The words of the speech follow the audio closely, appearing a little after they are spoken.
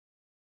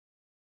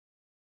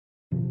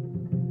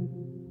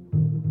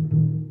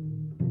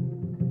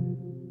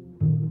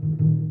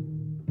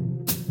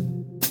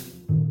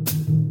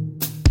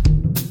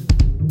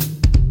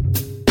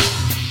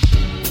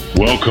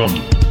Welcome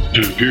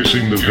to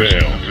Piercing the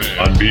Veil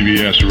on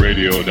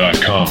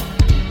bbsradio.com,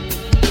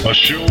 a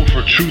show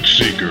for truth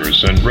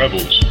seekers and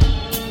rebels.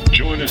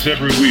 Join us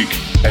every week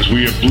as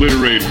we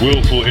obliterate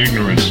willful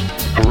ignorance,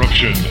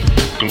 corruption,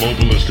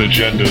 globalist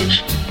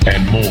agendas,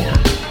 and more.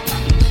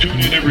 Tune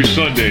in every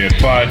Sunday at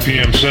 5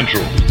 p.m.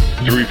 Central,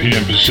 3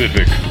 p.m.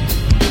 Pacific,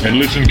 and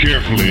listen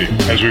carefully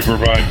as we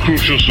provide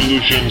crucial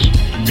solutions,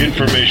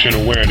 information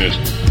awareness,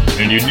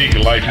 and unique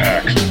life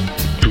hacks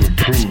to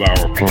improve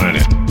our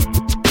planet.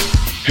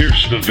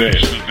 Pierce the veil,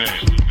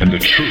 and the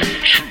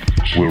truth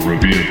will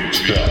reveal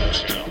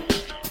itself.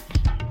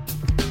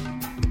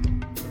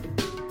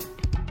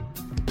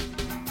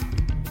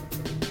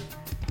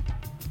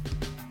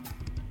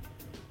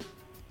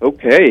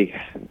 Okay.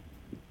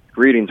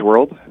 Greetings,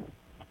 world.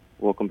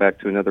 Welcome back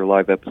to another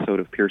live episode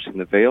of Piercing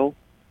the Veil.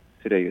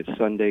 Today is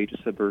Sunday,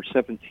 December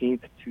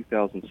 17th,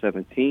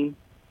 2017.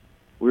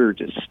 We're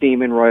just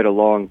steaming right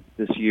along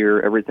this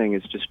year. Everything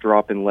is just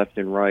dropping left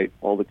and right.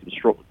 All the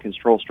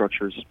control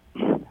structures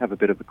have a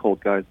bit of a cold,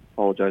 guys.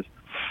 Apologize.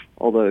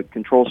 All the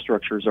control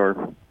structures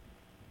are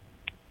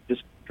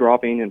just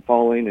dropping and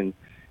falling and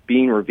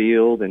being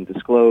revealed and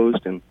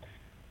disclosed, and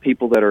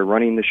people that are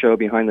running the show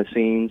behind the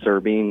scenes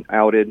are being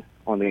outed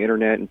on the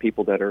internet, and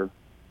people that are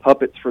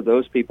puppets for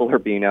those people are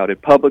being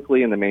outed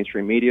publicly in the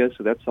mainstream media.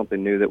 So that's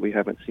something new that we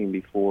haven't seen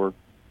before,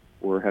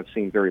 or have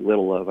seen very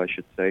little of, I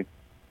should say.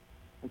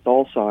 It's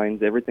all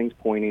signs. Everything's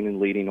pointing and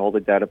leading. All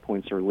the data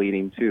points are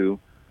leading to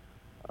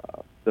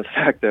the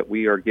fact that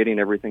we are getting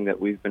everything that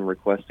we've been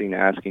requesting,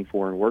 asking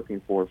for, and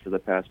working for the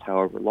past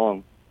however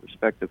long,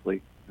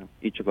 respectively.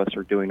 Each of us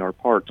are doing our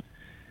part.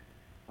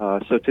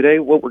 So today,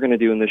 what we're going to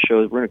do in this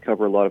show is we're going to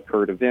cover a lot of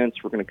current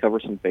events. We're going to cover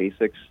some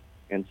basics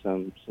and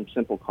some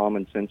simple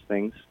common sense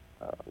things,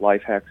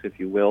 life hacks, if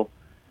you will.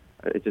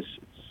 It's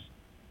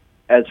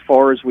as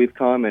far as we've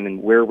come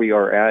and where we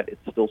are at,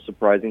 it's still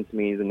surprising to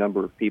me the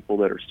number of people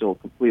that are still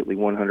completely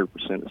 100%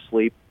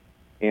 asleep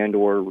and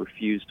or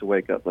refuse to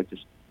wake up, like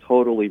just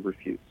totally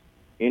refuse.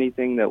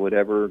 Anything that would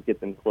ever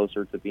get them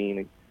closer to being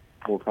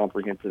a more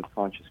comprehensive,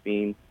 conscious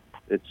being,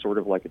 it's sort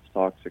of like it's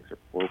toxic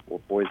or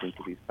poison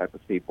to these type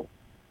of people.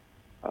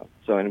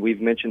 And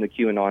we've mentioned the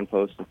QAnon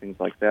posts and things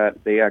like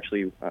that. They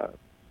actually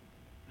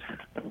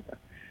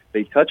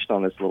they touched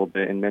on this a little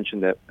bit and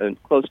mentioned that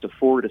close to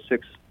 4 to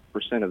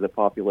 6% of the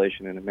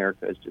population in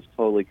America is just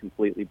totally,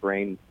 completely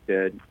brain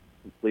dead,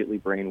 completely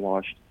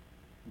brainwashed,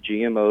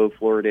 GMO,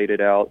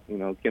 fluoridated out,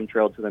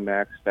 chemtrail to the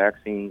max,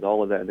 vaccines,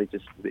 all of that.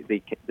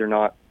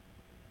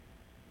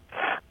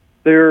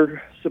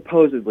 They're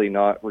supposedly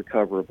not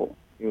recoverable.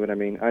 You know what I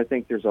mean? I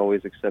think there's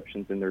always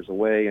exceptions and there's a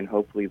way, and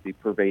hopefully the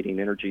pervading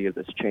energy of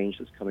this change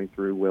that's coming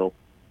through will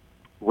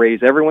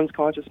raise everyone's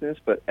consciousness.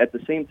 But at the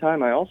same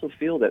time, I also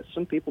feel that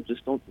some people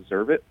just don't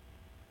deserve it.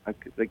 I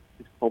could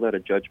call that a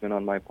judgment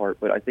on my part,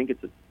 but I think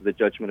it's the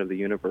judgment of the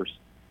universe.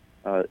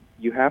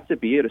 You have to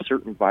be at a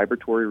certain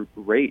vibratory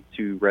rate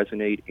to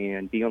resonate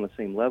and be on the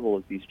same level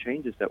as these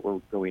changes that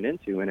we're going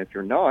into. And if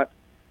you're not,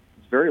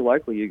 it's very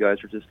likely you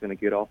guys are just going to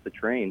get off the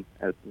train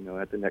at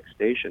the next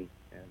station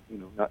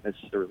and not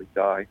necessarily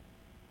die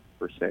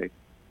per se,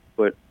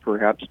 but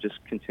perhaps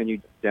just continue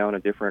down a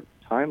different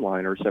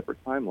timeline or a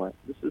separate timeline.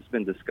 This has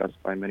been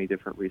discussed by many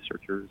different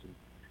researchers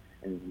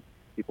and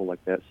people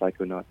like that,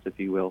 psychonauts, if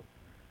you will.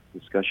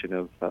 Discussion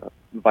of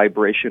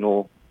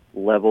vibrational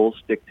levels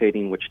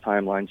dictating which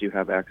timelines you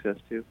have access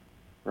to,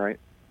 right?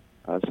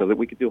 So that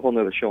we could do a whole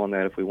nother show on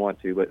that if we want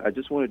to, but I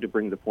just wanted to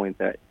bring the point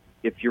that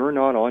if you're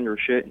not on your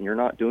shit and you're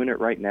not doing it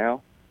right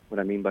now, what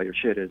I mean by your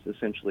shit is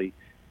essentially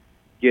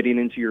getting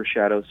into your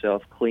shadow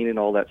self, cleaning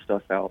all that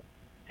stuff out,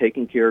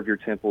 taking care of your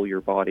temple, your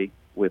body,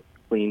 with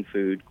clean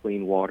food,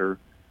 clean water,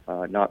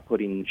 not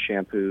putting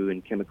shampoo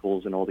and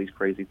chemicals and all these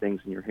crazy things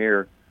in your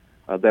hair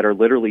that are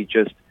literally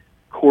just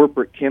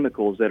corporate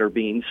chemicals that are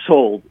being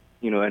sold,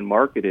 and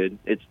marketed.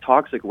 It's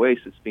toxic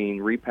waste. It's being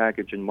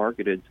repackaged and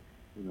marketed,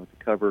 to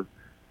cover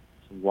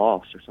some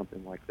loss or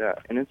something like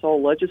that. And it's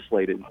all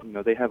legislated.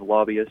 They have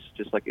lobbyists,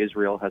 just like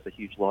Israel has a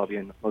huge lobby,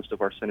 and most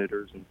of our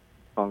senators and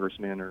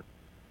congressmen are,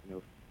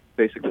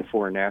 basically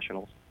foreign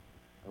nationals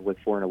with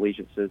foreign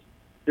allegiances.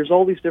 There's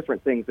all these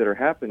different things that are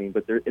happening,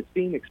 but it's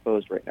being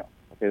exposed right now.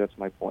 Okay, that's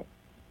my point.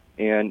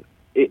 And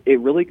it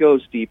really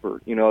goes deeper.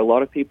 A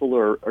lot of people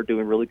are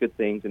doing really good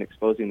things and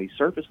exposing these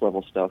surface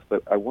level stuff,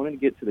 but I wanted to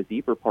get to the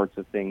deeper parts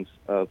of things,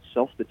 of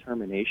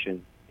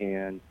self-determination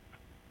and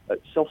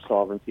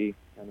self-sovereignty.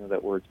 I know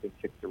that word's been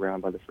kicked around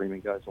by the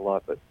Freeman guys a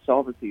lot, but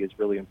sovereignty is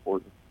really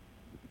important.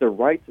 The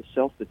right to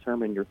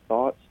self-determine your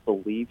thoughts,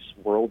 beliefs,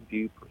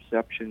 worldview,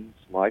 perceptions,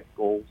 life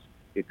goals,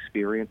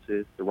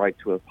 experiences, the right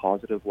to a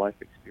positive life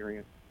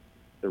experience,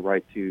 the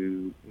right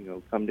to,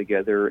 come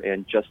together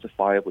and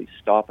justifiably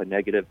stop a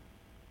negative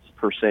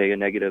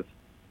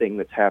thing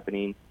that's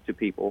happening to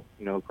people,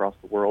 across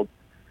the world.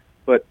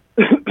 But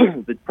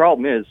the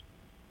problem is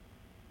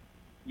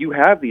you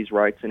have these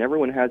rights, and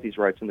everyone has these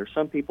rights, and there's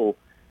some people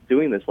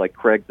doing this, like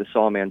Craig the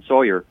Sawman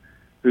Sawyer,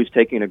 who's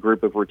taking a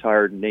group of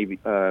retired Navy,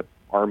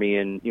 Army,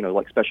 and,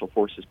 like Special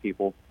Forces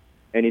people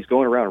and he's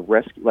going around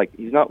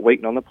he's not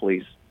waiting on the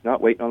police,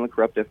 not waiting on the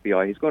corrupt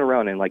FBI. He's going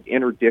around and like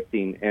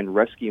interdicting and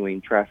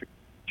rescuing trafficked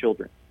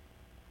children.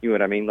 You know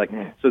what I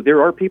mean? So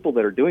there are people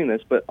that are doing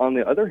this, but on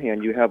the other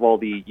hand, you have all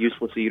the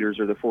useless eaters,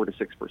 or the 4 to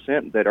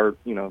 6% that are,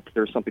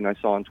 there's something I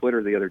saw on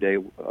Twitter the other day,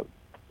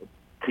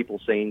 people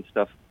saying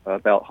stuff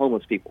about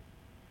homeless people.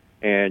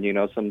 And,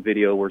 some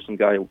video where some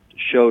guy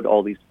showed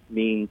all these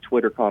mean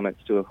Twitter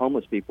comments to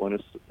homeless people, and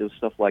it was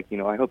stuff like,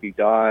 I hope you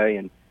die,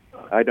 and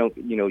I don't,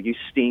 you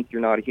stink,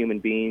 you're not a human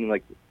being,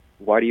 like,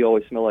 why do you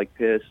always smell like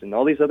piss, and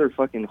all these other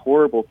fucking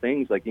horrible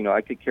things, like,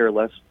 I could care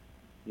less,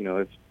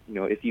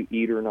 if you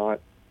eat or not.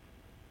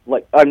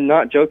 Like, I'm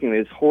not joking,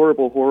 there's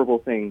horrible, horrible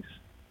things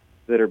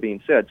that are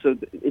being said. So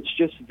it's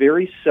just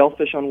very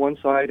selfish on one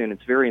side, and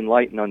it's very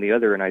enlightened on the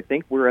other, and I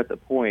think we're at the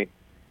point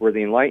where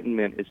the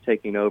Enlightenment is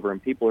taking over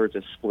and people are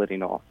just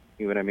splitting off.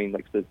 You know what I mean?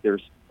 Like,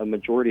 there's a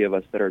majority of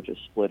us that are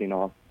just splitting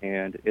off,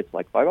 and it's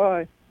like,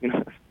 bye-bye.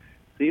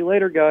 See you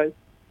later, guys.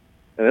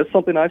 And that's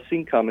something I've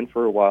seen coming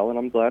for a while, and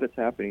I'm glad it's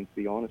happening, to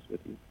be honest with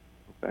you.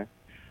 Okay?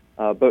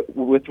 But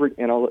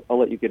I'll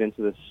let you get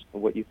into this,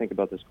 what you think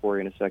about this,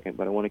 Corey, in a second,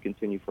 but I want to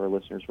continue for our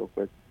listeners real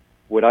quick.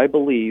 What I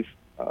believe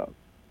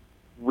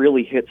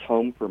really hits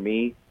home for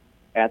me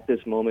at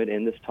this moment,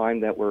 in this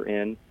time that we're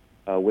in,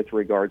 with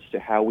regards to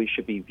how we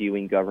should be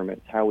viewing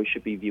government, how we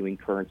should be viewing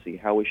currency,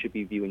 how we should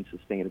be viewing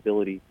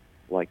sustainability,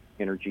 like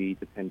energy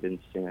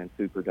dependence and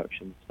food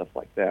production, stuff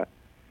like that.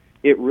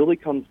 It really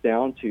comes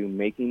down to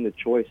making the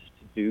choice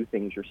to do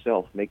things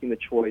yourself, making the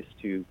choice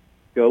to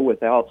go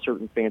without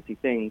certain fancy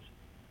things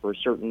for a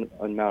certain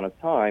amount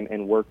of time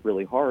and work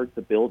really hard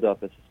to build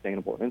up a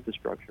sustainable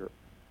infrastructure.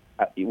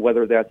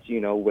 Whether that's,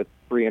 with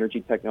free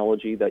energy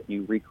technology that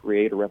you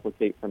recreate or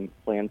replicate from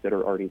plans that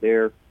are already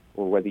there,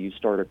 or whether you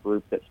start a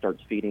group that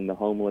starts feeding the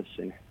homeless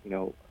and,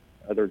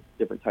 other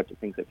different types of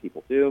things that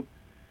people do.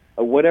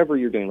 Whatever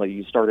you're doing, like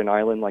you start an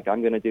island like I'm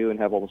going to do and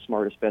have all the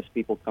smartest, best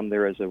people come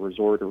there as a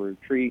resort or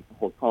retreat,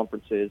 hold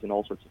conferences and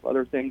all sorts of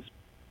other things,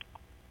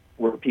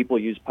 where people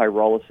use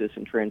pyrolysis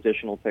and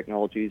transitional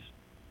technologies,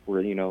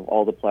 where,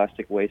 all the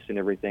plastic waste and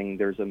everything,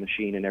 there's a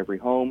machine in every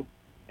home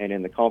and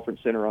in the conference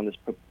center on this,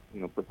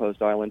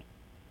 proposed island,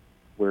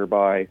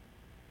 whereby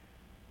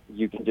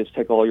you can just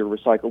take all your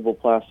recyclable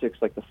plastics,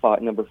 like the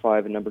number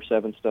 5 and number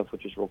 7 stuff,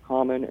 which is real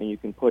common, and you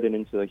can put it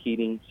into a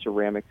heating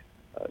ceramic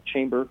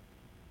chamber,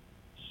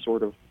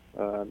 sort of,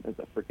 I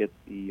forget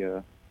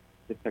the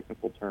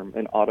technical term,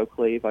 an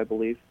autoclave, I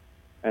believe.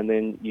 And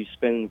then you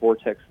spin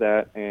vortex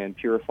that and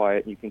purify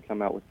it, and you can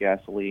come out with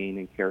gasoline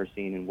and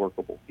kerosene and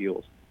workable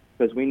fuels.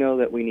 Because we know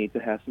that we need to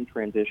have some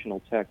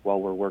transitional tech while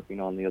we're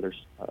working on the other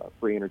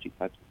free energy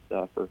types of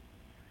stuff, or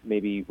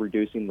maybe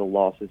reducing the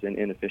losses and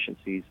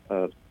inefficiencies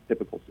of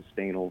typical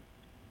sustainable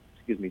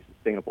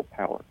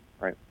power,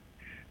 right?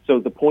 So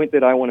the point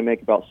that I want to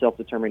make about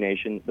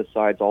self-determination,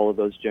 besides all of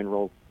those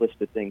general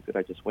listed things that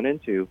I just went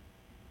into,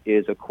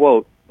 is a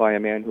quote by a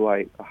man who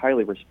I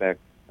highly respect.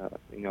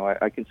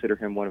 I consider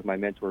him one of my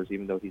mentors,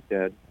 even though he's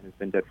dead and has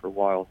been dead for a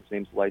while. His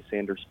name's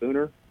Lysander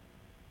Spooner.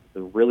 It's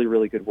a really,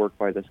 really good work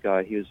by this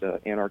guy. He was an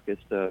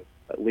anarchist, a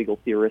legal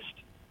theorist,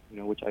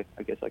 which I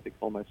guess I could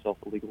call myself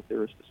a legal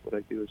theorist, is what I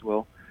do as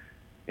well.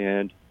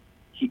 And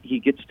he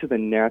gets to the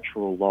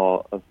natural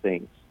law of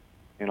things.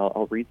 And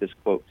I'll read this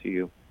quote to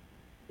you.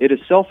 It is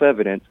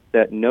self-evident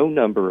that no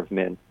number of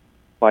men,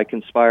 by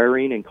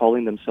conspiring and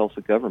calling themselves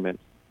a government,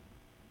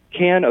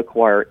 can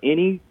acquire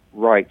any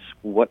rights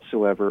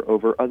whatsoever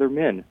over other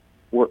men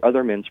or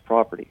other men's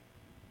property,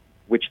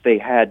 which they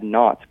had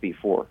not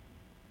before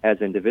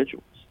as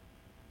individuals.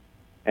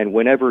 And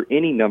whenever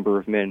any number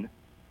of men,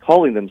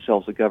 calling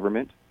themselves a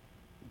government,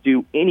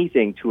 do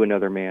anything to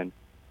another man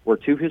or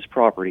to his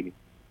property,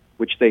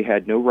 which they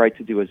had no right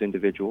to do as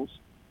individuals,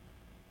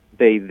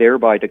 they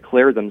thereby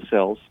declare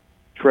themselves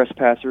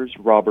trespassers,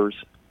 robbers,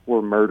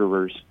 or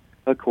murderers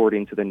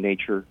according to the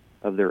nature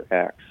of their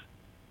acts.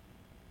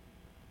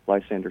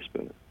 Lysander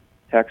Spooner.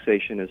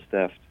 Taxation is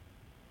theft.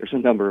 There's a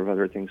number of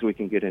other things we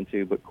can get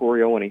into, but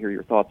Corey, I want to hear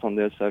your thoughts on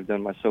this. I've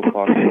done my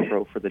soapbox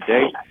intro for the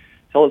day.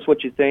 Tell us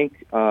what you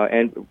think,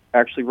 and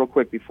actually, real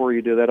quick, before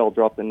you do that, I'll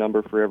drop the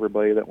number for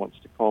everybody that wants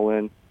to call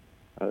in.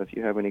 If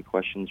you have any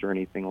questions or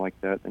anything like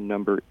that, the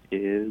number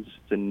is,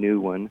 it's a new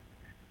one.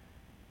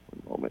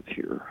 One moment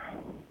here.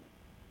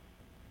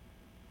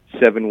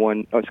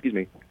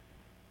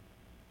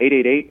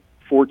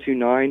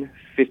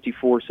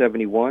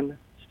 888-429-5471,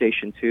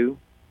 station 2.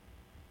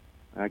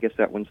 I guess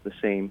that one's the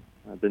same.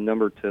 The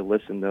number to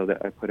listen, though,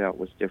 that I put out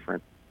was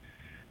different.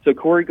 So,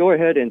 Corey, go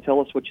ahead and tell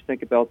us what you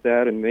think about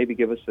that, and maybe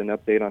give us an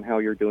update on how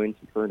you're doing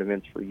some current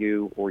events for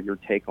you, or your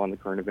take on the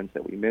current events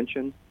that we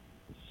mentioned.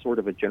 It's sort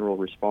of a general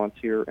response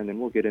here, and then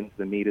we'll get into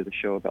the meat of the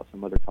show about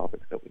some other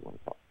topics that we want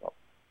to talk about.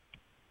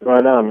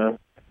 Right on, man.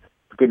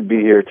 It's good to be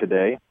here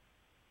today.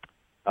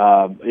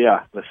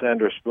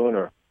 Lysander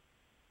Spooner,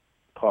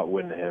 caught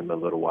wind of him a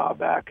little while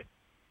back.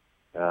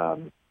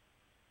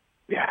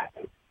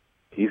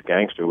 He's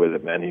gangster with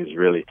it, man. He's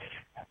really,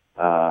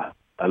 I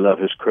love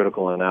his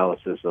critical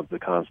analysis of the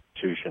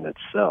Constitution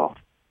itself.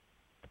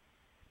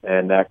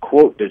 And that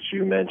quote that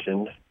you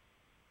mentioned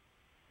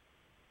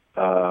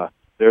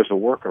there's a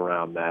work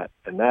around that,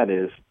 and that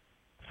is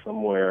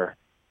somewhere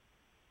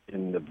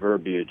in the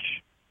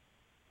verbiage,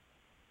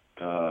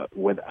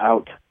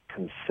 without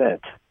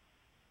consent,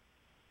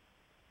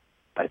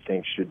 I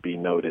think should be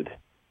noted.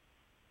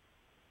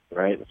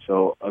 Right?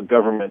 So a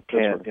government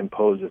can't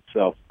impose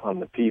itself on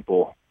the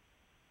people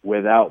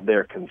without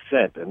their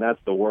consent, and that's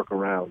the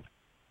workaround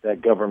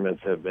that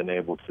governments have been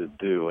able to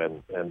do,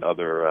 and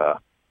other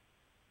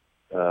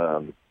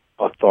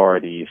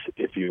authorities,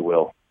 if you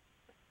will.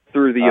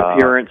 Through the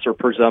appearance or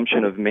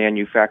presumption of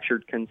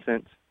manufactured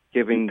consent,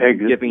 giving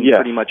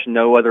pretty much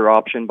no other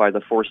option by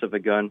the force of a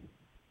gun.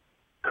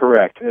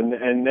 Correct,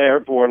 and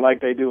therefore,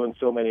 like they do in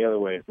so many other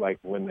ways, like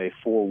when they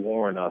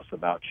forewarn us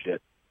about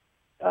shit,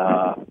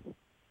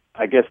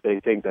 I guess they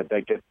think that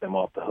gets them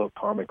off the hook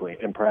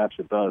karmically, and perhaps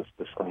it does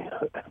to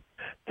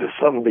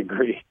some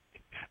degree.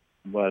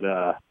 But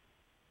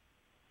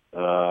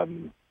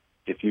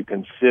if you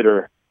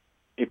consider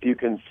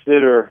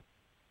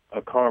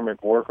a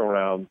karmic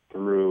workaround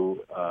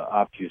through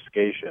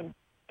obfuscation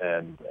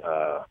and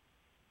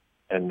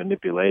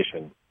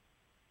manipulation,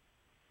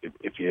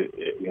 if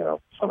you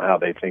somehow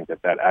they think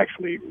that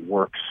actually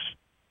works,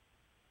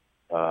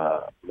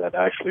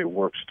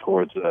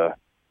 towards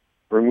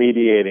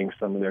remediating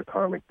some of their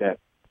karmic debt,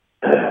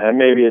 and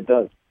maybe it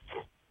does,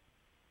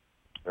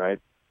 right?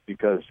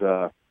 Because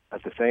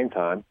at the same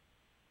time,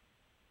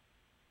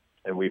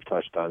 and we've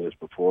touched on this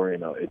before,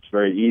 it's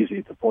very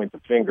easy to point the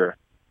finger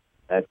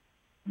at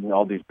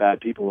all these bad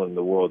people in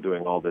the world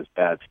doing all this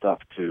bad stuff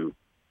to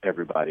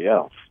everybody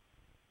else.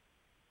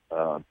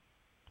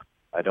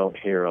 I don't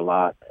hear a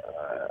lot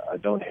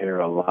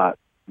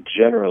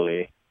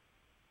generally.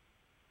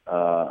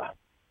 I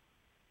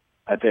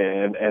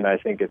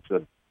think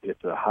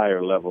it's a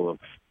higher level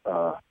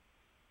of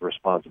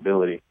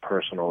responsibility,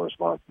 personal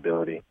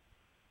responsibility,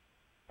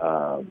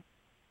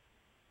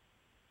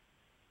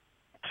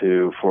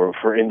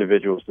 for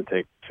individuals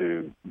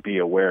to be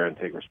aware and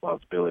take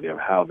responsibility of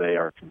how they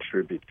are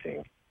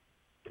contributing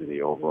to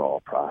the overall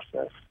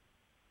process.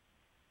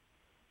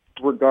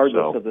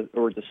 Regardless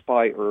of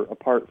despite or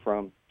apart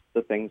from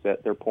the things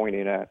that they're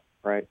pointing at,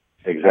 right?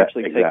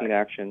 Actually taking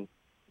action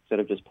instead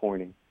of just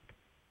pointing.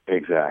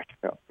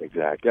 Exactly.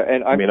 Yeah,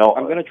 and I'm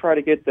going to try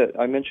to get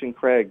I mentioned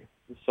Craig,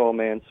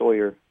 Sawman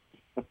Sawyer.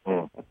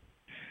 I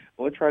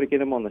want to try to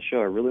get him on the show.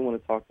 I really want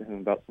to talk to him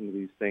about some of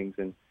these things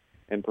and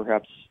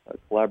perhaps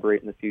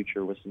collaborate in the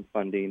future with some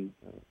funding,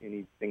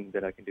 anything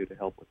that I can do to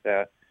help with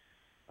that.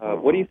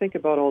 What do you think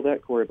about all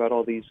that, Corey, about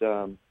all these,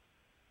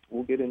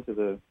 we'll get into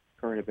the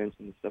current events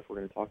and the stuff we're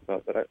going to talk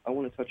about, but I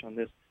want to touch on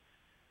this.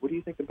 What do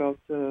you think about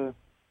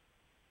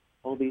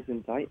all these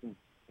indictments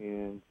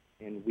and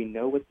we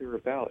know what they're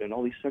about, and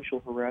all these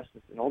sexual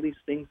harassments and all these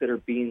things that are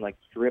being like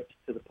stripped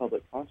to the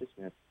public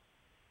consciousness?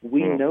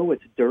 We know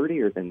it's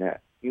dirtier than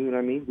that. You know what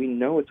I mean? We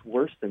know it's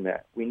worse than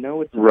that. We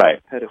know it's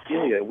right.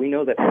 Pedophilia. We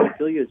know that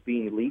pedophilia is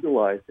being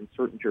legalized in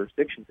certain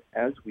jurisdictions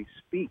as we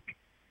speak.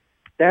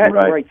 That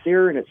right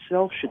there in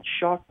itself should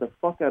shock the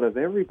fuck out of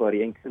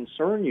everybody and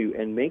concern you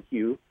and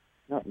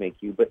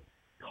but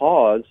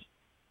cause,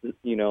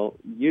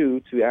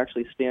 you to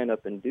actually stand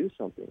up and do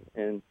something.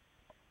 And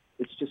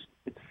it's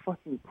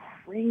fucking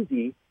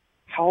crazy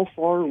how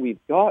far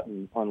we've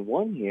gotten on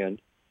one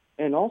hand,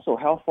 and also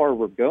how far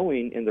we're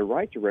going in the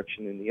right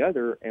direction in the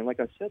other. And like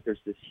I said,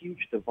 there's this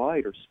huge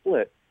divide or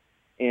split.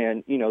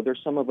 And,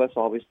 there's some of us,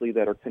 obviously,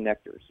 that are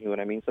connectors. You know what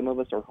I mean? Some of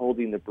us are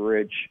holding the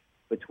bridge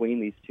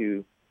between these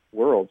two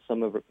worlds.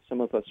 Some of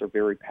us are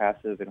very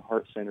passive and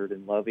heart-centered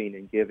and loving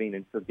and giving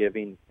and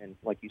forgiving. And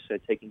like you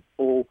said, taking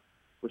full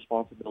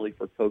responsibility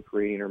for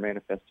co-creating or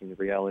manifesting the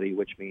reality,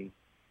 which means,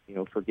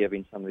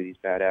 forgiving some of these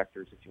bad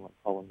actors, if you want to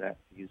call them that,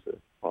 to use the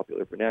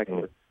popular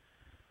vernacular.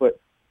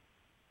 But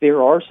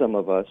there are some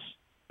of us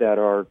that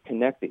are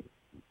connecting.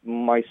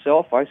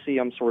 Myself, I see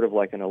I'm sort of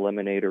like an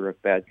eliminator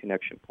of bad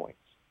connection points.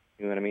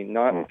 You know what I mean?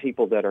 Not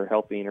people that are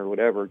helping or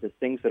whatever, just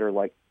things that are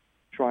like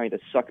trying to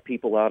suck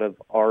people out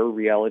of our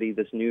reality,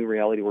 this new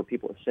reality where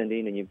people are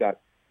ascending, and you've got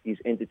these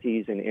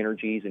entities and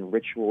energies and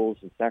rituals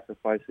and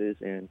sacrifices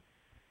and,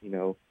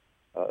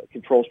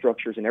 control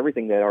structures and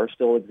everything that are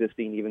still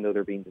existing even though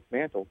they're being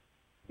dismantled.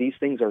 These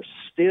things are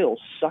still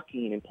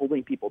sucking and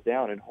pulling people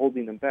down and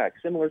holding them back,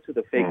 similar to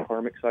the fake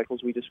karmic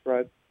cycles we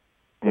described.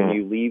 When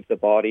you leave the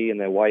body and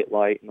the white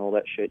light and all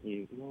that shit,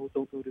 and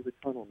don't go to the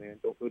tunnel, man.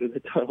 Don't go to the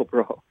tunnel,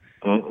 bro.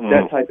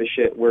 That type of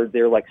shit where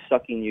they're like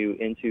sucking you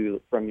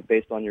into,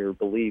 based on your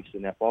beliefs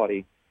in that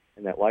body,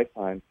 in that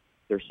lifetime,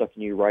 they're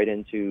sucking you right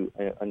into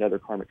another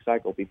karmic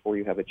cycle before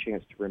you have a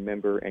chance to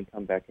remember and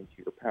come back into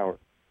your power.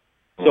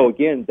 So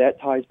again, that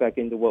ties back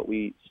into what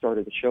we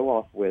started the show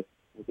off with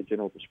the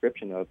general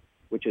description of,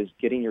 which is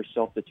getting your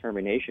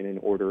self-determination in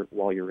order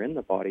while you're in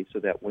the body, so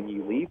that when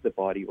you leave the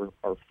body or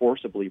are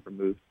forcibly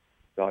removed,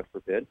 God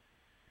forbid,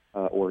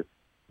 or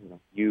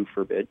you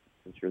forbid,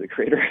 since you're the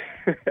creator,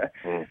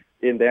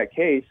 in that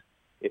case,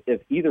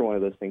 if either one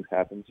of those things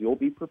happens, you'll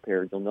be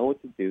prepared. You'll know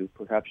what to do.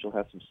 Perhaps you'll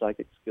have some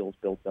psychic skills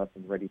built up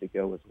and ready to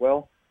go as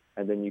well. And, you'll be able to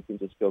and then you can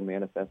just go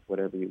manifest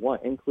whatever you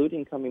want,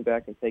 including coming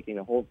back and taking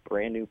a whole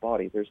brand new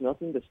body. There's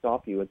nothing to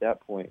stop you at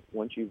that point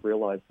once you've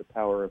realized the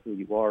power of who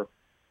you are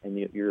and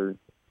your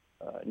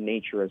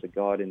nature as a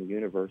god in the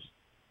universe,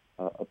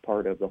 a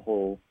part of the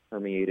whole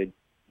permeated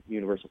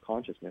universal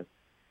consciousness.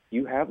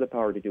 You have the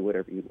power to do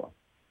whatever you want,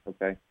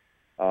 okay?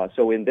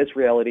 So in this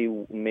reality,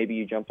 maybe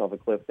you jumped off a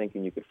cliff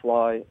thinking you could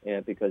fly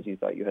and because you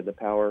thought you had the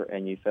power,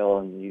 and you fell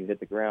and you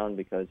hit the ground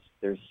because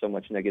there's so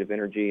much negative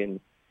energy and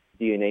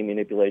DNA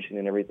manipulation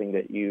and everything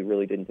that you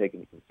really didn't take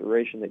into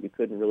consideration, that you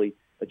couldn't really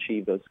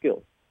achieve those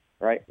skills,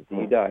 right? So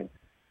you died.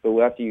 But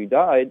after you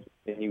died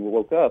and you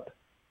woke up,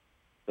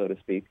 so to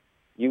speak,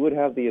 you would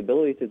have the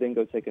ability to then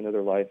go take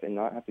another life and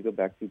not have to go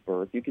back to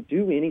birth. You could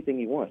do anything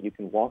you want. You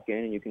can walk in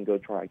and you can go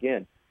try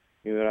again.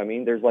 You know what I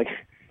mean? There's like,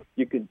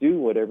 you could do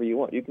whatever you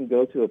want. You can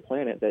go to a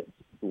planet that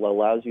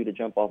allows you to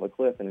jump off a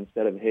cliff, and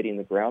instead of hitting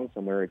the ground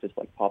somewhere, it just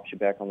like pops you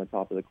back on the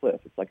top of the cliff.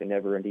 It's like a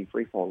never-ending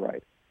free fall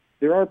ride.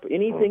 There are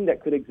anything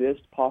that could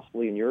exist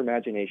possibly in your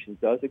imagination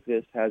does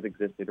exist, has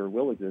existed, or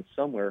will exist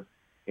somewhere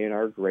in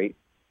our great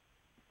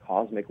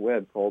cosmic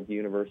web called the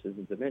universes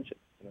and dimensions.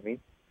 You know what I mean?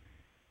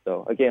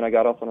 So again, I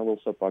got off on a little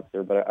soapbox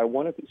there, but I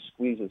wanted to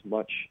squeeze as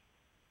much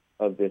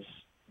of this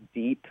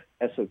deep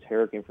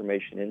esoteric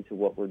information into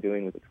what we're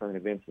doing with the current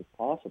events as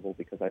possible,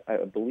 because I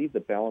believe the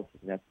balance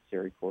is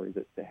necessary, Corey,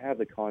 to have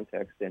the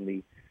context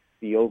and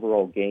the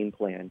overall game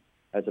plan,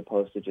 as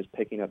opposed to just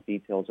picking up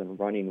details and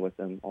running with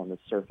them on the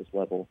surface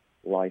level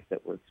life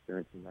that we're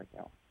experiencing right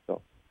now.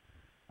 So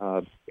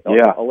I'll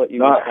let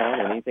you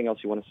respond on anything else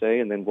you want to say,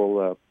 and then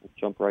we'll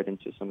jump right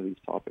into some of these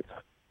topics.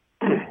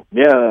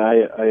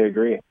 Yeah, I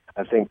agree.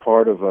 I think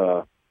part of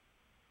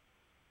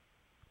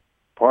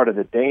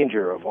the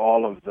danger of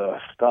all of the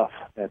stuff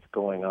that's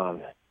going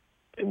on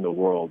in the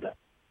world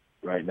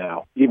right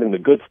now, even the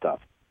good stuff,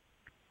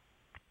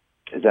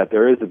 is that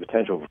there is the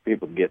potential for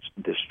people to get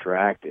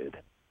distracted,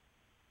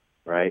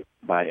 right,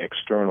 by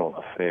external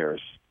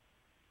affairs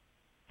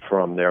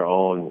from their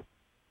own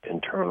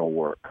internal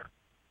work,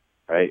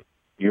 right?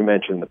 You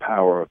mentioned the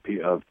power of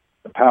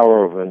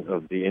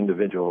the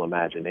individual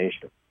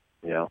imagination.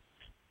 You know,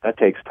 that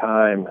takes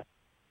time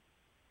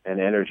and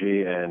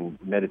energy and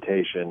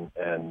meditation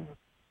and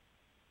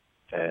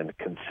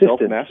consistency,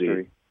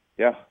 self-mastery,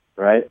 yeah,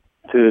 right,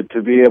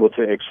 to be able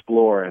to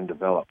explore and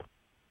develop.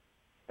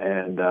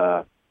 And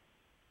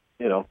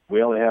you know,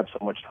 we only have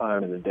so much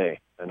time in the day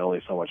and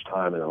only so much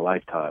time in a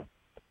lifetime.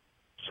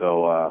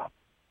 So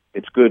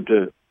it's good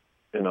to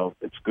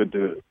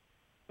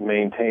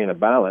maintain a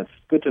balance.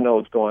 It's good to know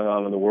what's going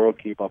on in the world,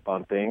 keep up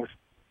on things.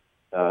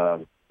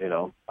 You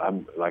know,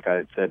 I'm, like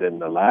I said in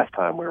the last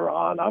time we were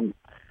on,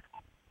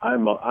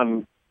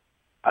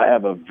 I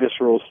have a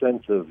visceral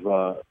sense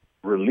of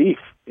relief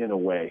in a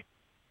way,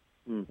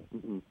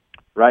 mm-hmm.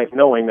 right?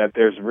 Knowing that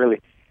there's really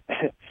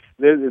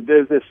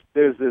there's this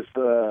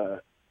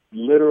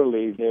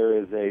literally there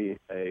is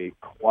a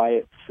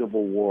quiet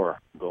civil war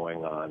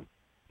going on.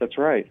 That's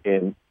right.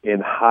 In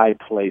high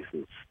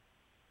places,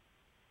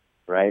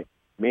 right?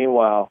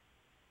 Meanwhile,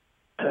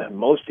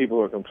 most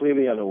people are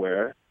completely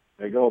unaware.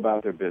 They go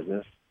about their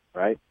business,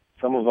 right?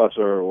 Some of us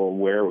are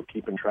aware. We're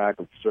keeping track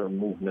of certain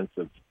movements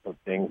of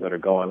things that are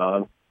going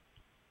on,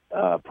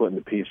 putting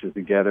the pieces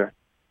together,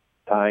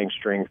 tying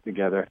strings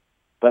together.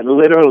 But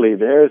literally,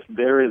 there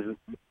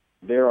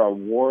are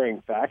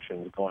warring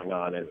factions going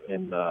on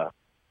in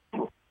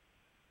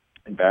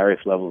various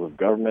levels of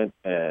government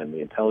and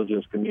the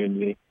intelligence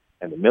community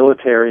and the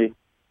military.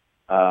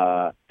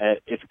 And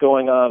it's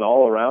going on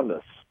all around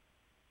us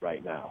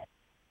right now.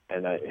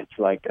 And it's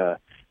like I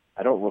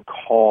don't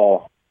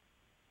recall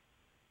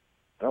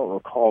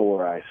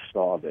where I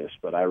saw this,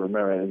 but I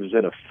remember it was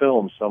in a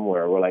film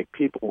somewhere where like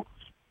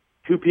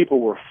two people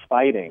were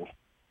fighting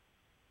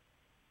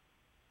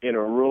in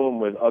a room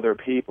with other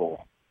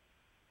people,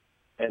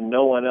 and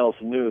no one else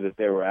knew that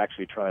they were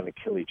actually trying to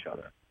kill each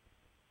other.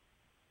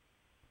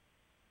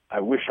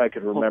 I wish I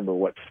could remember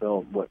what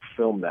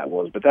film that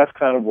was, but that's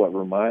kind of what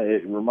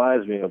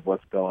reminds me of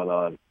what's going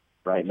on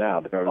right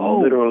now. There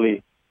are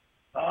literally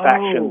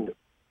factions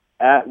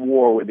at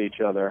war with each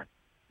other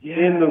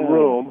in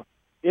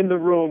the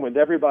room with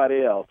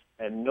everybody else,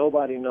 and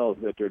nobody knows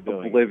that they're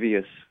doing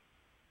oblivious. It.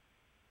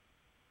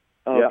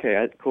 Okay,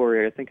 Yep.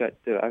 Corey, I think I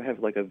have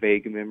like a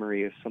vague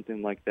memory of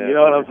something like that. You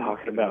know what I'm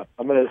talking about.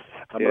 I'm gonna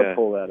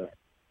pull that up.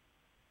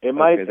 It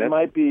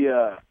might be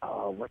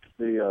what's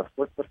the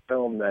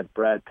film that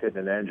Brad Pitt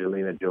and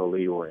Angelina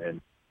Jolie were in?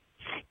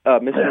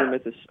 Mr. and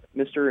Mrs.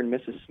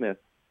 Smith.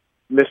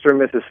 Mr. and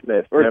Mrs.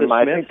 Smith. Or the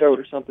Smiths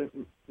or something.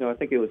 No, I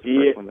think it was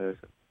the first one that was.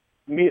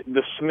 Meet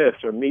the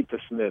Smiths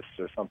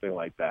or something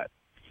like that.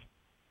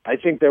 I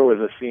think there was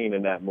a scene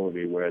in that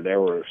movie where they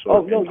were sort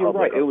of. Oh no, you're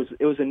right. It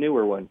was a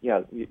newer one.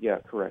 Yeah,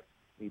 correct.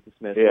 Meet the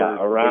Smiths. Yeah,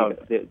 around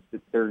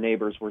their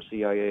neighbors were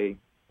CIA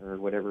or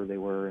whatever they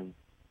were, and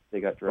they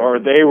got dragged. Or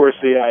they were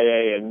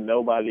CIA and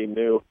nobody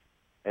knew,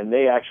 and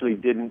they actually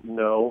didn't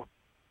know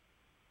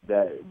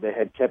that they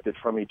had kept it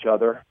from each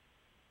other.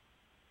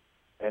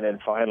 And then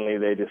finally,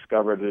 they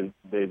discovered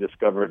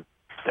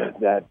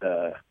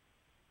that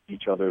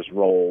each other's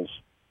roles.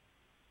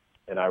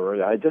 And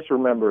I just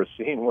remember a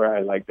scene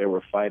where they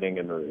were fighting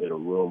in a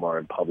room or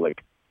in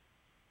public,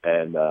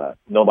 and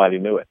nobody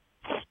knew it.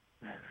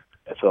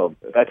 And so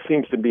that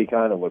seems to be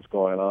kind of what's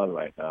going on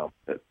right now.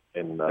 That's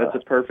a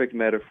perfect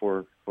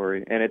metaphor,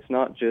 Corey. And it's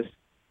not just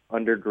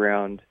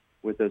underground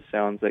with those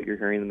sounds that you're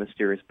hearing, the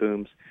mysterious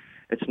booms.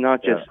 It's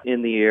not just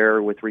in the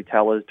air with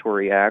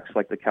retaliatory acts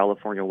like the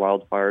California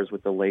wildfires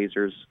with the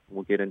lasers.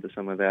 We'll get into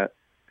some of that.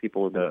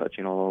 People have been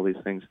touching on all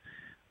these things.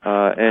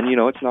 And,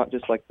 it's not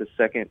just like the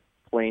second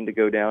plane to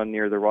go down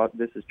near the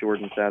This is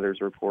Jordan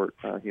Sather's report.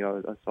 I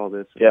saw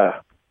this.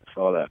 Yeah, I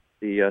saw that.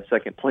 The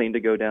second plane to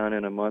go down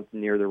in a month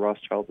near the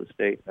Rothschild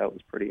estate. That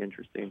was pretty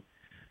interesting.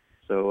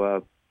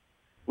 So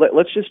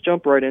let's just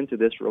jump right into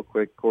this real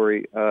quick,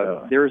 Corey.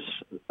 There's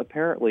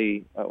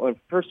apparently,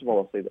 first of all,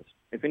 I'll say this.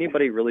 If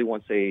anybody really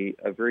wants a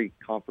very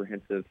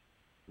comprehensive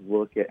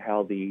look at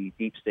how the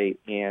deep state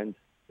and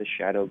the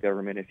shadow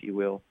government, if you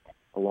will,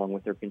 along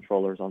with their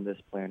controllers on this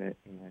planet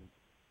and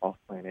off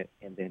planet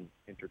and then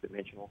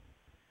interdimensional,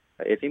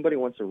 if anybody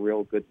wants a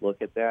real good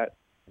look at that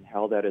and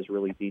how that is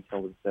really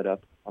detailed and set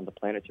up on the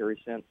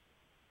planetary sense,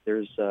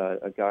 there's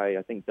a guy,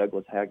 I think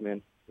Douglas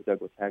Hagman, the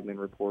Douglas Hagman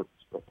Report.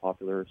 It's real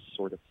popular,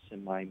 sort of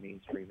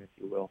semi-mainstream, if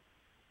you will.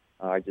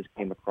 I just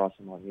came across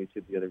him on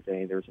YouTube the other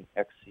day. There's an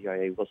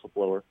ex-CIA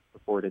whistleblower,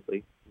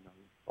 reportedly.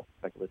 It's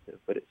speculative,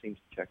 but it seems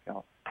to check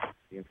out.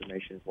 The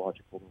information is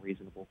logical and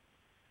reasonable.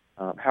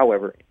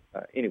 However,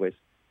 anyways,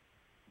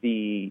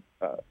 the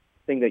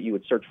thing that you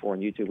would search for on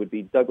YouTube would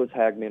be Douglas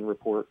Hagman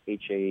Report,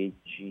 Hagmann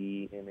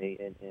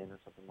or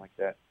something like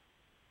that.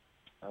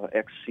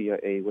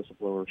 Ex-CIA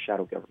whistleblower,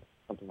 shadow government,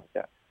 something like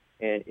that.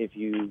 And if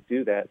you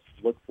do that,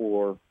 look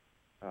for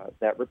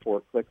that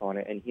report, click on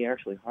it, and he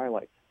actually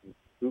highlights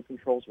who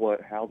controls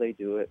what, how they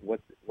do it, what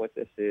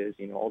this is,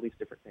 all these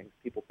different things.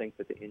 People think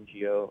that the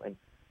NGO, and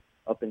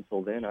up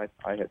until then, I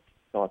had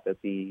thought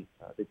that the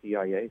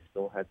DIA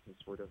still had some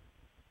sort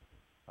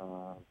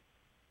of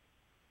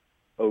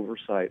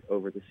oversight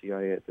over the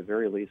CIA at the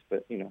very least,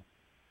 but,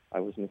 I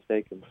was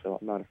mistaken, so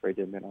I'm not afraid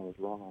to admit I was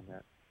wrong on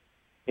that.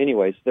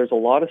 Anyways, there's a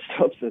lot of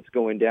stuff that's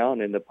going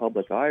down in the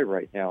public eye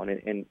right now,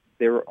 and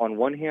there, on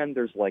one hand,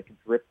 there's like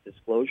drip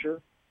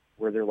disclosure,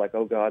 where they're like,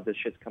 oh God, this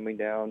shit's coming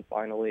down,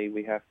 finally,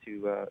 we have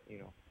to,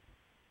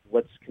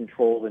 let's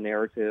control the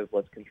narrative,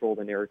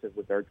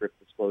 with our drip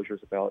disclosures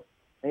about,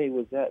 hey,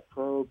 was that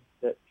probe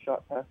that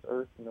shot past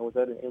Earth, was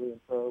that an alien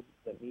probe,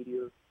 that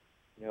meteor,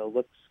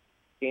 let's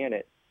scan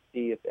it,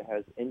 see if it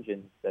has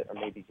engines that are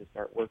maybe just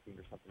aren't working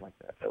or something like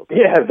that.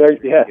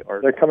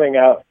 They're coming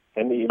out,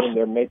 and even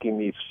they're making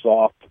these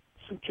soft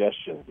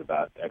suggestions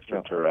about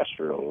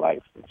extraterrestrial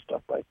life and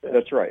stuff like that.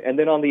 That's right. And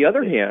then on the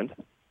other hand,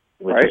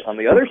 on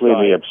the other side,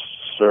 completely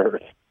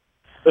absurd.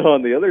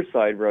 On the other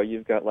side, bro,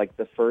 you've got like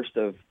the first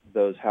of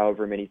those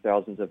however many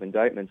thousands of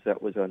indictments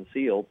that was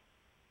unsealed.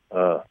 You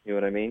know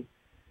what I mean?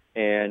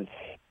 And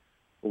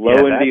lo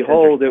and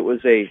behold, it was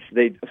a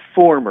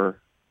former,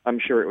 I'm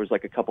sure it was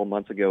like a couple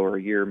months ago or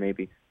a year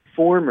maybe,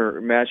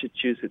 former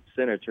Massachusetts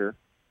senator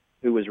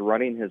who was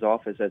running his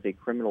office as a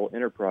criminal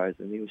enterprise,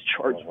 and he was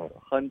charged with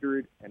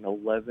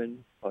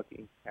 111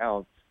 fucking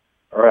counts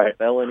of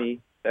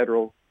felony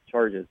federal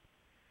charges.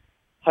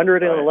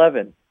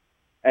 111. Right.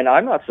 And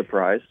I'm not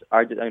surprised.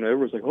 I know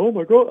everyone's like, oh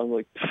my God. I'm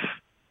like,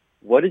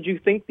 what did you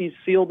think these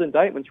sealed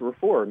indictments were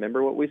for?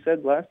 Remember what we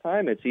said last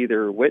time? It's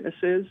either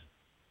witnesses,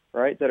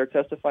 right, that are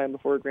testifying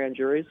before a grand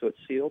jury, so it's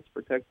sealed to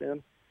protect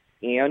them,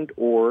 and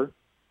or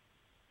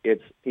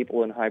it's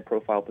people in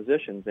high-profile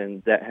positions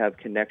and that have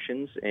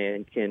connections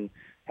and can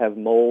have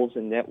moles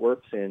and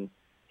networks and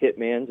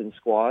hitmans and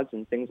squads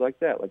and things like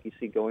that, like you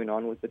see going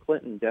on with the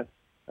Clinton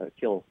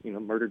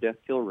murder, death,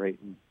 kill rate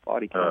and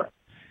body count.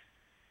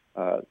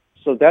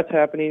 So that's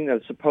happening.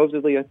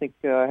 Supposedly, I think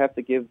I have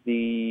to give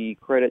the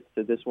credit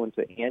to this one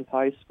to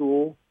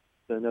Anti-School,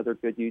 another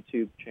good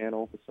YouTube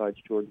channel besides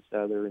Jordan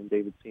Sather and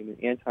David Seaman.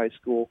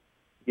 Anti-School,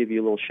 give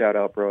you a little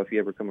shout-out, bro, if you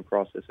ever come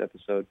across this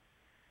episode.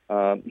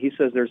 He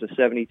says there's a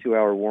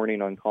 72-hour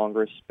warning on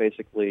Congress.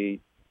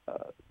 Basically,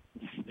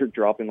 they're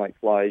dropping like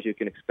flies. You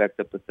can expect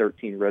up to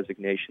 13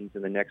 resignations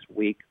in the next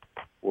week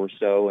or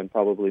so, and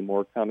probably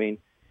more coming.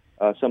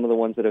 Some of the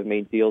ones that have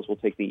made deals will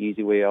take the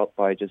easy way out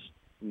by just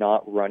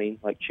not running,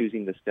 like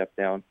choosing to step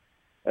down.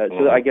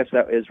 So I guess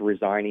that is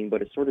resigning,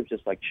 but it's sort of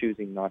just like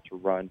choosing not to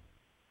run.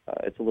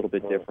 It's a little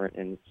bit different,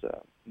 and it's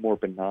more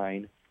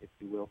benign, if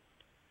you will.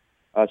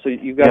 So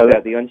you've got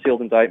that, the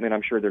unsealed indictment.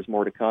 I'm sure there's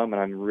more to come,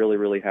 and I'm really,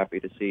 really happy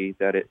to see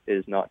that it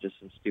is not just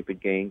some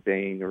stupid gang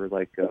thing or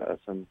like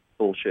some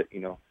bullshit,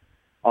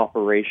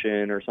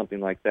 operation or something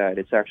like that.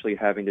 It's actually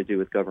having to do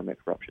with government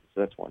corruption,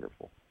 so that's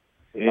wonderful.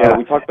 Yeah,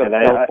 we talked about the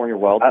California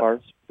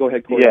wildfires. Go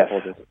ahead, Corey.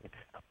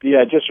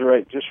 Yeah, just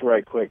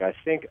right quick. I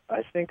think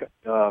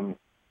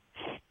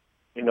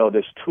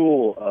this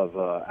tool of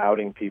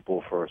outing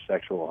people for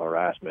sexual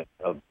harassment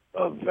of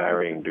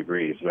varying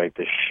degrees, right?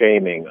 The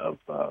shaming of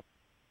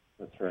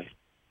that's right.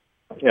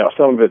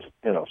 Some of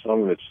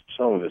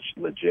it's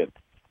legit.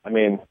 I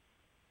mean,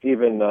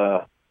 even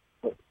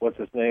what's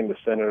his name, the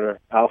senator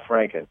Al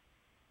Franken,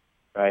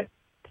 right?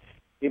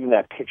 even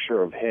that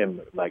picture of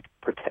him like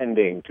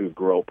pretending to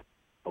grope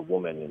a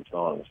woman and so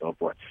on and so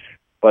forth.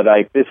 But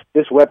like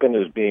this weapon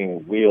is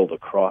being wheeled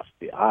across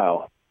the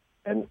aisle,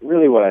 and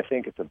really what I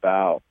think it's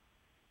about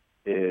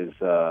is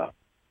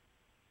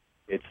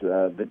it's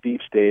the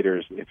deep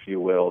staters, if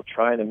you will,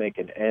 trying to make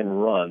an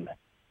end run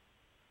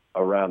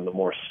around the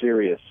more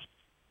serious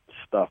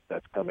stuff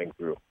that's coming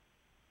through,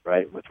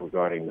 right, with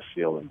regarding the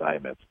sealed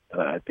indictments.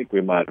 And I think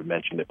we might have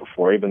mentioned it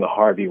before. Even the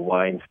Harvey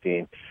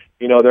Weinstein,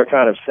 they're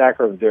kind of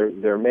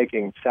they're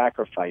making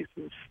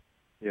sacrifices.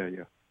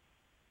 Yeah.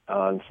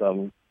 On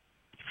some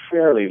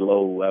fairly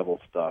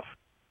low-level stuff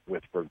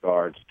with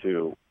regards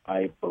to,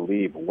 I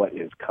believe, what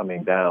is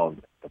coming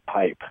down the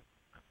pipe.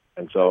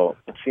 And so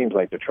it seems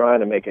like they're trying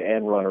to make an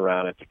end run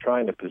around it. They're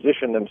trying to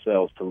position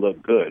themselves to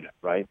look good,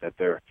 right? That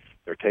they're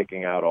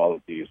taking out all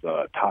of these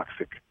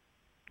toxic,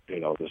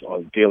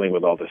 dealing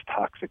with all this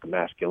toxic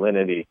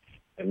masculinity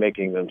and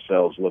making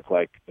themselves look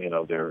like,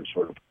 they're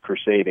sort of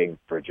crusading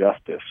for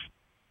justice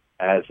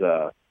as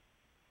a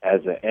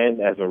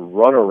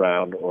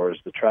runaround, or as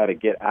to try to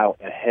get out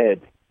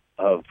ahead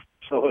of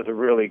some of the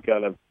really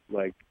kind of,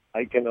 like,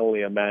 I can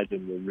only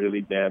imagine the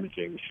really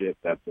damaging shit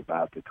that's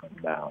about to come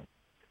down.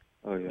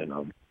 Oh yeah.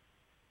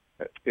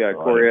 Yeah,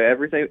 Corey.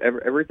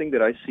 Everything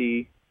that I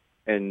see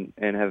and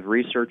have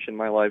researched in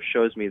my life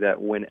shows me that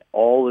when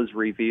all is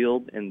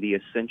revealed and the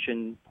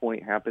ascension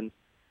point happens,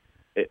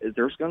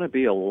 there's going to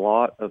be a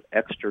lot of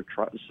extra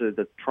trauma. So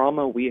the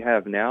trauma we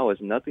have now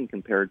is nothing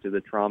compared to the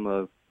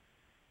trauma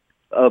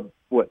of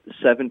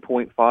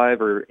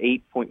 7.5 or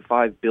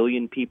 8.5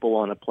 billion people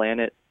on a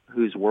planet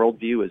whose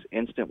worldview is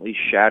instantly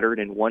shattered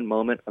in one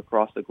moment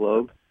across the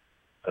globe.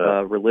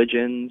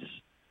 Religions.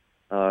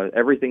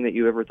 Everything that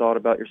you ever thought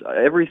about yourself,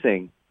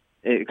 everything,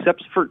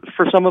 except for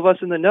some of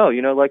us in the know,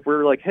 like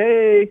we're like,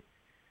 hey,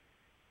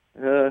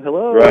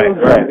 hello, right,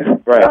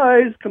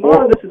 guys, come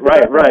on, this is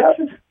right.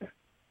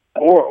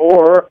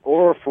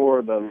 Or for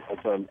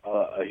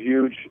a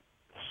huge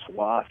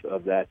swath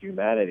of that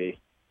humanity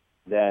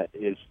that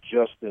is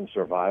just in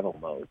survival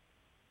mode.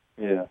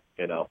 Yeah,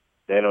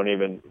 they don't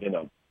even,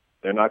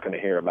 they're not going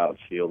to hear about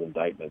sealed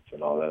indictments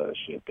and all that other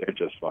shit. They're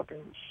just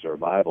fucking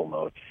survival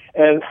mode,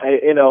 and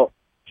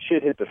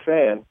shit hit the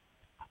fan.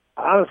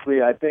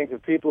 Honestly, I think the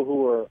people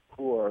who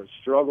are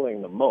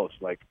struggling the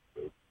most, like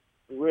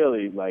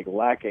really like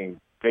lacking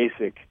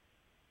basic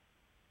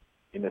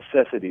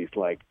necessities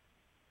like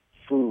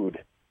food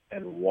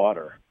and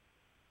water,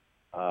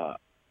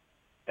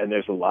 and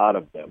there's a lot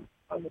of them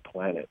on the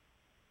planet.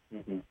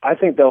 Mm-hmm. I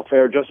think they'll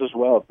fare just as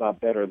well, if not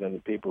better, than the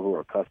people who are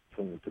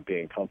accustomed to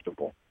being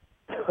comfortable.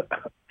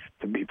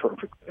 To be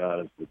perfectly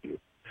honest with you,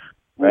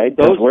 right?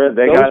 They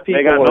got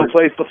no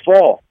place to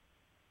fall.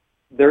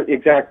 They're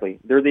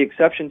the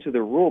exception to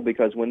the rule,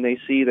 because when they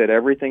see that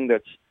everything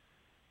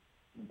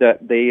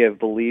that they have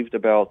believed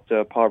about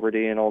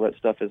poverty and all that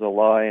stuff is a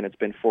lie, and it's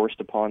been forced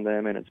upon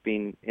them, and it's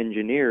being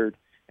engineered,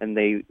 and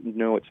they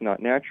know it's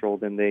not natural,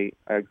 then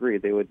I agree,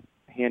 they would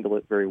handle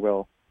it very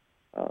well,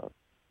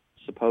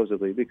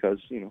 supposedly, because,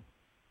 I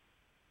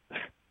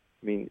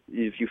mean,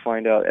 if you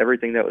find out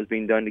everything that was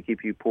being done to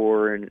keep you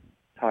poor and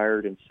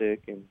tired and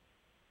sick and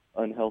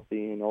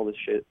unhealthy and all this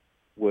shit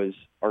was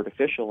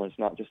artificial, and it's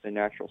not just a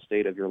natural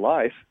state of your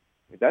life,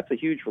 that's a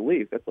huge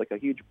relief. That's like a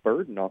huge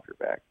burden off your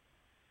back.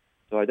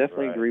 So I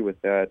definitely agree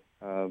with that.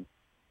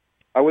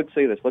 I would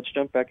say this. Let's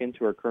jump back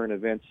into our current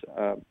events.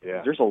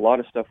 There's a lot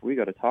of stuff we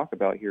got to talk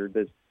about here.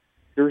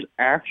 There's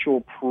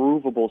actual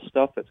provable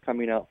stuff that's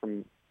coming out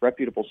from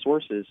reputable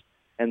sources,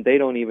 and they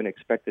don't even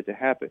expect it to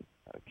happen.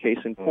 Case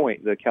in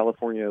point, the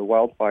California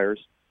wildfires.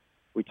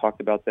 We talked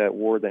about that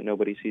war that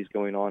nobody sees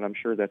going on. I'm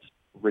sure that's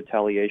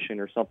retaliation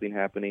or something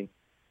happening.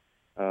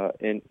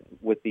 And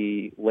with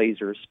the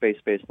lasers,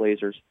 space-based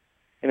lasers.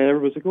 And then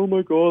everybody's like, oh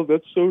my God,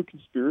 that's so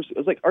conspiracy. I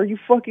was like, are you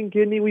fucking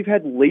kidding me? We've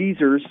had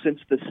lasers since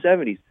the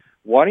 70s.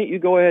 Why don't you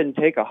go ahead and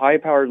take a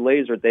high-powered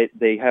laser that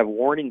they have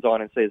warnings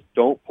on and says,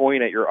 don't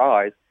point at your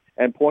eyes,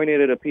 and point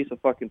it at a piece of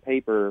fucking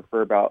paper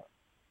for about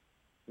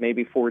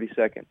maybe 40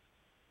 seconds,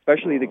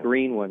 especially the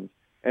green ones,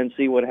 and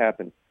see what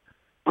happens.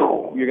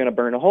 You're going to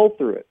burn a hole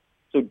through it.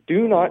 So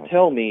do not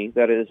tell me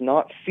that it is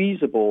not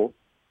feasible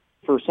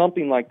for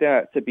something like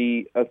that to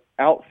be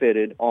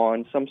outfitted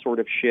on some sort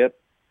of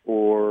ship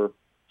or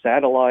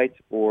satellite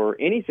or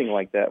anything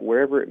like that,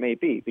 wherever it may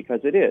be, because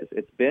it is.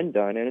 It's been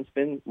done, and it's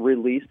been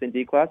released and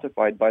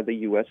declassified by the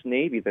U.S.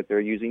 Navy that they're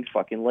using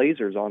fucking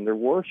lasers on their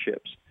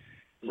warships.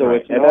 So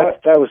it's and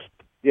not... that was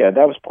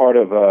part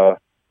of the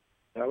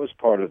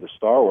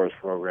Star Wars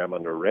program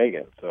under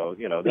Reagan. So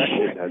that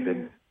shit had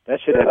been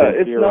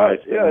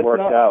theorized and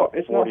worked out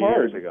 40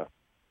 years ago.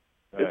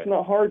 Right. It's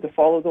not hard to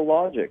follow the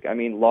logic. I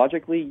mean,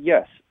 logically,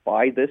 yes,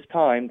 by this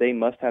time they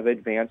must have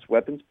advanced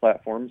weapons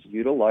platforms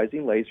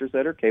utilizing lasers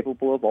that are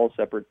capable of all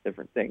separate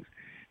different things.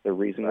 The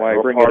reason why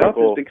I bring it up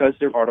is because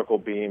they're particle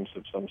beams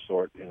of some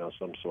sort,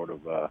 some sort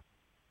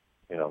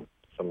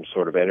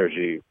of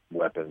energy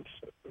weapons,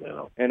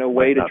 and a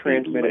way to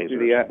transmit it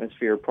through the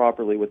atmosphere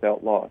properly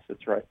without loss.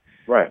 That's right.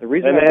 Right. The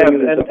reason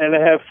and they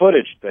have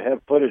footage. They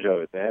have footage of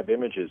it. They have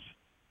images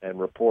and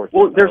reports.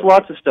 Well, there's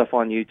lots of stuff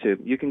on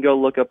YouTube. You can go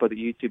look up the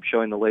YouTube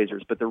showing the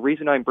lasers. But the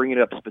reason I'm bringing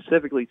it up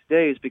specifically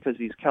today is because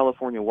these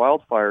California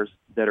wildfires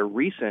that are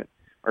recent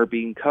are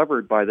being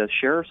covered by the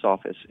sheriff's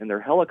office in their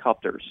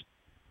helicopters.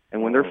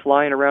 And when they're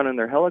flying around in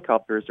their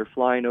helicopters, they're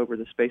flying over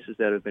the spaces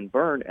that have been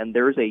burned. And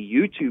there's a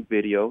YouTube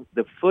video.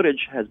 The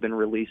footage has been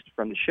released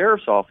from the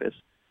sheriff's office.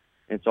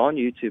 It's on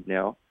YouTube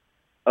now,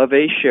 of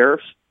a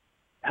sheriff's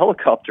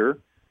helicopter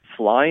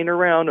flying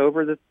around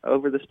over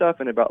the stuff,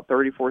 and about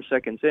 34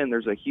 seconds in,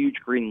 there's a huge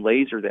green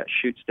laser that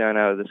shoots down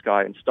out of the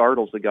sky and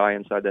startles the guy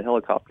inside the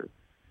helicopter.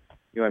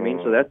 You know what I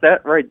mean? So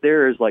that right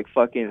there is like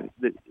fucking.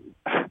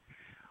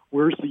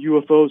 Where's the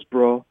UFOs,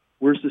 bro?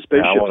 Where's the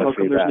spaceships? How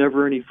come there's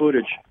never any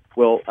footage?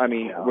 Well, I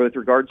mean, with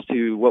regards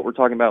to what we're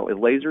talking about with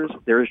lasers,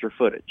 there is your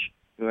footage.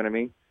 You know what I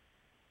mean?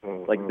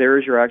 Like, there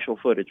is your actual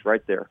footage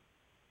right there.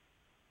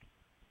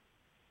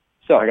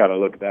 So I got to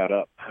look that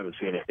up. I haven't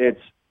seen it.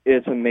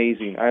 It's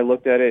amazing. I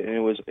looked at it,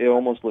 and it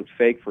almost looked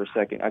fake for a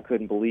second. I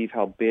couldn't believe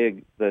how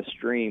big the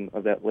stream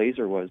of that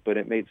laser was, but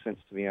it made sense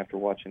to me after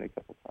watching it a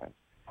couple times.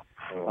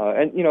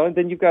 And, you know, and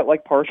then you've got,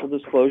 like, partial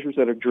disclosures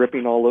that are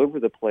dripping all over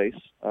the place.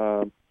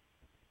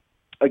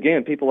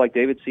 Again, people like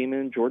David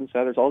Seaman, Jordan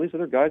Sathers, all these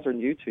other guys on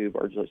YouTube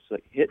are just,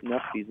 like, hitting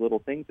up these little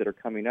things that are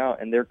coming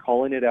out, and they're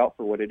calling it out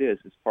for what it is.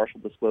 It's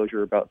partial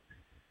disclosure about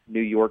New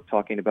York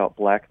talking about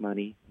black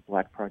money,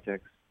 black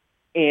projects,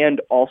 and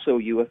also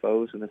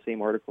UFOs in the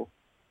same article.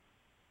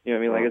 You know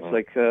what I mean? Like,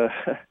 it's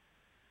like,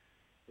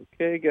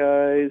 okay,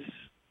 guys,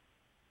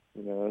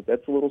 you know,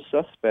 that's a little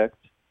suspect.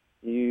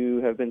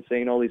 You have been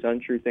saying all these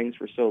untrue things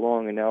for so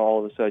long, and now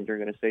all of a sudden you're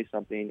going to say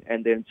something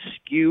and then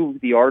skew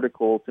the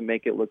article to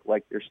make it look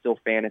like there's still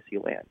fantasy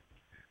land.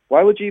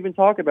 Why would you even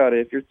talk about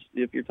it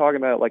if you're talking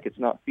about it like it's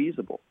not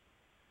feasible?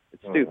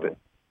 It's stupid.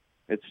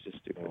 It's just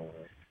stupid.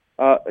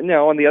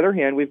 Now, on the other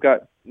hand, we've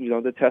got, you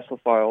know, the Tesla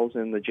files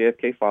and the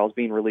JFK files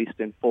being released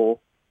in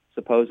full.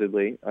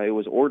 Supposedly, it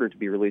was ordered to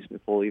be released in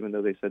full, even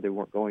though they said they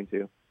weren't going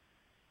to.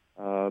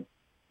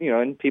 You know,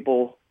 and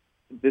people,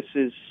 this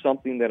is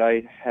something that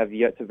I have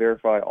yet to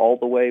verify all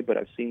the way, but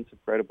I've seen some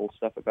credible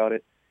stuff about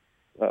it.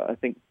 I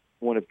think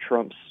one of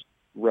Trump's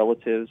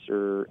relatives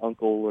or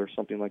uncle or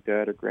something like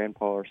that, or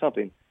grandpa or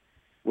something,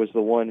 was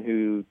the one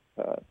who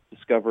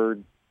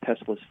discovered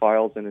Tesla's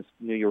files in his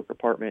New York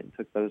apartment and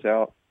took those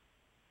out.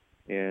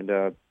 And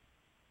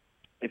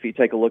if you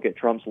take a look at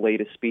Trump's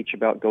latest speech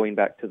about going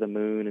back to the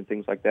moon and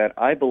things like that,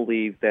 I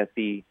believe that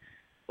the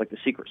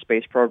secret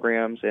space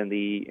programs and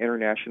the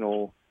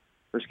intergalactic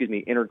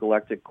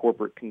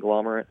corporate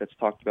conglomerate that's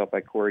talked about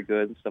by Corey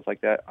Goode and stuff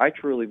like that, I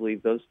truly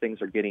believe those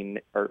things are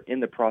in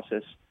the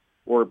process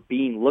or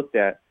being looked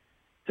at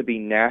to be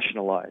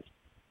nationalized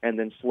and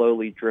then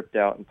slowly dripped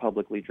out and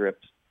publicly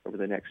dripped over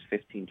the next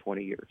 15,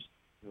 20 years.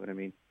 You know what I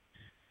mean?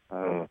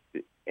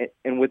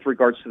 And with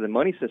regards to the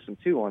money system,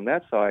 too, on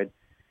that side,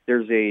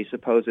 there's a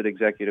supposed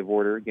executive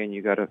order. Again,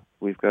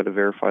 we've got to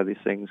verify these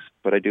things,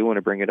 but I do want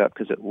to bring it up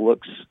because it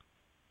looks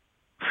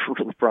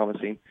really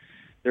promising.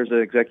 There's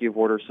an executive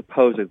order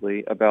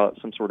supposedly about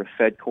some sort of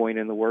Fed coin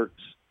in the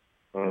works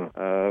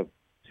to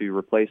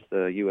replace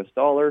the U.S.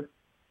 dollar,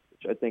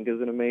 which I think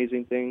is an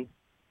amazing thing.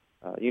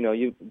 You know,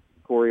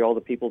 Corey, all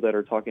the people that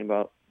are talking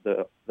about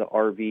the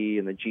RV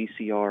and the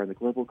GCR and the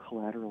global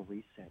collateral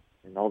reset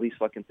and all these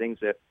fucking things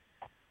that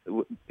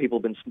people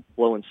have been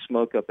blowing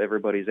smoke up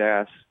everybody's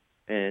ass,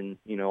 and,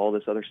 you know, all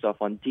this other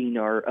stuff on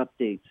DNR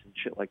updates and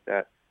shit like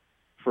that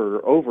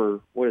for over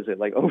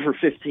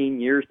 15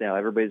 years now.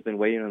 Everybody's been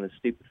waiting on this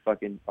stupid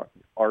fucking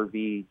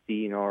RV,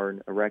 DNR,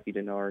 and Iraqi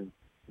dinar, and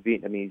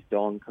Vietnamese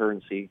dong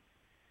currency.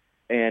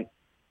 And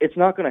it's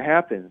not going to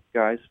happen,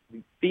 guys.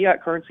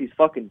 Fiat currency is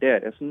fucking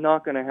dead. It's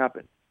not going to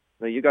happen.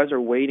 Now, you guys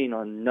are waiting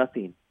on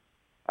nothing.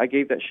 I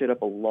gave that shit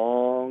up a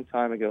long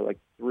time ago, like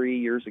 3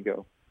 years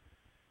ago.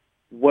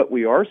 What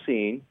we are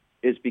seeing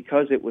is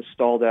because it was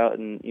stalled out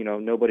and, you know,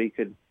 nobody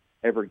could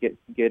ever get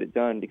it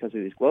done because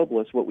of these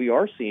globalists, what we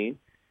are seeing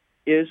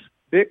is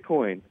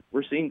Bitcoin.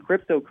 We're seeing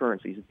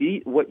cryptocurrencies.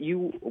 What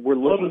you were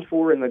looking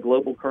for in the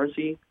global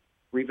currency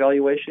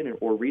revaluation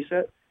or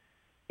reset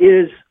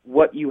is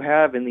what you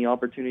have in the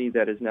opportunity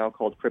that is now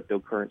called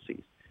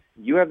cryptocurrencies.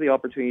 You have the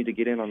opportunity to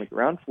get in on the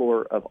ground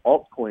floor of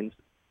altcoins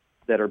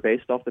that are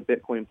based off the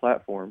Bitcoin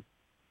platform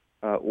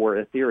or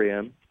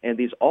Ethereum, and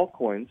these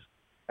altcoins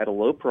at a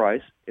low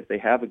price, if they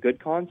have a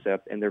good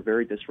concept and they're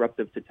very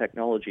disruptive to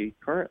technology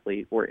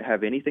currently or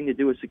have anything to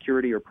do with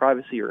security or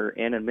privacy or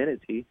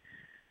anonymity,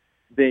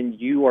 then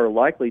you are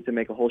likely to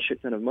make a whole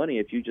shit ton of money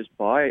if you just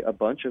buy a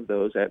bunch of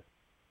those at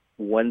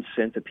 1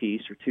 cent a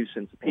piece or 2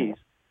 cents a piece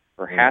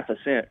or half a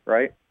cent,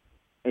 right?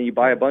 And you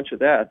buy a bunch of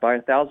that, buy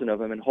 1,000 of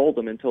them and hold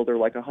them until they're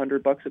like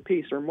 $100 a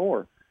piece or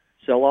more.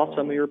 Sell off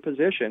some of your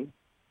position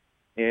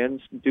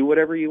and do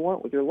whatever you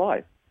want with your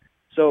life.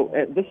 So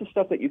this is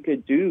stuff that you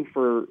could do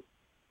for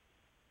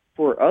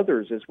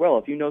others as well.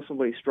 If you know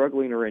somebody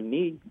struggling or in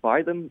need,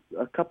 buy them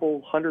a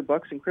couple $100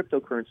 in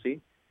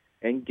cryptocurrency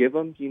and give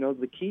them, you know,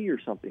 the key or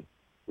something.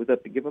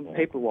 Give them a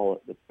paper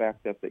wallet that's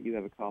backed up that you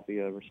have a copy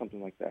of or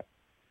something like that.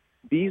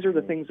 These are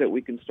the things that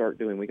we can start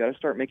doing. We got to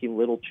start making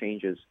little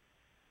changes.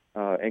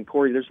 And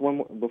Corey, there's one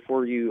more,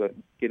 before you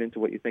get into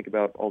what you think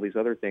about all these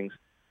other things.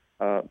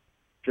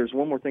 There's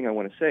one more thing I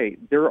want to say.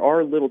 There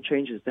are little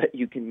changes that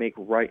you can make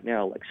right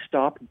now, like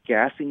stop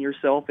gassing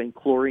yourself in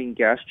chlorine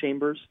gas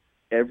chambers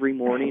every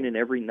morning and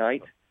every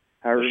night,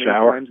 however many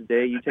times a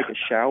day you take a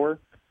shower.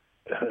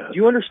 Do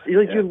you understand?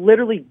 Like, you're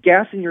literally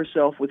gassing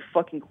yourself with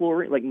fucking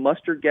chlorine, like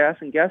mustard gas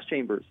in gas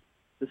chambers.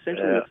 It's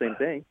essentially the same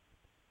thing.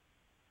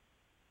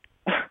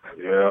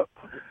 Yeah.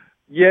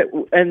 Yeah,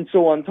 and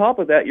so on top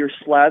of that, you're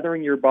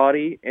slathering your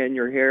body and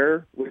your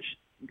hair, which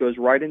goes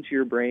right into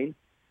your brain,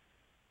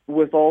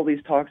 with all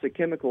these toxic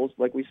chemicals,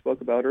 like we spoke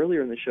about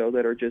earlier in the show,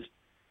 that are just,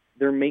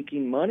 they're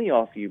making money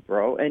off you,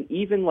 bro. And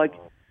even like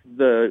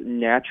the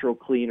natural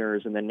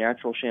cleaners and the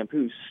natural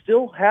shampoos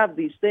still have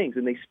these things,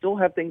 and they still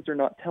have things they're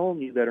not telling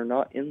you that are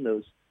not in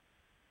those,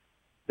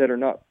 that are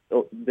not,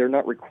 they're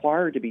not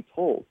required to be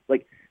told.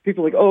 Like,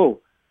 people are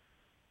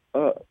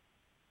like,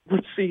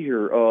 let's see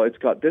here, it's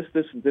got this,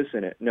 this, and this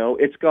in it. No,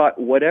 it's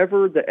got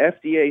whatever the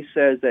FDA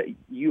says that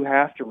you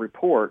have to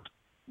report.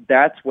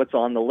 That's what's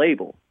on the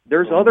label.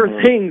 There's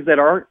other things that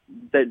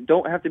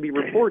don't have to be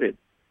reported.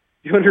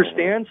 You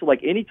understand? So,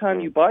 like, anytime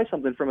you buy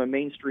something from a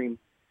mainstream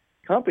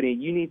company,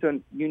 you need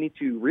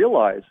to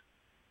realize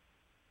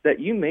that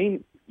you may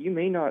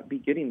not be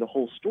getting the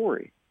whole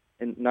story,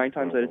 and 9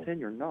 times out of 10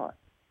 you're not.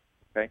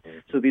 Okay,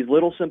 so these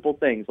little simple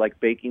things like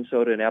baking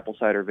soda and apple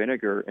cider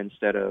vinegar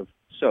instead of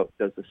soap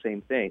does the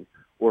same thing,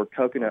 or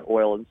coconut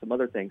oil and some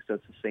other things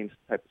does the same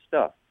type of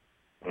stuff.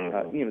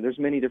 There's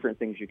many different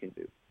things you can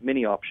do,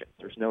 many options.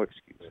 There's no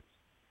excuses.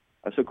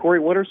 So, Corey,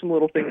 what are some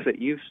little things that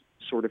you've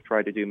sort of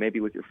tried to do, maybe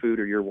with your food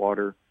or your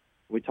water?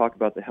 We talk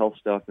about the health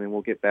stuff, and then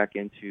we'll get back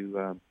into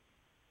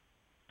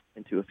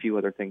a few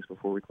other things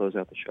before we close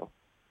out the show.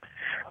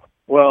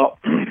 Well,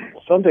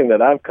 something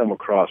that I've come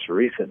across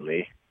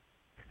recently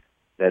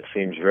that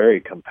seems very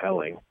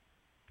compelling,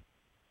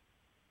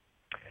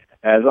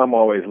 as I'm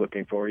always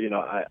looking for.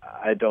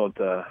 I don't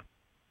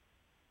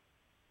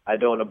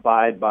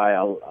abide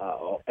by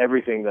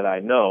everything that I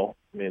know.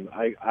 I mean,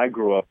 I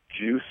grew up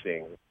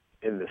juicing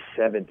in the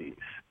 70s,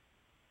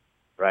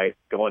 right?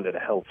 Going to the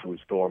health food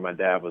store. My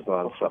dad was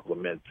on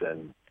supplements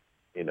and,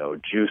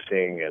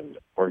 juicing and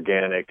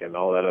organic and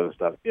all that other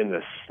stuff in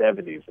the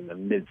 70s, in the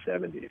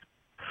mid-70s.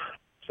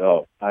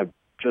 So I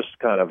just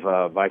kind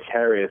of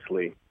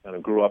vicariously kind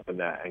of grew up in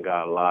that and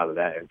got a lot of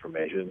that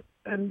information,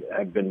 and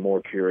I've been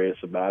more curious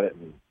about it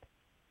and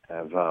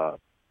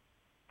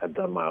have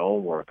done my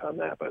own work on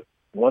that. But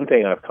one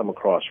thing I've come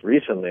across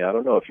recently, I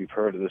don't know if you've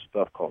heard of this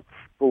stuff called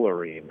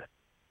fullerene,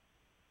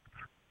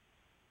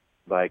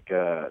 like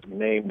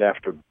named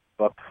after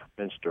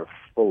Buckminster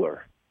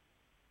Fuller.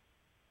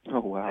 Oh,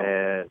 wow.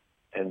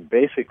 And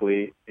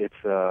basically it's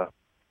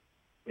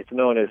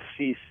known as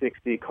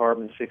C60,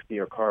 carbon 60,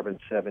 or carbon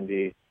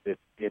 70.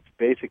 It's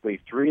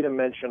basically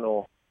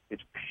three-dimensional.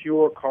 It's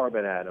pure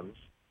carbon atoms,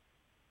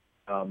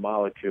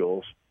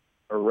 molecules,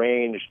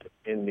 arranged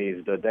in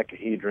these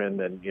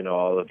dodecahedron and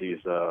all of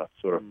these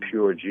sort of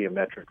pure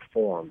geometric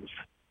forms.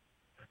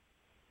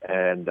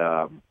 And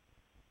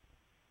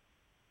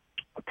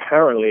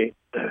apparently,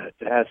 it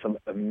has some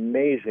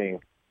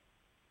amazing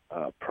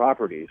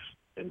properties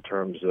in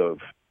terms of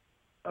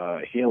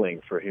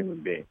healing for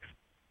human beings.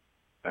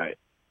 Right.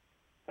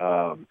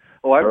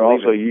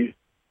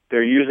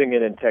 They're using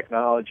it in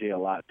technology a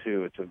lot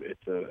too.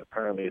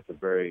 Apparently it's a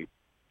very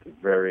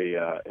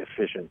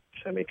efficient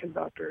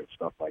semiconductor and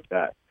stuff like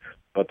that.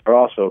 But they're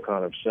also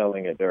kind of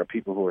selling it. There are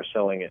people who are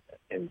selling it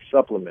in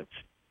supplements,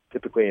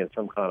 typically in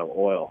some kind of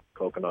oil,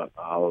 coconut,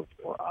 olive,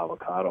 or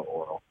avocado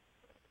oil,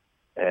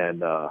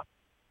 and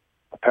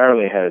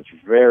apparently has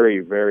very,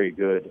 very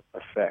good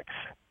effects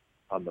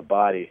on the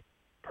body,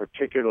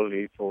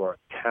 particularly for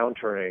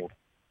countering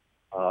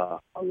a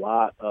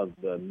lot of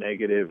the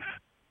negative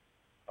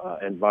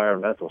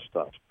environmental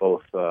stuff,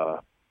 both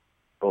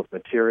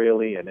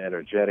materially and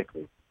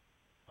energetically,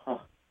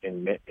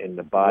 in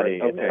the body,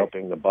 and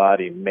helping the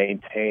body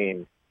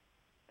maintain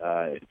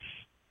the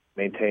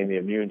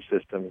immune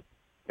system,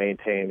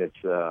 maintain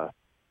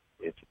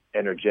its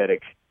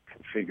energetic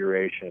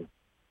configuration.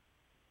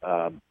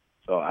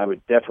 So I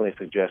would definitely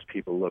suggest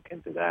people look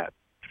into that.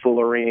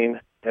 Fullerene,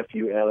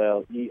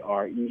 Fullerene.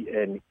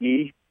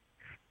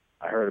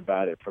 I heard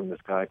about it from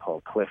this guy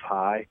called Cliff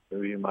High,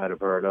 who you might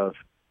have heard of.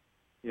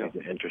 Yeah.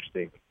 He's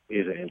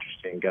an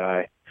interesting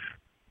guy.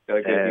 Got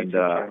a good YouTube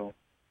channel.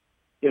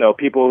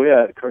 People,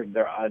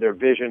 they're either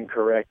vision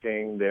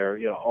correcting, they're,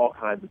 all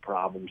kinds of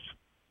problems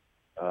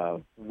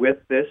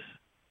with this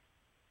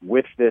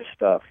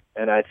stuff,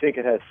 and I think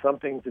it has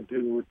something to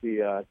do with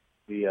the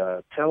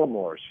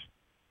telomeres.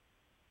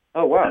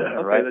 Oh wow!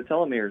 Okay, right? The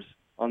telomeres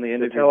on the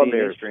end of your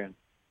DNA strand.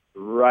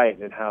 Right,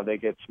 and how they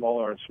get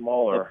smaller and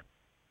smaller.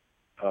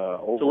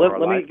 So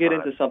let me get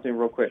into something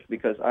real quick,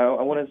 because I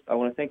want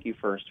to thank you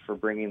first for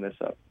bringing this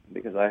up,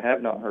 because I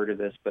have not heard of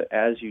this, but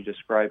as you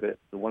describe it,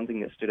 the one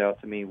thing that stood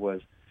out to me was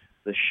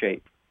the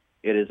shape.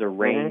 It is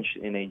arranged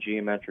in a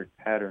geometric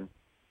pattern,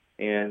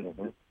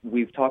 and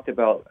we've talked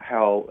about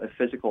how a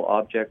physical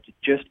object,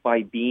 just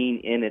by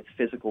being in its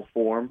physical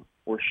form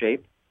or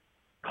shape,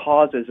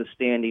 causes a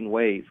standing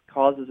wave,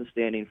 causes a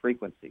standing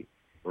frequency.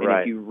 And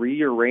Right. if you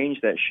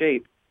rearrange that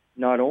shape,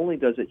 not only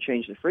does it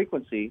change the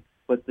frequency,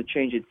 but the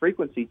change in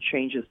frequency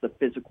changes the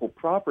physical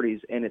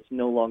properties, and it's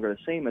no longer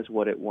the same as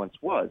what it once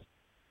was.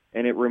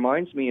 And it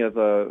reminds me of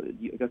a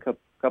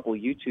couple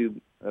YouTube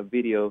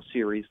video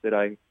series that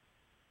I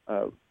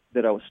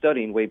was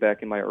studying way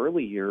back in my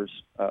early years,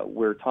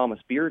 where Thomas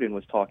Bearden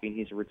was talking.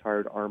 He's a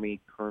retired Army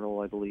colonel,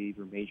 I believe,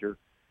 or major,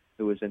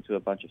 who was into a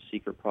bunch of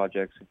secret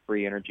projects and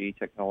free energy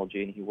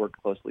technology, and he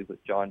worked closely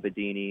with John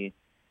Bedini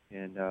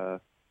and a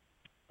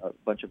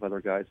bunch of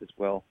other guys as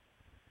well.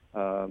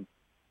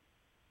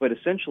 But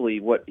essentially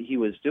what he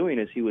was doing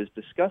is he was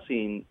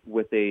discussing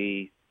with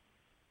a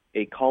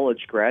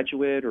college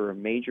graduate or a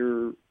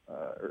major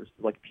or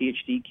like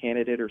PhD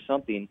candidate or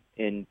something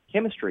in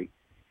chemistry.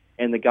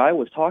 And the guy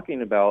was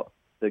talking about,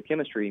 the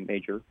chemistry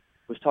major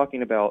was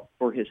talking about,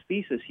 for his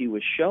thesis, he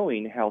was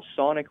showing how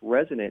sonic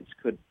resonance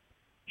could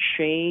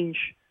change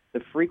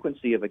the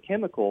frequency of a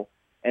chemical.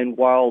 And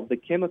while the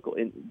chemical,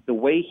 in the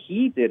way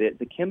he did it,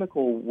 the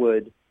chemical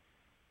would,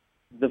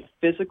 the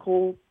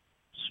physical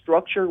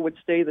structure would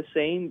stay the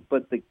same,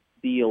 but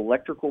the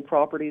electrical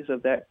properties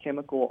of that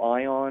chemical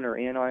ion or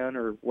anion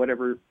or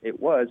whatever it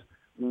was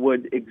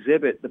would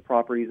exhibit the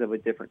properties of a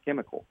different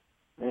chemical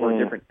or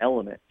a different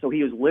element. So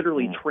he was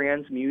literally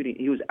transmuting.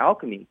 He was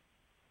alchemy.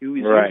 He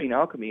was using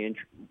alchemy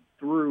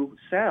through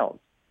sound.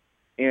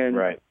 And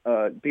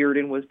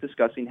Bearden was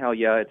discussing how,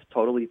 it's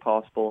totally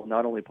possible,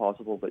 not only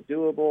possible, but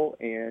doable.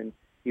 And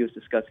he was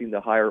discussing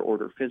the higher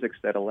order physics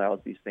that allows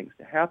these things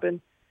to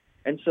happen.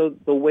 And so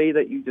the way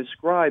that you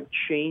describe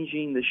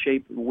changing the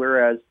shape,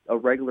 whereas a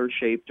regular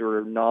shaped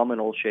or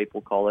nominal shape,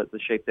 we'll call it, the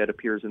shape that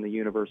appears in the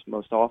universe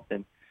most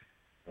often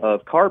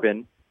of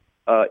carbon,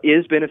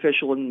 is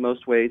beneficial in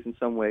most ways, in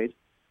some ways,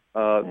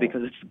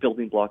 because it's the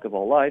building block of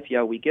all life.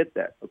 Yeah, we get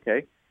that,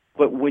 okay?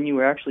 But when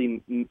you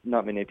actually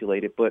not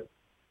manipulate it, but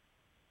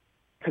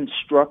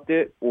construct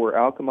it or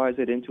alchemize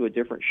it into a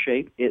different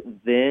shape, it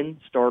then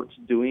starts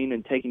doing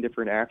and taking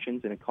different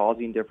actions and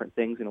causing different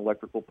things in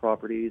electrical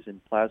properties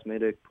and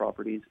plasmatic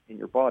properties in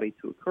your body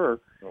to occur.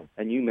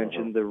 And you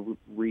mentioned the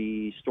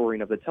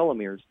restoring of the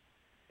telomeres.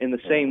 In the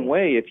same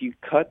way, if you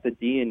cut the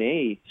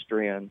DNA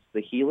strands,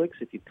 the helix,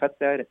 if you cut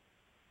that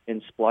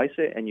and splice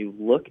it and you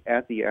look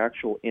at the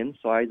actual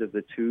inside of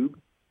the tube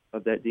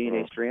of that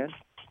DNA strand,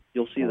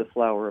 you'll see the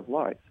flower of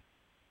life.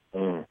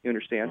 You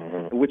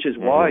understand? Which is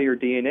why your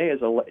DNA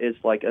is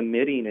like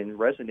emitting and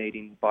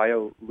resonating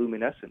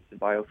bioluminescence and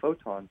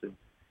biophotons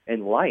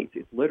and light.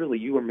 It's literally,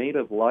 you are made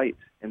of light,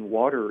 and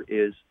water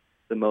is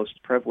the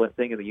most prevalent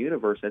thing in the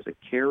universe as a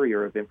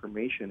carrier of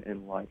information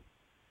and light.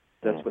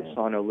 That's what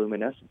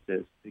sonoluminescence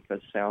is,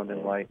 because sound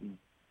and light and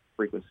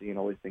frequency and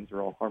all these things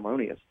are all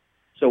harmonious.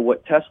 So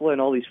what Tesla and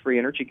all these free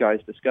energy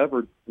guys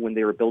discovered when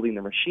they were building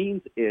their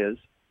machines is,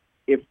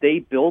 if they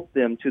built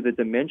them to the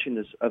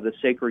dimensions of the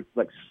sacred,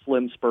 like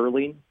Slim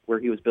Sperling, where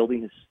he was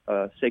building his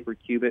sacred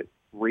qubit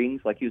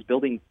rings, like he was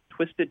building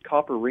twisted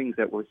copper rings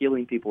that were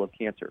healing people of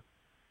cancer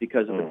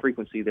because of the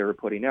frequency they were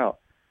putting out.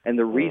 And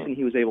the reason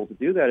he was able to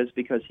do that is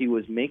because he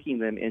was making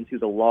them into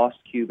the lost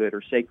qubit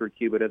or sacred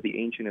qubit of the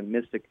ancient and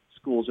mystic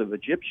schools of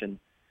Egyptian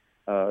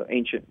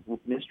ancient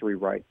mystery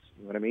rites.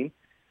 You know what I mean?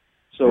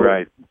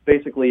 So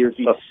basically, there's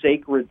these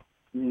sacred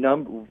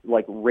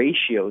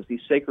ratios,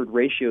 these sacred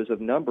ratios of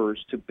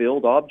numbers to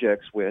build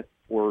objects with,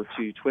 or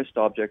to twist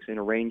objects and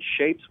arrange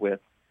shapes with,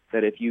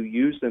 that if you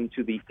use them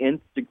to the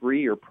nth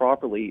degree or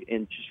properly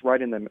and just right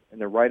in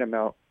the right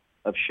amount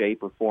of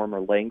shape or form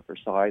or length or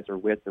size or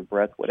width or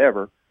breadth,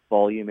 whatever,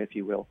 volume, if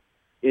you will,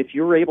 if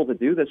you're able to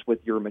do this with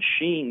your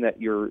machine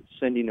that you're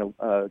sending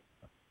a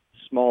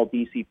small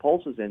DC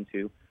pulses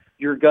into,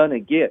 you're going to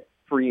get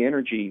free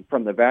energy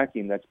from the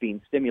vacuum that's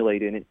being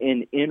stimulated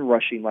and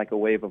inrushing like a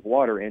wave of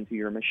water into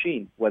your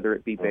machine, whether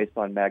it be based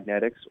on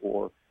magnetics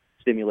or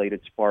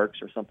stimulated sparks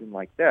or something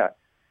like that.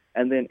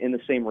 And then in the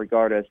same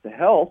regard as to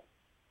health,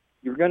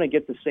 you're going to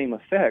get the same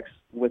effects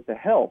with the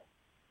health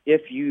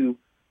if you,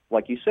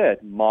 like you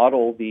said,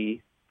 model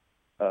the,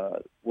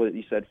 what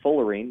you said,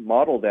 fullerene,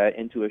 model that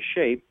into a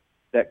shape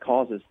that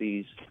causes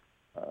these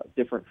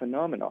different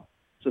phenomena.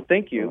 So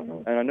thank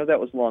you, and I know that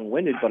was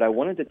long-winded, but I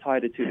wanted to tie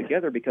the two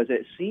together because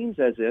it seems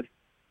as if,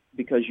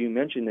 because you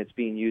mentioned it's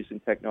being used in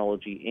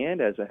technology and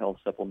as a health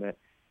supplement,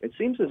 it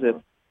seems as if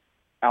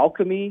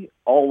alchemy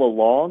all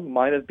along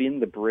might have been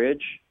the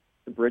bridge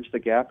the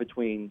gap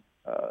between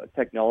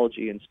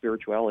technology and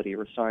spirituality,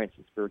 or science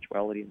and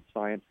spirituality, and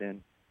science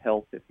and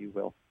health, if you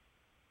will.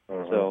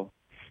 So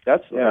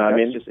that's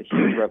just a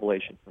huge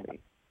revelation for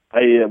me.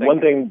 One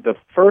thing, the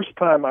first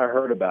time I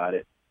heard about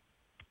it,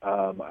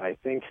 I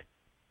think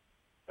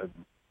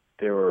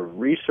they were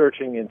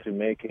researching into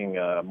making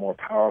more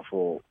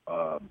powerful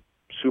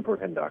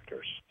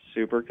superconductors.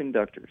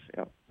 Superconductors,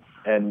 yeah.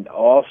 And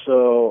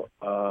also,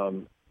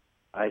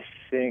 I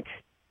think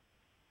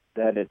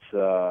that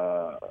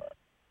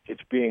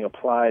it's being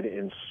applied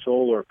in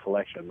solar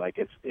collection. Like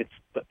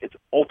it's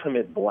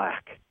ultimate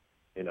black,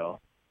 you know.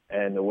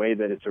 And the way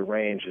that it's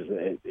arranged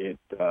is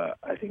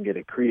I think it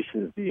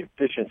increases the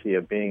efficiency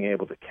of being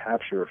able to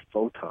capture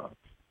photons.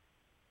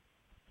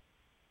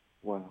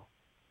 Wow.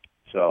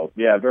 So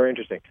yeah, very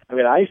interesting. I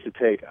mean, I used to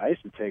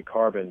take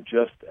carbon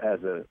just as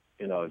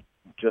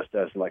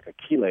like a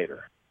chelator,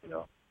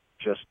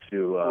 just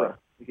to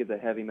to get the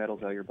heavy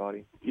metals out of your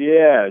body.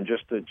 Yeah,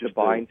 just to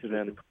bind to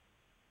them.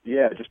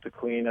 Just to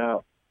clean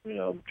out,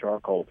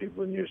 charcoal.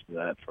 People have been using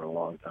that for a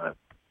long time.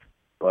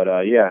 But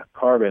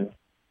carbon.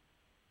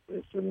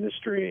 It's a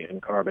mystery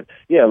in carbon.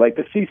 Yeah, like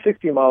the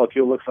C60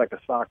 molecule looks like a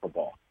soccer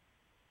ball,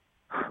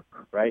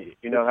 right?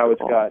 You know how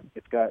it's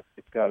got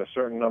a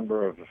certain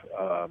number of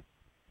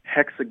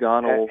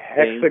hexagonal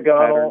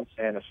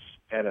and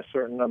a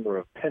certain number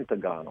of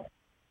pentagonal.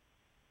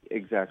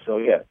 Exactly. So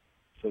yeah,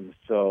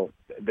 so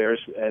there's,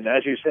 and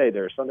as you say,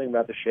 there's something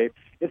about the shape.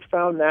 It's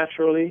found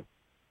naturally.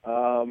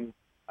 I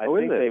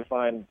think they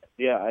find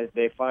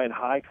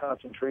high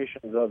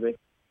concentrations of it.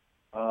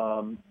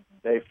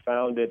 They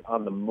found it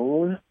on the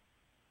moon.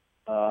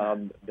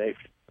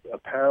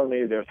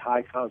 Apparently there's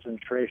high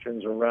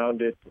concentrations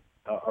around it,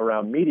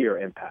 around meteor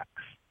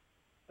impacts.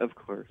 Of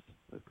course.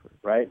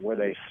 Right, where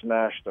they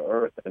smash the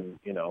Earth and,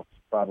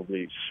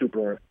 probably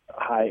super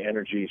high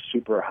energy,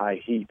 super high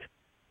heat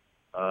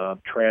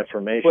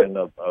transformation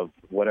of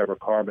whatever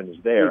carbon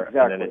is there.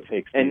 Exactly. And then it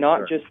takes and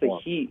not just the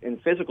heat and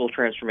physical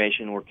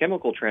transformation or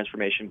chemical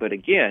transformation, but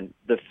again,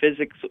 the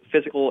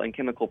physical and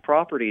chemical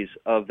properties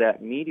of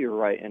that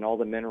meteorite and all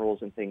the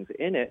minerals and things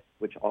in it,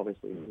 which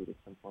obviously included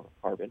some form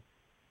of carbon.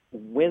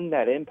 When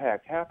that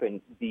impact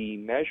happened, the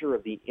measure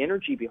of the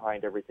energy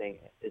behind everything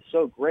is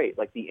so great,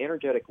 like the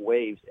energetic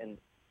waves, and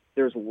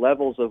there's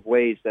levels of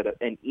waves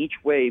and each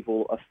wave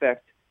will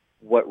affect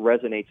what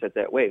resonates at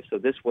that wave. So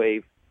this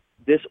wave,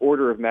 this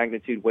order of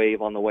magnitude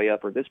wave on the way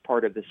up, or this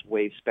part of this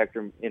wave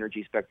spectrum,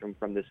 energy spectrum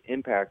from this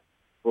impact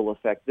will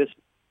affect this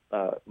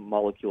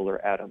molecule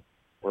or atom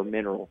or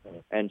mineral,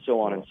 and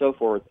so on and so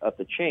forth up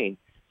the chain.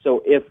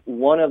 So if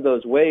one of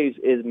those waves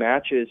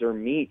matches or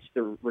meets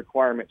the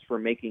requirements for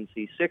making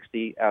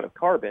C60 out of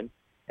carbon,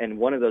 and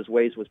one of those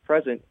waves was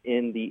present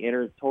in the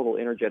total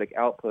energetic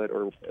output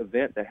or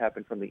event that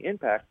happened from the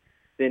impact,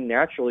 then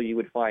naturally you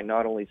would find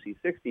not only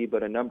C60,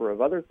 but a number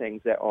of other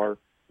things that are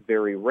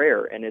very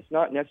rare. And it's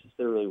not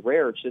necessarily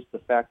rare, it's just the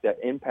fact that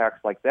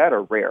impacts like that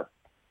are rare.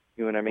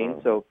 You know what I mean?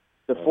 So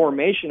the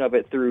formation of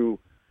it through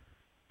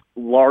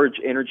large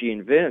energy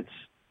events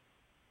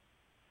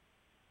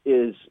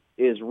is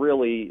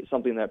really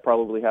something that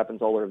probably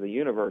happens all over the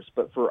universe.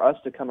 But for us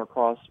to come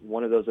across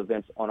one of those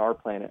events on our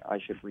planet, I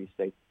should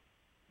restate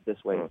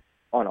this way,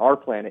 on our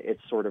planet,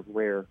 it's sort of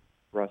rare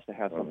for us to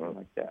have something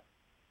like that.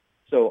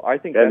 So I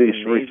think that's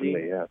amazing.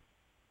 Recently, yeah.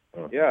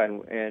 Yeah,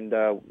 and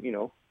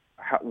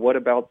what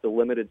about the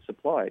limited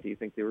supply? Do you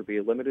think there would be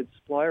a limited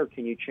supply, or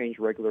can you change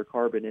regular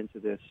carbon into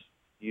this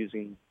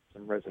using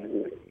some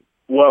resonance technique?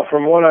 Well,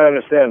 from what I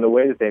understand, the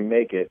way that they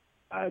make it,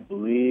 I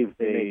believe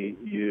they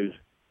use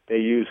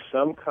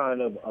some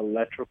kind of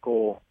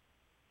electrical,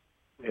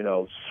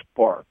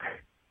 spark.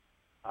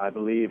 I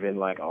believe in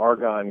like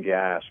argon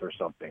gas or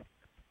something,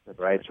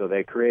 right? So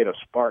they create a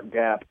spark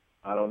gap.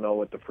 I don't know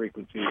what the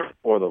frequencies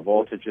or the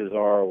voltages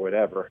are or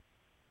whatever.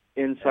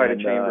 Inside a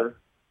chamber.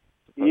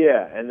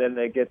 Yeah, and then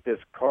they get this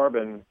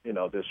carbon,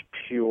 this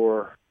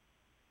pure.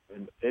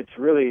 It's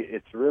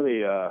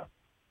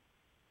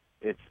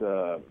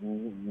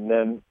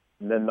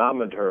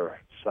nanometer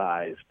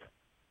sized,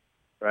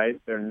 right?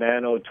 They're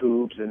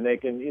nanotubes, and they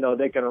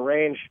can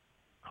arrange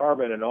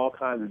carbon in all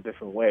kinds of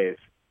different ways.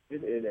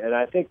 And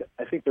I think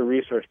the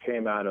research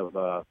came out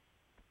of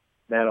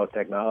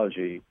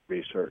nanotechnology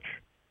research.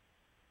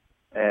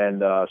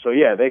 And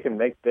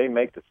they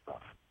make the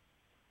stuff.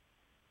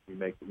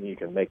 You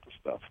can make the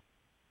stuff.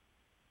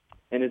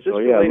 And is this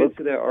related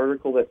to the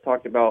article that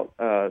talked about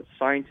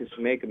scientists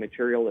make a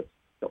material that's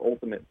the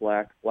ultimate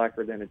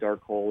blacker than a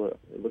dark hole?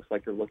 It looks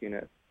like you're looking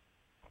at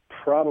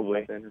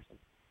probably. Or something.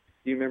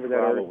 Do you remember that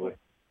article?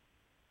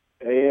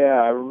 Yeah,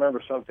 I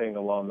remember something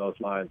along those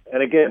lines.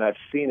 And again, I've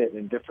seen it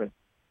in different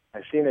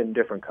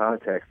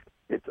contexts.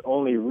 It's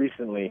only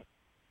recently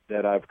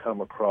that I've come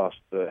across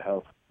the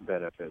health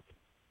benefits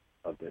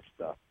of this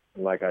stuff.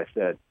 And like I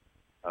said,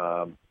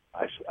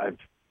 I've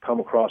come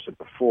across it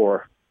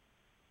before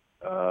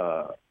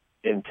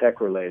in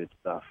tech-related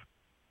stuff.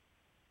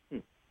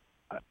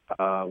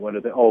 What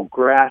are they? Oh,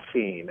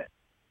 graphene.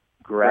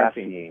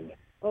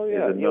 Oh,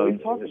 yeah.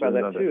 We've talked about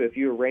that, too. If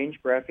you arrange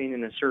graphene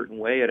in a certain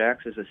way, it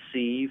acts as a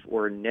sieve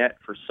or a net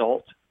for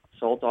salt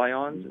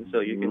ions. And so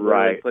you can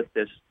literally put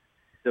this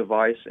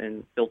device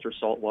and filter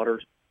salt water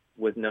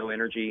with no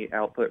energy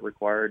output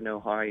required, no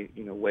high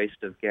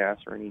waste of gas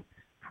or any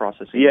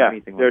processing or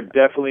anything like that. Yeah,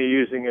 they're definitely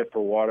using it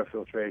for water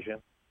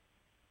filtration,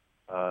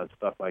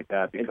 stuff like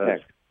that. Because and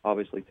tech,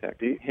 obviously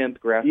tech. Hemp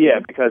graphene. Yeah,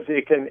 because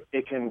it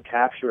can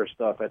capture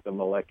stuff at the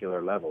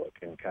molecular level. It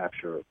can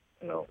capture,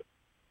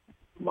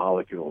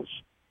 molecules,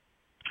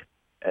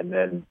 and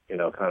then,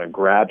 kind of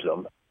grabs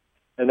them.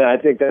 And then I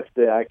think that's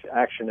the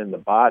action in the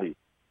body.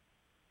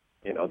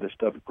 This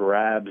stuff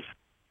grabs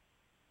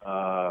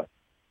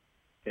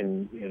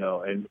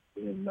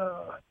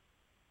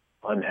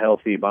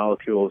unhealthy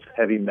molecules,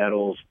 heavy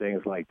metals,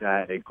 things like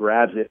that. It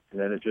grabs it, and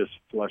then it just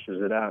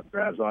flushes it out,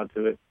 grabs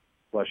onto it,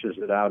 flushes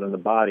it out in the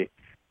body.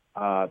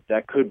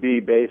 That could be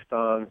based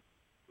on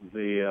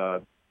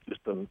the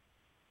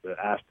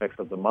aspects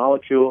of the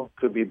molecule,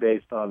 could be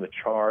based on the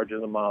charge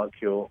of the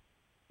molecule,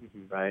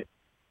 right?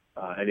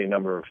 Any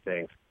number of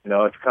things.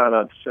 It's kind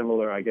of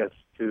similar, I guess,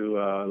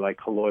 to like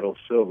colloidal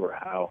silver,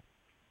 how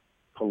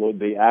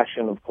the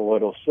action of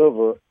colloidal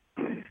silver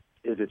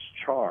is its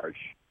charge.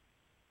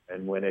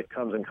 And when it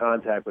comes in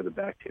contact with a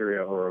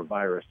bacteria or a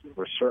virus,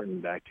 or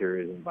certain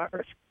bacteria and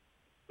virus,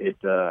 it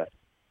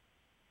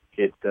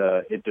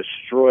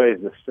destroys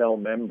the cell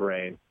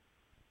membrane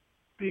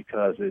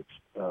because it's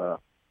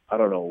I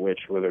don't know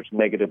whether it's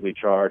negatively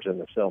charged and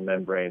the cell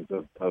membranes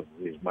of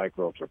these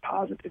microbes are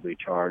positively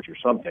charged or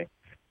something.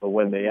 But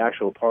when the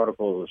actual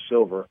particles of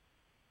silver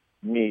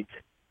meet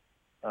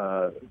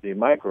the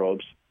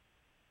microbes,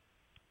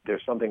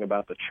 there's something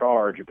about the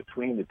charge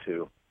between the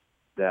two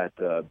that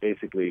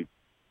basically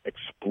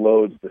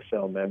explodes the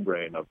cell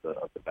membrane of the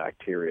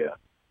bacteria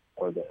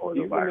or the virus.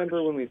 Do you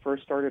remember when we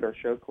first started our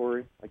show,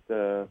 Corey? Like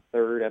the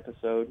third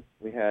episode,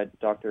 we had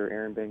Dr.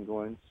 Aaron Ben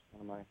Goins,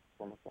 one of my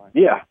former clients.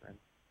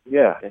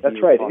 Yeah,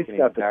 that's right. He's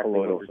got the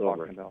colloidal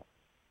silver.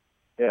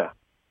 Yeah.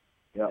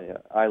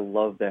 I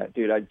love that,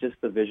 dude. Just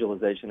the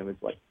visualization of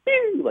it's like,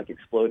 like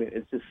exploding.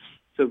 It's just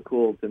so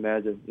cool to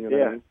imagine. You know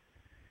what I mean?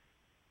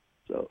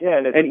 So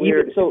and it's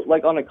weird. Even, so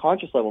like on a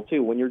conscious level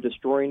too, when you're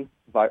destroying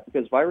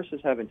because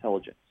viruses have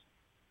intelligence.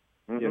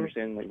 You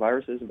understand? Like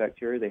viruses and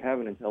bacteria, they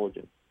have an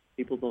intelligence.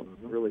 People don't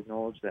really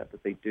acknowledge that,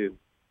 but they do.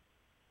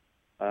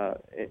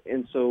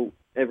 And so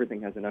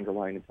everything has an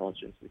underlying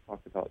intelligence. We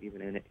talked about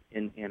even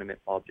inanimate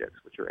objects,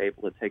 which are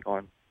able to take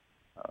on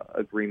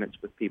agreements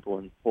with people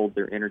and hold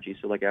their energy.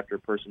 So like after a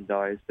person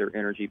dies, their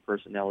energy,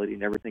 personality,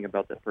 and everything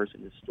about that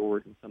person is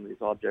stored in some of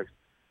these objects,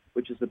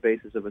 which is the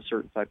basis of a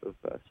certain type of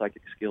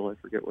psychic skill. I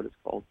forget what it's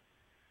called.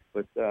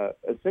 But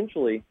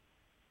essentially,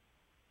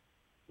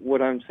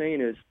 what I'm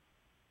saying is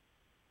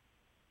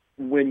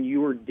when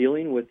you are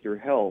dealing with your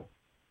health,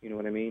 you know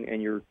what I mean,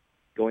 and you're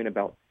going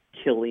about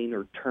killing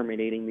or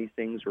terminating these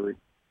things or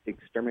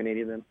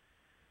exterminating them,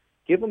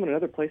 give them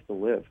another place to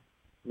live.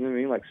 You know what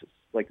I mean?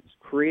 Like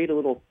create a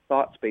little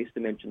thought space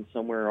dimension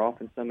somewhere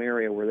off in some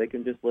area where they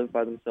can just live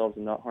by themselves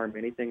and not harm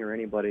anything or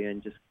anybody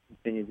and just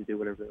continue to do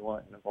whatever they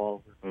want and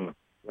evolve or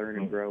learn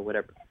and grow,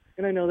 whatever.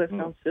 And I know that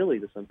sounds silly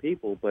to some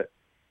people, but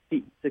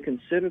to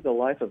consider the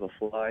life of a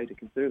fly, to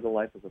consider the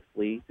life of a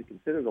flea, to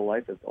consider the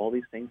life of all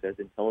these things as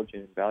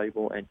intelligent and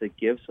valuable, and to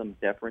give some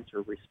deference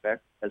or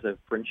respect as a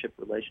friendship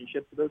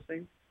relationship to those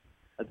things,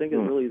 I think is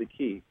really the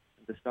key.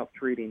 To stop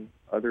treating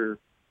other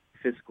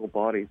physical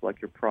bodies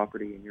like your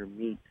property and your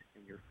meat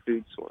and your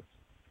food source.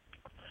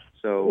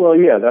 So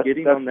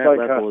getting on that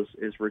level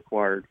is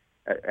required.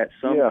 At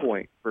some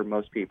point, for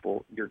most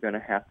people, you're going to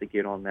have to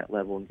get on that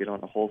level and get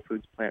on a whole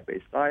foods,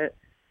 plant-based diet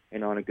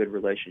and on a good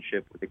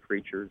relationship with the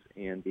creatures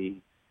and the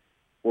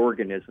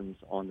organisms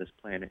on this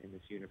planet and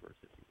this universe,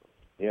 if you will.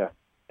 Yeah,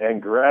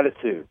 and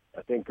gratitude.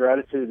 I think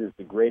gratitude is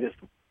the greatest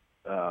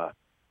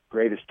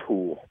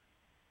tool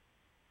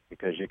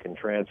because you can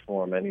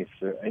transform any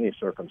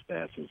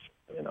circumstances.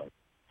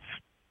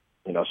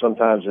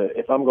 Sometimes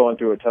if I'm going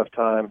through a tough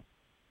time,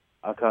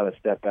 I'll kind of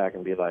step back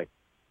and be like,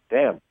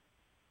 damn,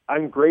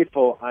 I'm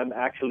grateful I'm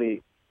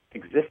actually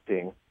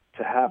existing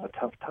to have a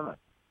tough time.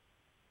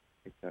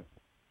 Exactly.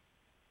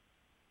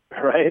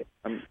 Right?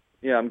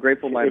 I'm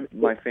grateful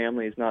my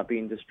family is not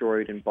being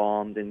destroyed and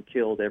bombed and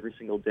killed every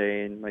single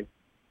day, and my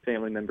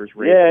family members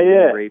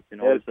raped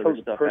and all this other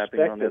stuff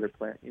happening on the other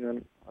planet,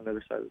 on the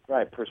other side of the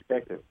planet. Right,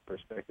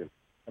 perspective.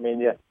 I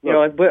mean,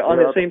 but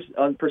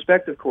on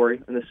perspective,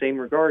 Corey, in the same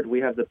regard,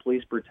 we have the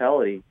police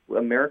brutality.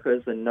 America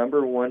is the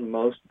number one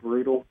most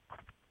brutal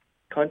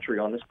country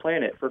on this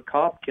planet for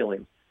cop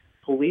killings.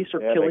 Police are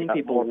killing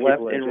people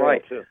left and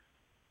right. Too.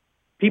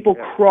 People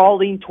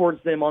crawling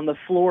towards them on the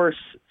floor,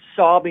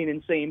 sobbing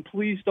and saying,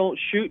 "Please don't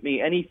shoot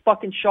me." And he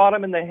fucking shot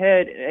him in the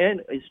head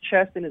and his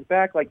chest and his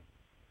back like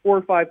 4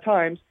 or 5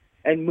 times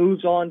and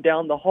moves on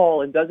down the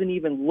hall and doesn't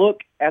even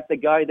look at the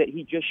guy that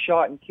he just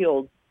shot and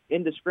killed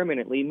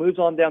indiscriminately. He moves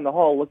on down the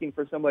hall looking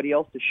for somebody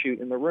else to shoot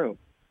in the room.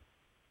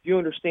 Do you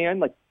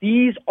understand? Like,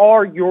 these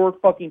are your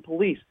fucking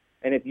police.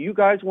 And if you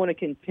guys want to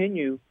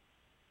continue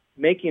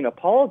making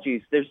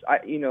apologies,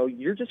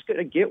 you're just going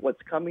to get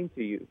what's coming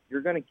to you.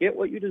 You're going to get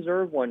what you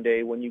deserve one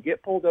day when you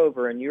get pulled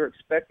over and you're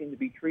expecting to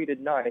be treated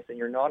nice and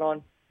you're not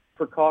on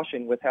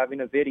precaution with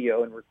having a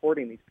video and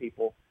recording these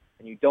people,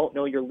 and you don't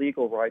know your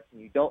legal rights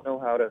and you don't know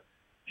how to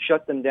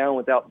shut them down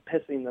without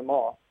pissing them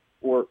off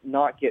or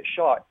not get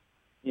shot,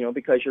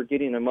 because you're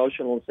getting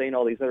emotional and saying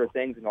all these other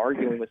things and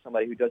arguing with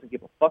somebody who doesn't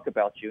give a fuck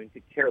about you and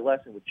could care less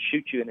and would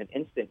shoot you in an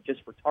instant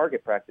just for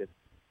target practice.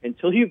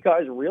 Until you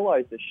guys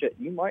realize this shit,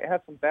 you might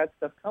have some bad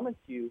stuff coming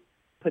to you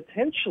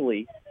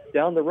potentially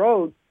down the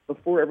road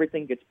before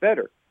everything gets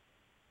better.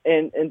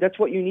 And that's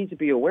what you need to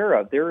be aware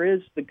of. There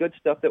is the good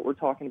stuff that we're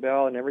talking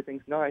about and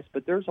everything's nice,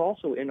 but there's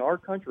also in our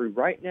country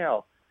right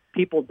now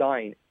people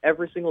dying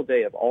every single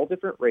day of all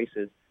different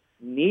races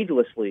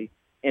needlessly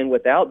and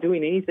without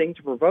doing anything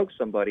to provoke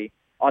somebody,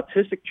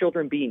 autistic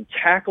children being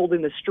tackled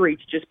in the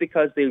streets just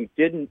because they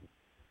didn't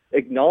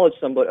acknowledge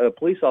somebody, a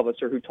police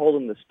officer who told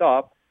them to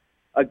stop.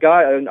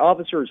 An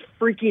officer is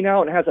freaking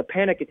out and has a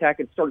panic attack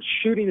and starts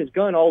shooting his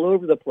gun all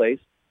over the place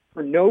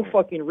for no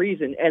fucking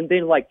reason, and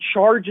then like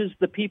charges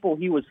the people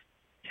he was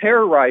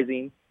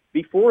terrorizing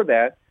before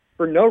that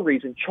for no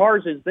reason,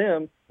 charges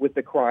them with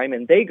the crime,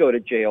 and they go to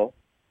jail.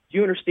 Do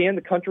you understand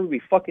the country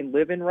we fucking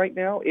live in right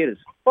now? It is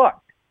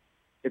fucked.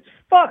 It's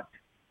fucked.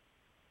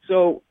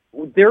 So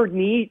there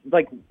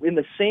like in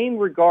the same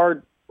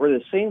regard or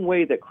the same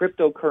way that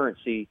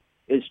cryptocurrency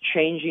is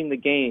changing the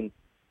game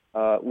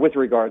with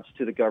regards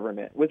to the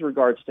government, with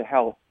regards to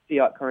how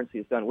fiat currency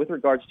is done, with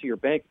regards to your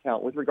bank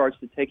account, with regards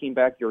to taking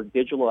back your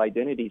digital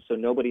identity so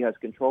nobody has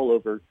control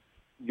over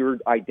your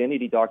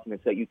identity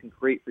documents that you can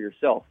create for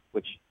yourself,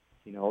 which,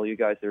 you know, all you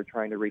guys that are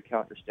trying to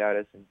recount your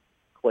status and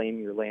claim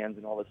your lands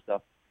and all this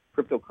stuff,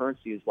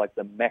 cryptocurrency is like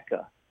the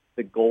mecca,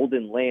 the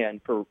golden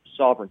land for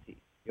sovereignty.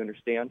 You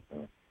understand?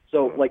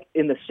 So, like,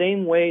 in the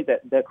same way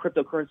that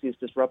cryptocurrency is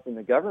disrupting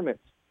the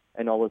governments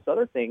and all those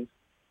other things,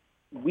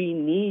 we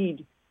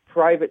need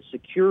private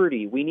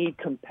security. We need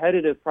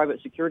competitive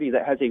private security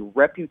that has a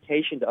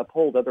reputation to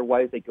uphold,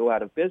 otherwise they go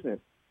out of business.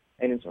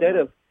 And instead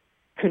of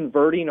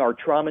converting our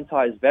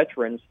traumatized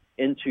veterans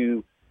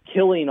into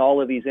killing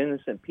all of these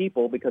innocent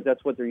people, because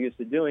that's what they're used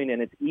to doing,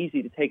 and it's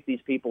easy to take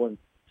these people and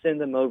send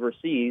them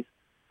overseas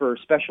for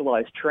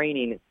specialized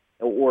training,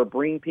 or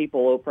bring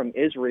people from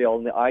Israel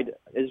and the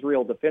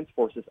Israel Defense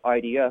Forces,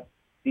 IDF,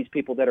 these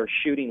people that are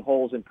shooting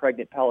holes in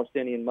pregnant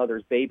Palestinian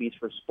mothers' babies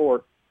for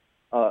sport,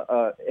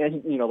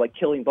 and, you know, like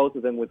killing both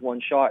of them with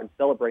one shot and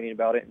celebrating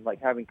about it and,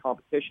 like, having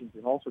competitions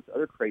and all sorts of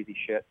other crazy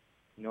shit.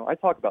 You know, I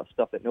talk about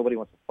stuff that nobody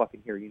wants to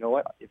fucking hear. You know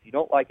what? If you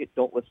don't like it,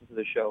 don't listen to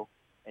the show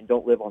and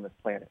don't live on this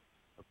planet,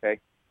 okay?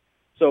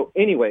 So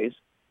anyways,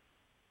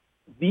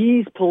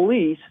 these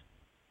police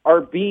are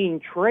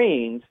being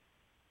trained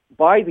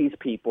by these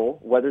people,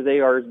 whether they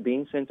are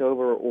being sent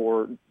over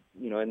or,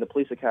 you know, in the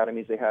police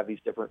academies they have these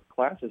different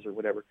classes or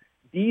whatever.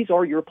 These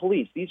are your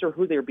police. These are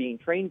who they're being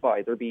trained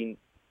by. They're being,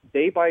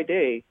 day by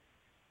day,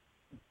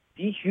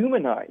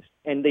 dehumanized.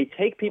 And they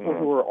take people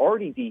who are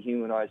already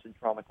dehumanized and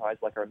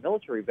traumatized, like our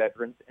military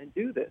veterans, and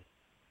do this.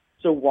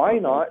 So why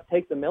not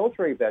take the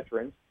military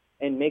veterans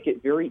and make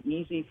it very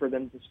easy for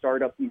them to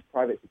start up these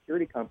private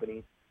security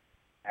companies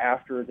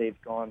after they've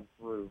gone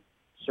through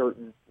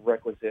certain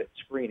requisite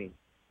screenings?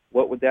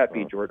 What would that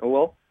be, Jordan?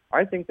 Well,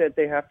 I think that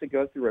they have to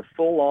go through a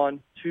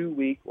full-on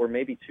 2-week or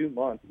maybe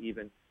 2-month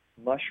even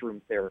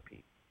mushroom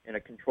therapy in a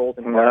controlled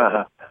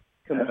environment.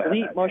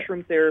 Complete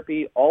mushroom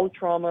therapy, all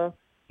trauma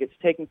gets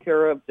taken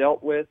care of,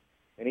 dealt with.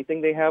 Anything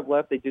they have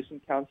left, they do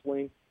some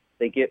counseling.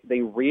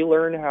 They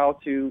relearn how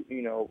to,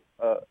 you know,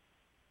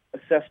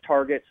 assess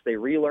targets. They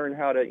relearn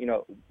how to, you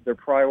know, their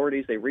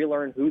priorities. They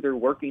relearn who they're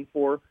working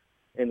for,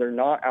 and they're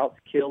not out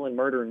to kill and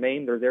murder and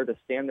maim. They're there to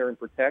stand there and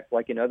protect,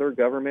 like in other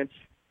governments,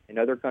 in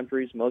other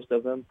countries, most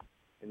of them,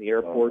 in the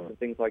airports and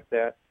things like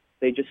that.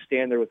 They just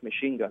stand there with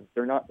machine guns.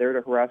 They're not there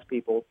to harass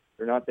people.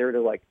 They're not there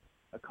to, like,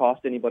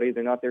 accost anybody.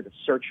 They're not there to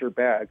search your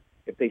bag.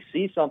 If they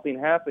see something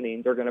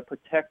happening, they're going to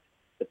protect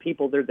the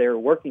people they're there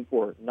working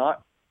for,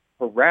 not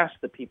harass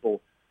the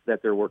people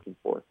that they're working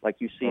for, like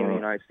you see in the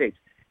United States.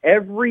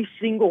 Every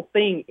single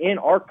thing in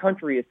our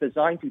country is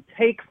designed to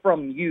take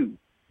from you.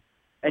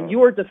 And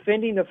you are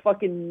defending a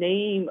fucking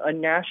name, a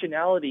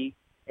nationality,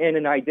 and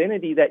an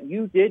identity that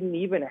you didn't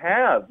even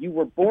have. You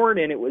were born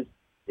in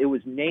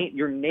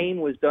your name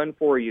was done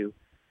for you.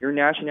 Your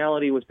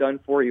nationality was done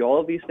for you.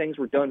 All of these things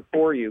were done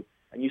for you,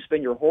 and you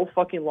spend your whole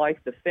fucking life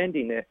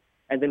defending it.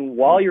 And then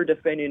while you're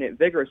defending it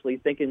vigorously,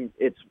 thinking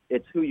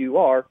it's who you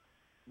are,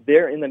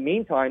 in the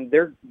meantime,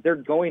 they're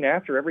going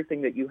after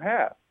everything that you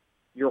have.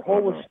 Your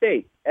whole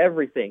estate,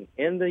 everything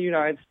in the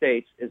United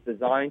States is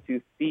designed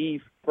to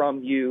thieve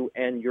from you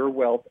and your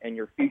wealth and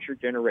your future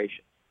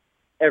generations.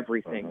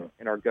 Everything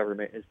in our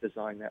government is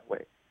designed that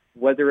way.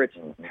 Whether it's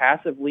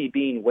passively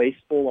being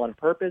wasteful on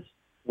purpose,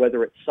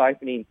 whether it's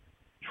siphoning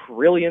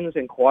trillions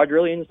and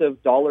quadrillions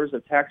of dollars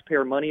of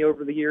taxpayer money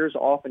over the years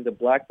off into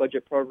black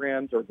budget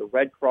programs, or the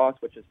Red Cross,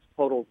 which is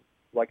total,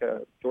 like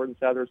Jordan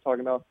Sather was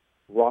talking about,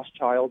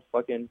 Rothschild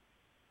fucking,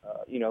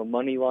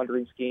 money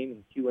laundering scheme,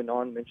 and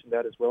QAnon mentioned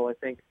that as well, I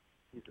think.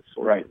 He's a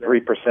source right,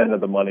 3%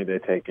 of the money they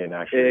take in,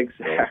 actually.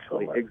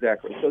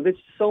 Exactly. So there's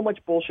so much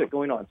bullshit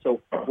going on.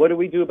 So what do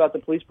we do about the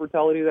police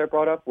brutality that I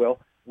brought up? Well,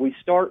 we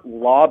start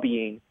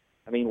lobbying.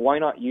 I mean, why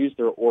not use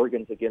their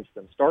organs against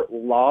them? Start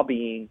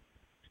lobbying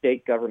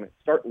state government.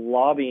 Start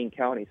lobbying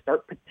counties.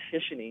 Start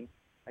petitioning.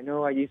 I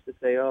know I used to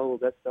say, oh, well,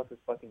 that stuff is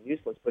fucking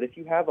useless. But if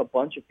you have a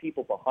bunch of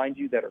people behind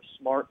you that are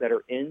smart, that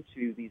are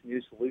into these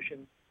new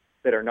solutions,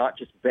 that are not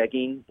just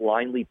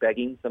blindly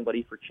begging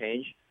somebody for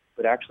change,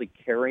 but actually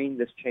carrying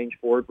this change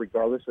forward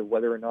regardless of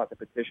whether or not the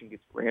petition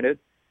gets granted,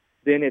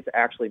 then it's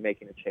actually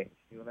making a change.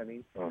 You know what I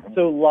mean?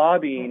 So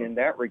lobbying in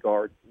that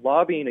regard,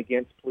 lobbying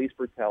against police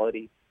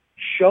brutality,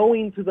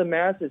 showing to the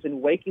masses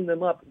and waking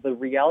them up the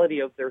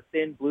reality of their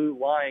thin blue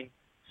line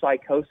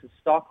psychosis,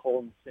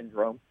 Stockholm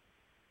syndrome,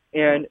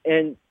 and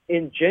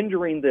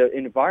engendering the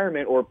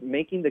environment or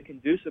making the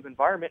conducive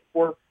environment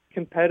for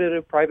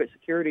competitive private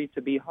security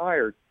to be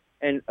hired.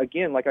 And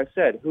again, like I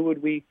said, who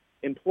would we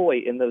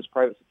employ in those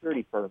private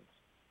security firms?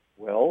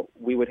 Well,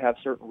 we would have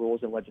certain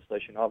rules and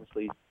legislation,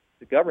 obviously,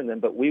 to govern them,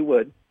 but we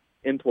would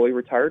employ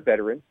retired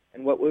veterans.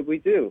 And what would we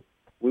do?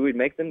 We would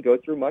make them go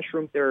through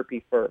mushroom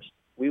therapy first.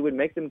 We would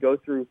make them go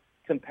through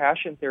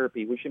compassion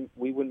therapy.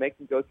 We would make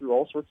them go through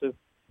all sorts of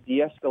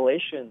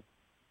de-escalation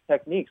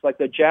techniques, like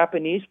the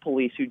Japanese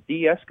police who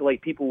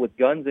de-escalate people with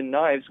guns and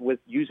knives with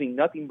using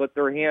nothing but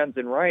their hands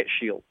and riot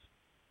shields.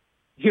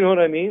 You know what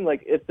I mean?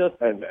 Like, if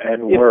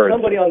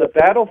somebody on the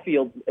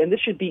battlefield, and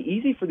this should be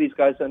easy for these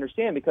guys to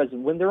understand, because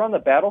when they're on the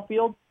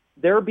battlefield,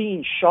 they're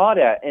being shot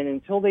at, and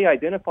until they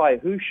identify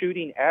who's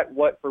shooting at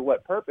what for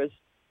what purpose,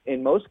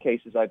 in most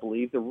cases, I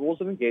believe, the rules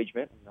of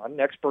engagement, I'm not an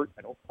expert,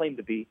 I don't claim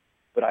to be,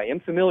 but I am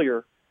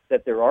familiar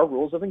that there are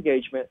rules of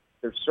engagement.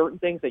 There's certain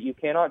things that you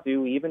cannot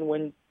do, even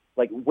when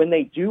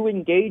they do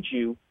engage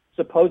you,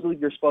 supposedly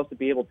you're supposed to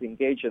be able to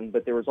engage them,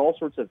 but there was all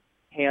sorts of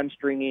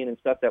hamstringing and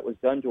stuff that was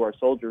done to our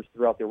soldiers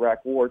throughout the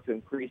Iraq War to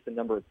increase the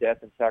number of deaths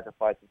and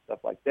sacrifice and stuff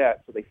like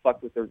that, so they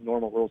fucked with their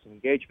normal rules of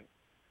engagement.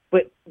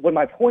 But what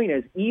my point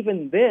is,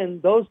 even then,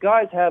 those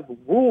guys have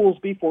rules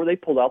before they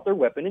pull out their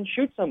weapon and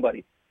shoot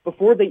somebody.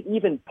 Before they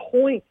even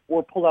point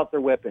or pull out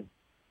their weapon,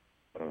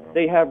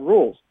 they have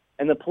rules.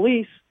 And the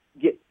police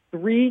get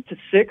 3 to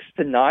 6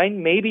 to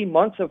 9, maybe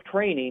months of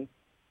training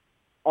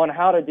on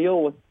how to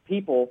deal with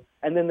people,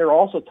 and then they're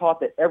also taught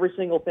that every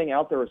single thing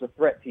out there is a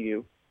threat to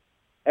you.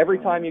 Every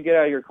time you get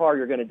out of your car,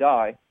 you're going to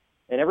die,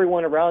 and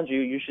everyone around you,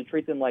 you should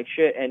treat them like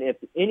shit.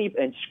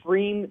 And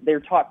scream.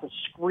 They're taught to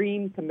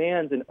scream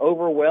commands and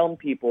overwhelm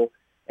people,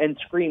 and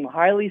scream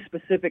highly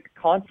specific,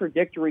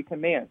 contradictory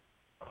commands,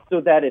 so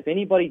that if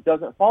anybody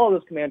doesn't follow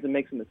those commands and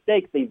makes a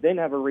mistake, they then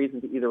have a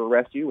reason to either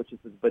arrest you, which is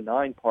the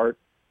benign part,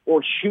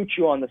 or shoot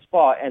you on the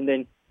spot, and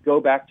then go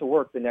back to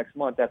work the next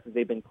month after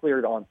they've been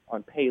cleared on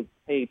paid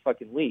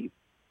fucking leave.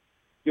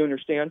 You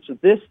understand? So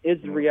this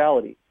is the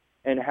reality.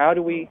 And how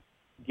do we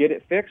get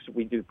it fixed?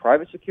 We do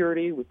private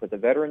security, we put the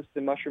veterans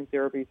through mushroom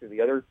therapy, through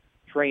the other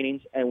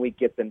trainings, and we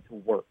get them to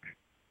work.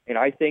 And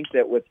I think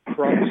that with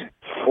Trump's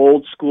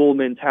old school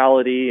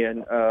mentality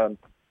and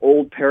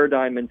old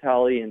paradigm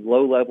mentality and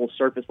low-level,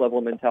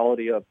 surface-level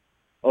mentality of,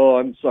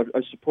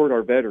 I support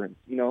our veterans.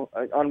 You know,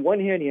 on one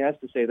hand, he has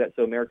to say that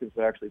so Americans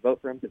would actually vote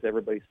for him because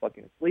everybody's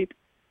fucking asleep.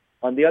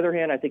 On the other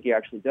hand, I think he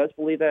actually does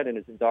believe that and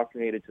is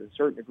indoctrinated to a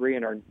certain degree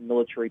in our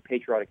military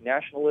patriotic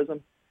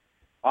nationalism.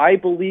 I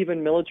believe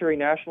in military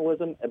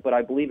nationalism, but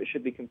I believe it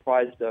should be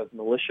comprised of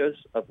militias,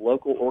 of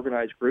local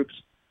organized groups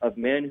of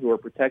men who are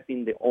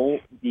protecting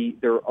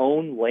their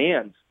own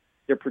lands.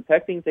 They're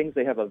protecting things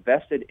they have a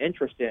vested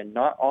interest in,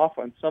 not off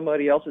on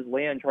somebody else's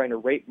land trying to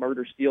rape,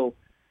 murder, steal,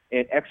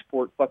 and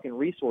export fucking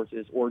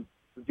resources or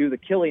do the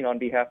killing on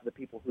behalf of the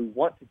people who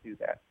want to do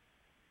that.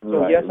 So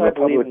right. yes, I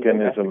believe in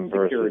Republicanism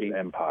security. Versus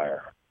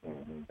empire.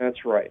 Mm-hmm.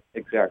 That's right,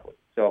 exactly.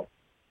 So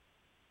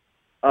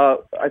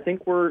I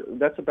think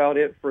that's about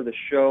it for the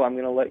show. I'm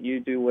going to let you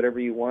do whatever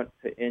you want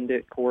to end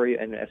it, Corey,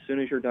 and as soon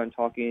as you're done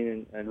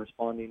talking and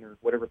responding or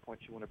whatever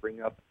points you want to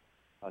bring up,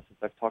 since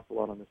I've talked a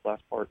lot on this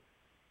last part,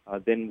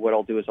 then what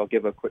I'll do is I'll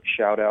give a quick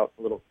shout-out,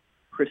 a little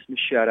Christmas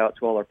shout-out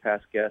to all our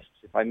past guests.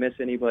 If I miss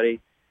anybody,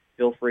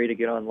 feel free to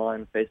get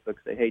online on Facebook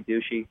and say, hey,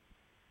 douchey,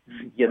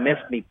 you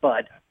missed me,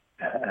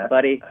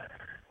 buddy.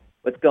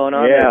 What's going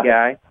on there,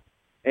 guy?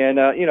 And,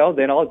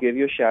 then I'll give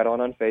you a shout-out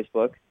on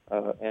Facebook,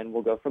 and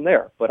we'll go from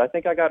there. But I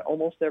think I got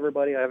almost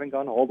everybody. I haven't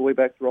gone all the way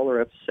back through all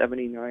our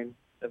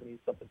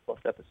 70-something plus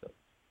episodes.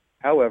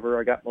 However,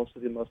 I got most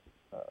of the most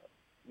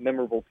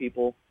memorable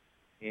people.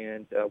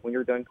 And when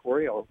you're done,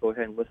 Corey, I'll go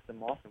ahead and list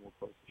them off, and we'll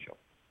close the show.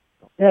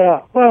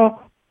 Yeah,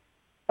 well,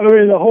 I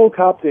mean, the whole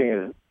cop thing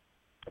is,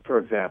 for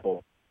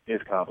example,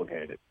 is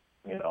complicated.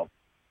 You know,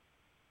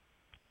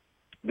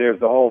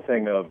 there's the whole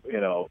thing of,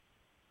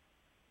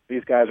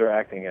 these guys are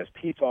acting as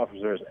peace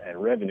officers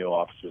and revenue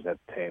officers at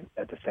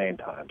the same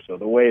time. So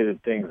the way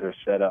that things are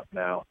set up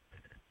now,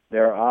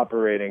 they're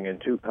operating in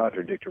two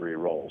contradictory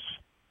roles,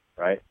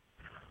 right?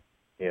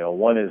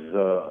 One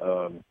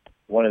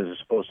is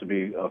supposed to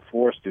be a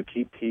force to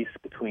keep peace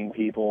between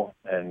people,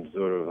 and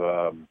sort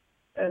of,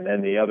 and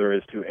then the other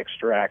is to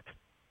extract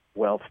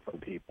wealth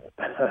from people.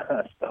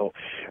 So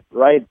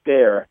right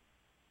there,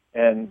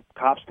 and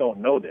cops don't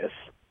know this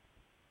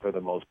for the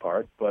most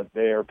part, but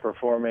they are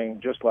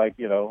performing just like,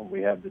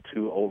 we have the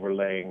two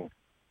overlaying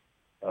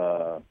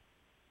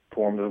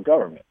forms of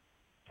government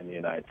in the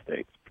United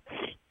States.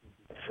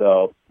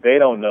 So they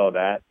don't know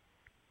that.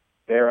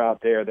 They're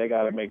out there, they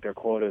got to make their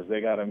quotas,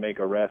 they got to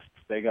make arrests,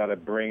 they got to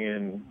bring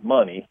in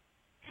money.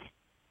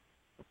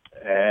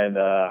 And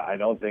I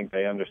don't think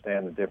they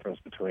understand the difference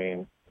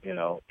between,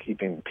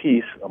 keeping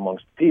peace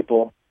amongst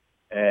people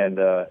and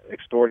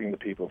extorting the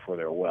people for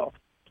their wealth.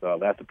 So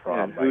that's a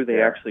problem. And who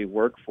they actually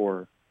work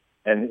for.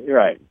 And you're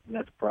right,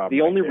 that's a problem.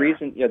 The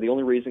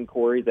only reason,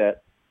 Corey,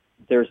 that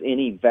there's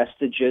any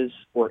vestiges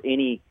or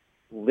any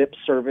lip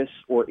service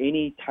or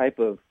any type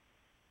of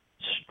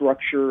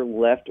structure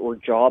left or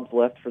jobs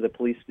left for the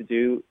police to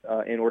do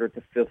in order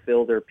to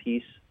fulfill their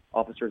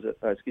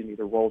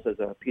their roles as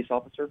a peace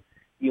officer.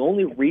 The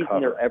only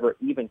reason they're ever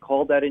even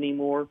called that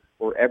anymore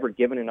or ever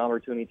given an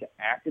opportunity to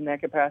act in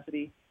that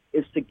capacity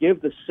is to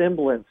give the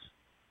semblance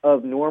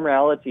of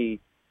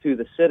normality to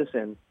the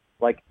citizens.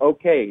 Like,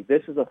 okay,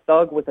 this is a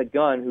thug with a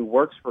gun who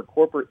works for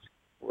corporate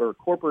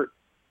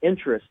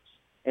interests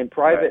and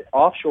private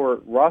offshore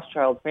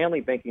Rothschild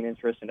family banking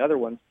interests and other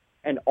ones,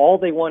 and all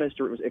they want is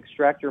to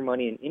extract your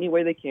money in any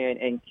way they can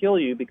and kill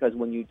you because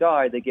when you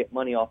die, they get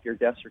money off your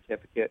death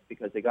certificate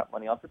because they got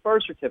money off your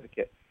birth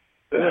certificate.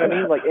 You know what I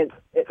mean? Like,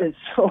 and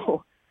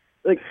so,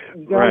 like,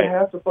 you gotta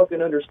have to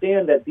fucking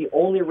understand that the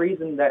only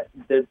reason that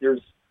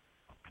there's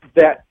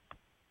that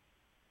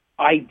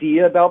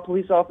idea about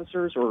police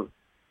officers or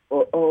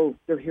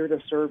they're here to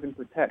serve and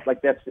protect,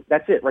 like that's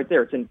it right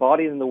there. It's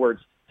embodied in the words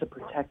to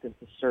protect and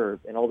to serve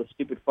and all the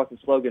stupid fucking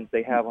slogans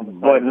they have on the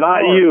side. But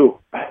not you.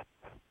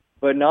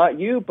 But not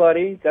you,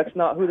 buddy. That's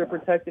not who they're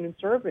protecting and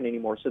serving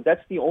anymore. So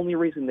that's the only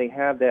reason they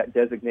have that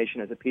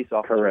designation as a peace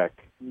officer. Correct.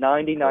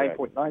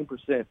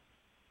 99.9%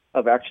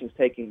 of actions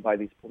taken by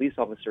these police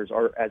officers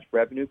are as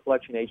revenue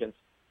collection agents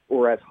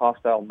or as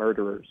hostile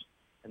murderers.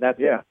 And that's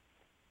it.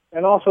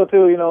 And also,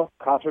 too, you know,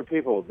 cops are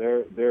people.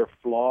 They're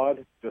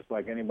flawed just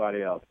like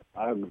anybody else.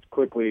 I've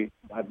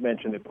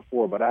mentioned it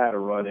before, but I had a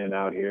run-in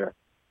out here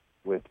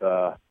with,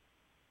 I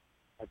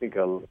think,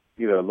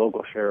 either a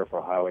local sheriff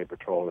or highway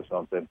patrol or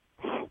something.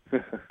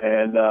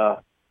 And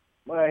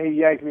he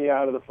yanked me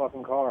out of the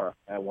fucking car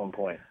at one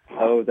point.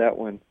 Oh, that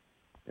one.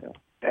 Yeah.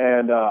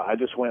 And I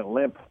just went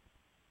limp,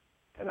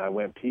 and I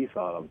went peace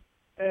on him.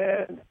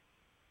 And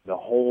the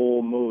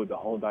whole mood, the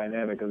whole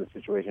dynamic of the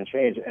situation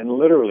changed. And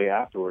literally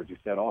afterwards, he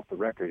said off the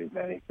record, he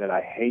said,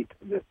 I hate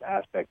this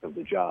aspect of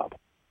the job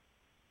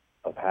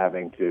of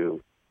having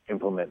to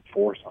implement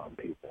force on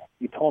people.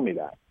 He told me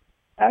that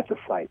at the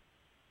site.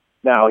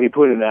 Now, he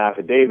put in an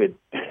affidavit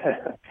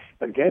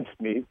against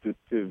me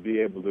to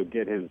be able to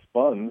get his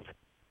funds.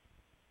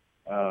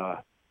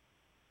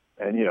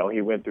 And, you know,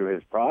 he went through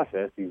his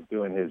process. He's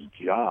doing his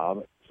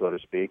job, so to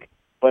speak.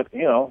 But,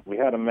 you know, we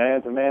had a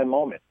man-to-man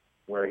moment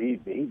where he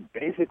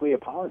basically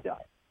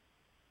apologized.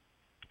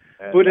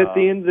 And, but at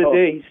the end of the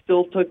day, he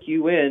still took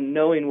you in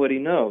knowing what he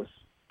knows.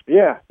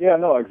 Yeah,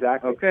 no,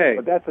 exactly. Okay.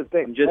 But that's the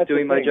thing. I'm just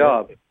doing my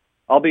job.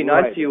 I'll be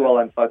nice to you while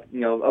I'm fucking,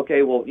 you know,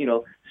 okay, well, you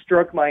know,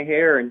 stroke my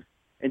hair and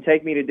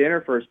take me to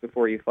dinner first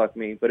before you fuck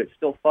me, but it's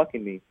still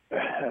fucking me.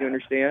 You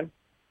understand?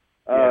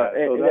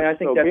 And I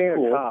think that's being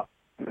cool. A cop,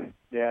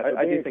 yeah, so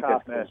I do think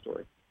cop, that's a cool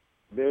story.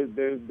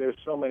 There's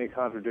so many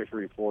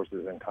contradictory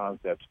forces and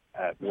concepts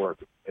at work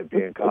at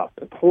being a cop.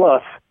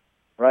 Plus,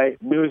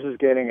 right, news is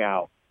getting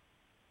out.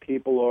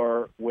 People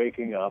are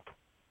waking up.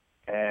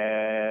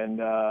 And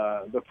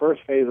the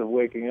first phase of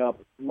waking up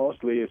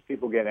mostly is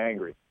people get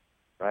angry,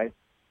 right?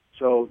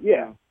 So,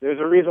 yeah, there's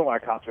a reason why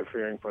cops are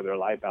fearing for their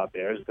life out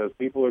there is because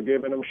people are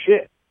giving them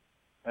shit.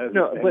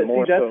 No, but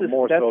see,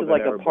 that's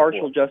like a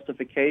partial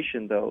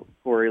justification, though,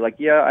 Corey. Like,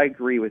 yeah, I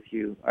agree with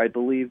you. I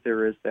believe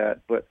there is that.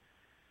 But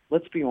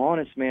let's be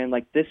honest, man.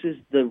 Like, this is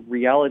the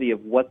reality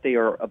of what they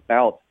are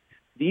about.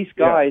 These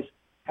guys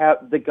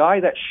have the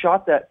guy that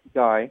shot that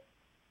guy.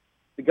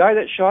 The guy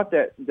that shot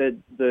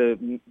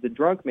the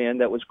drunk man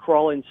that was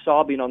crawling,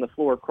 sobbing on the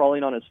floor,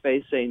 crawling on his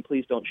face, saying,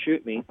 "Please don't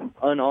shoot me,"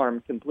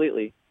 unarmed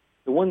completely.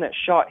 The one that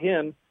shot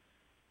him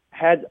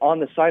had on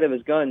the side of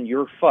his gun,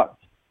 "You're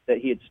fucked," that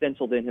he had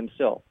stenciled in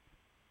himself.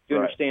 Do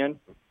you understand?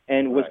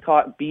 And was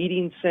caught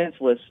beating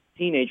senseless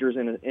teenagers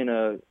in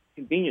a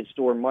convenience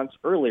store months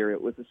earlier.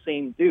 It was the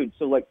same dude.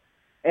 So like,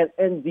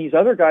 and these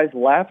other guys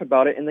laugh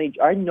about it. And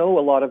I know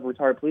a lot of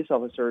retired police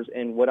officers,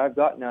 and what I've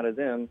gotten out of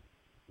them,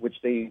 which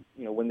they,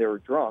 you know, when they were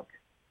drunk,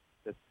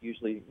 that's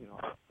usually, you know,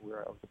 where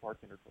I was a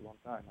bartender for a long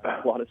time. I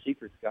have a lot of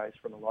secrets, guys,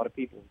 from a lot of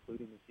people,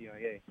 including the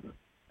CIA.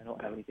 I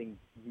don't have anything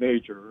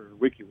major or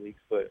WikiLeaks,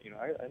 but, you know,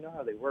 I know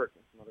how they work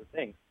and some other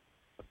things.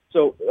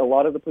 So a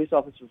lot of the police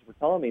officers were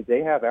telling me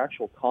they have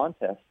actual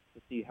contests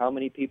to see how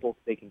many people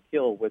they can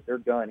kill with their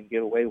gun and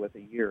get away with a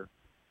year.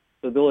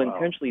 So they'll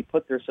intentionally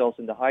put themselves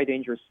into high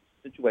dangerous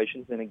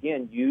situations and,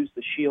 again, use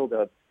the shield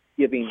of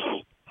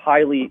giving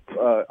highly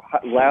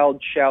loud,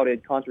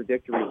 shouted,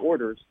 contradictory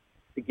orders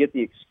to get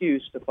the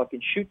excuse to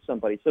fucking shoot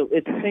somebody. So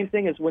it's the same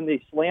thing as when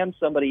they slam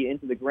somebody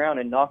into the ground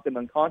and knock them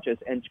unconscious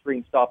and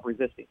scream, "Stop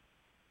resisting."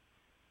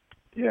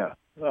 Yeah.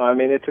 No, I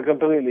mean, it's a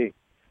completely...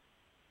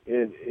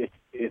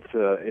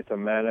 It's a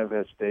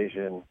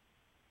manifestation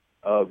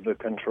of the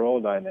control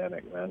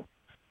dynamic, man.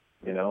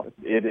 You know,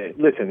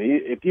 listen,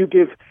 if you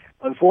give,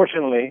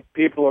 unfortunately,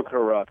 people are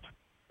corrupt,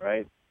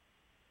 right?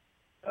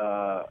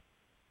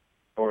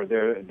 Or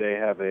they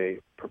have a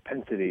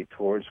propensity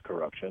towards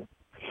corruption,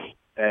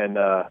 and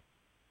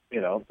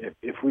you know,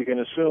 if we can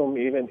assume,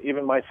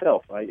 even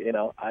myself, I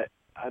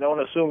don't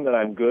assume that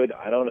I'm good.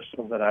 I don't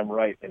assume that I'm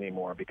right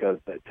anymore because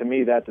to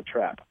me that's a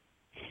trap.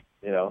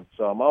 You know,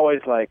 so I'm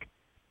always like,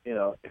 you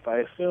know, if I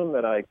assume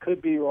that I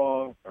could be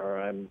wrong or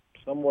I'm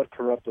somewhat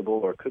corruptible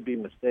or could be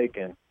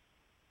mistaken,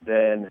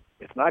 then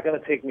it's not going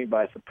to take me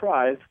by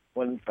surprise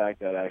when in fact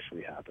that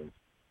actually happens.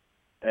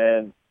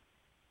 And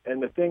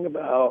the thing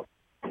about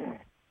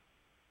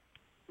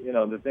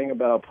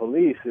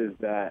police is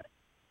that,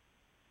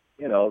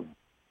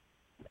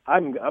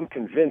 I'm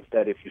convinced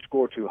that if you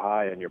score too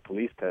high on your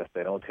police test,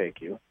 they don't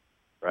take you,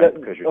 right?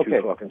 Because you're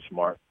too fucking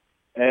smart.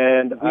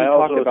 And I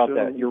also talked about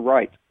that. You're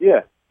right.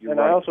 Yeah. You're and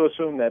right. I also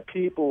assume that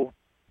people,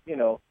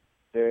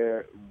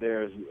 there's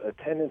a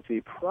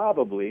tendency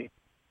probably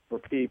for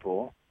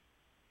people,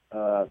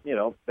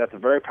 that's a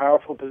very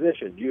powerful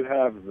position. You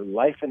have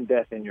life and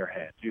death in your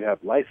hands. You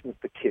have license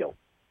to kill,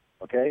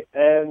 okay?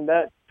 And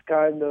that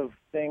kind of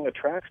thing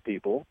attracts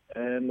people,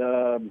 and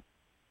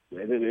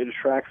it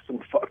attracts some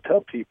fucked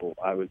up people,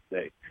 I would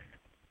say,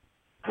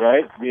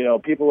 right?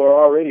 People are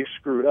already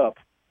screwed up.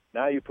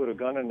 Now you put a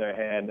gun in their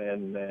hand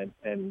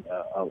and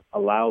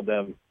allow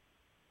them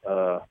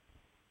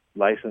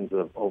license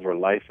over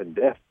life and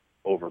death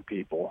over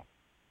people.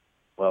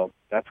 Well,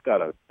 that's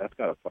gotta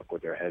fuck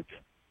with their heads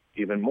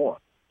even more.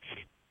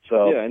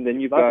 So yeah, and then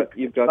you've got the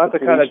police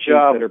kind of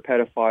job that are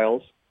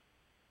pedophiles.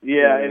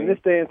 Yeah, in this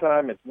day and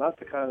time, it's not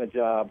the kind of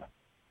job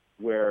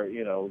where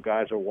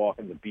guys are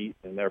walking the beat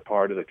and they're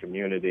part of the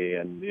community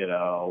and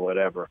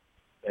whatever,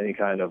 any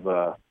kind of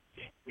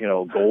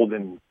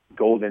golden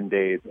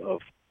days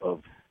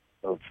of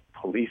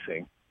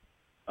policing.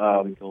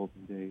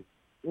 Golden days.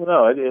 Well,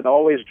 no, it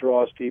always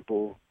draws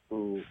people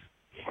who,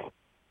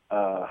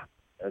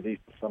 at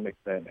least to some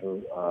extent,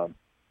 who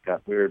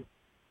got weird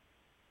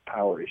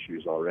power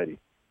issues already.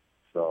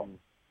 So,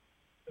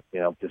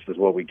 this is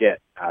what we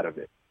get out of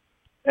it.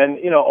 And,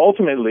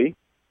 ultimately,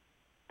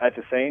 at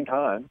the same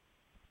time,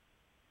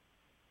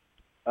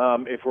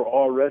 if we're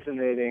all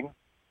resonating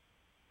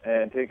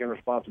and taking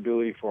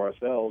responsibility for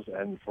ourselves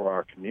and for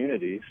our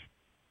communities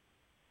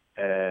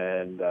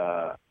and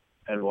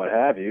what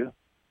have you,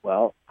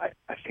 well, I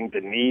think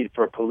the need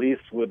for police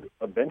would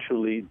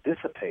eventually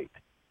dissipate.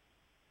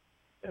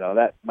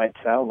 That might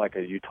sound like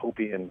a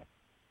utopian,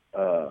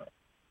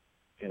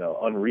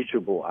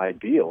 unreachable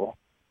ideal,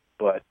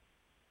 but,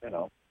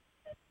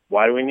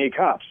 why do we need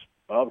cops?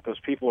 Well, because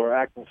people are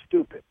acting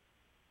stupid.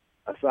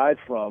 Aside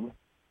from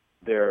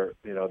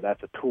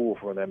that's a tool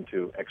for them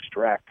to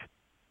extract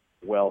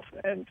wealth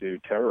and to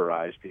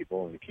terrorize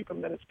people and to keep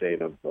them in a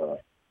state of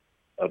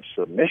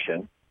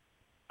submission.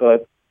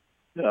 But,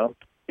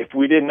 if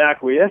we didn't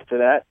acquiesce to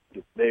that,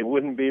 they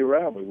wouldn't be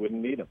around. We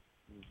wouldn't need them.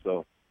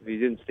 So if you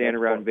didn't stand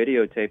around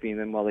videotaping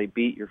them while they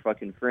beat your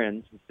fucking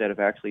friends instead of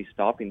actually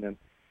stopping them.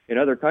 In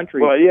other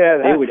countries,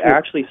 they would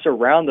actually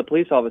surround the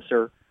police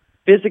officer,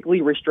 physically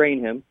restrain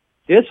him,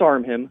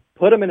 disarm him,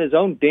 put him in his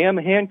own damn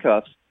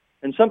handcuffs,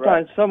 and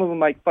sometimes some of them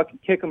might fucking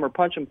kick him or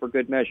punch him for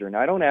good measure. And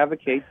I don't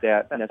advocate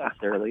that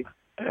necessarily.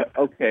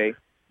 Okay.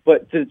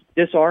 But to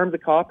disarm the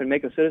cop and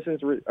make a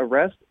citizen's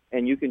arrest,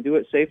 and you can do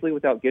it safely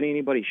without getting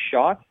anybody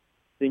shot,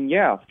 then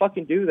yeah,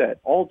 fucking do that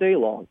all day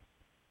long.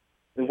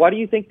 And why do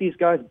you think these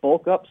guys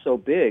bulk up so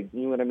big?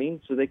 You know what I mean?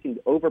 So they can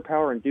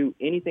overpower and do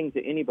anything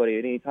to anybody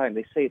at any time.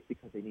 They say it's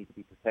because they need to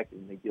be protected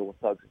and they deal with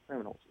thugs and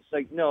criminals. It's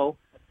like, no,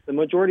 the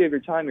majority of your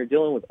time you're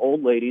dealing with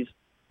old ladies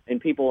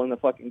and people in the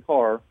fucking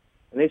car,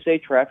 and they say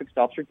traffic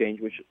stops are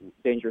dangerous,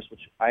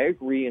 which I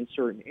agree in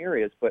certain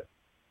areas, but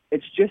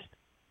it's just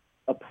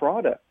a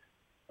product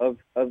of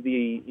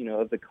the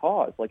of the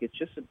cause. Like, it's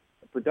just a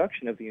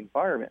production of the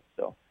environment.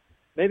 So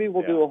maybe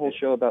we'll do a whole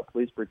show about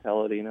police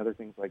brutality and other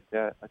things like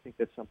that. I think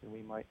that's something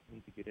we might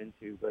need to get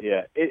into. But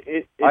I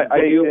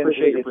do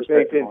appreciate your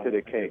perspective. It's baked into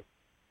the cake.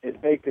 It's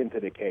baked into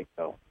the cake,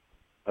 though.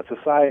 A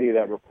society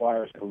that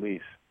requires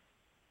police,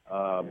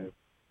 the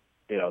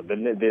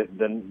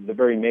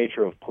very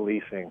nature of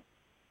policing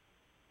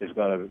is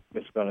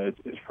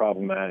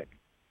problematic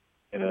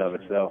in and of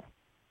itself.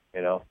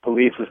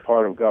 Police is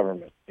part of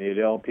government.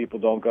 People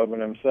don't govern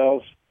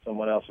themselves.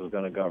 Someone else is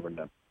going to govern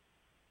them.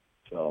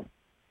 So,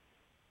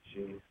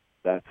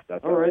 that's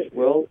all right.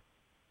 Well,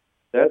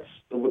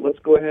 let's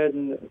go ahead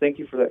and thank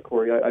you for that,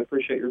 Corey. I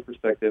appreciate your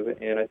perspective,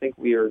 and I think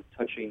we are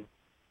touching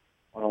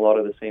on a lot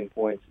of the same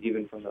points,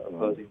 even from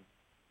the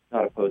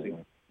not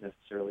opposing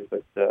necessarily,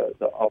 but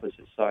the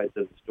opposite sides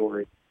of the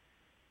story.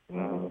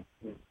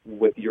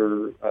 With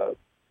your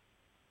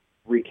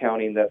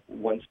recounting that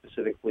one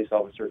specific police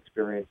officer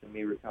experience and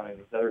me recounting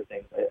these other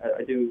things,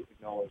 I do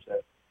acknowledge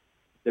that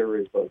there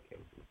is both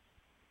cases.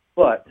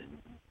 But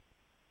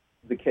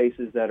the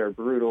cases that are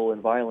brutal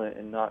and violent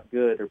and not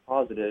good or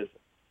positive,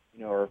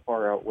 are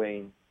far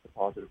outweighing the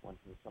positive ones,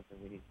 and it's something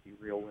we need to be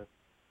real with,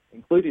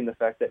 including the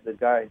fact that the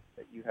guy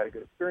that you had a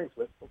good experience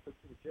with will put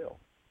you to jail.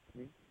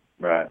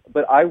 Right.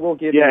 But I will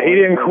give you... Yeah, he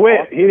didn't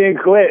quit. He didn't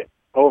quit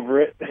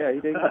over it. Yeah, he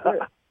didn't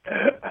quit.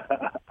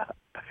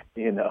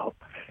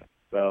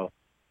 So...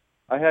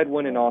 I had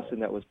one in Austin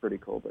that was pretty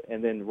cool,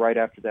 and then right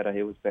after that,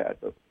 it was bad.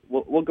 But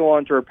we'll go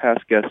on to our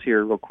past guests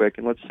here real quick,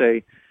 and let's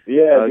say,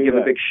 give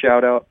a big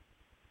shout out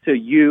to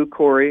you,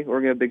 Corey.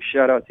 We're going to give a big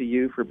shout out to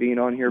you for being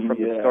on here from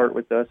the start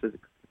with us as a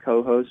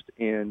co-host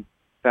and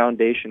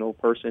foundational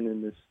person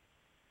in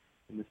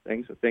this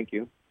thing. So thank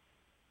you.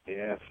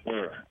 Yeah,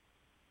 sure.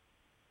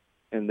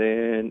 And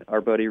then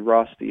our buddy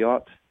Ross the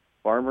Yacht,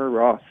 Farmer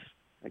Ross.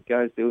 That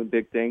guy's doing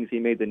big things. He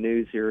made the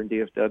news here in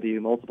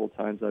DFW multiple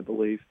times, I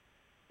believe.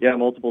 Yeah,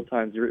 multiple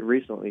times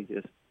recently,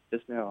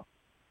 just now.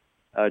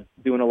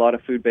 Doing a lot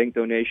of food bank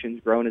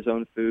donations, growing his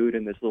own food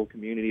in this little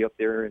community up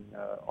there in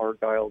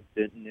Argyle,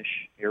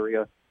 Denton-ish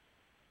area.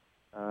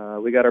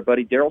 We got our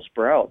buddy Daryl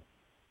Sprout.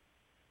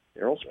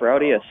 Daryl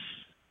Sproutius,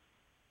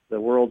 the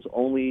world's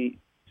only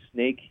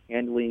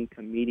snake-handling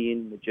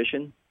comedian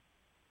magician.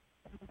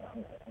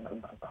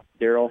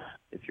 Daryl,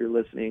 if you're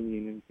listening,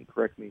 you can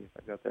correct me if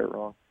I got that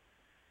wrong.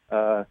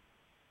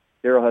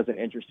 Daryl has an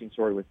interesting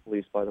story with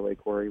police, by the way,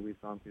 Corey.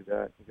 We've gone through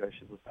that. You guys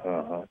should listen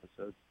to those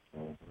episodes.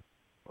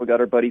 We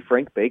got our buddy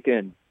Frank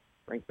Bacon.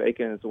 Frank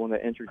Bacon is the one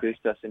that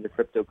introduced us into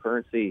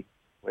cryptocurrency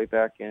way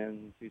back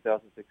in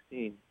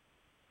 2016.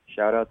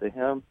 Shout out to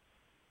him.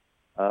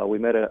 We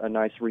met a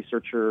nice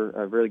researcher,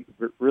 a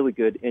really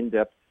good,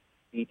 in-depth,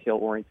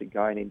 detail-oriented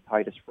guy named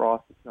Titus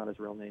Frost. It's not his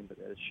real name, but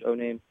his show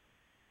name.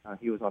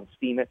 He was on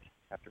Steam It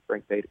after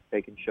Frank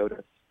Bacon showed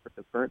us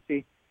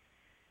cryptocurrency.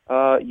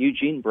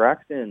 Eugene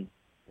Braxton,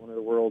 one of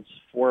the world's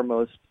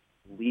foremost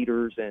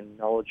leaders and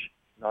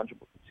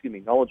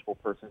knowledgeable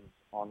persons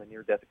on the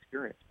near-death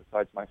experience,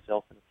 besides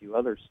myself and a few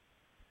others.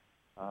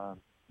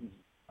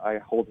 I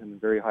hold him in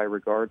very high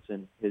regards,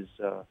 and his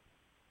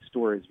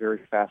story is very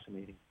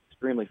fascinating,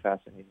 extremely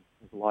fascinating.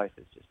 His life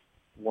is just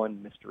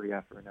one mystery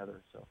after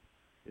another. So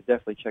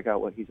definitely check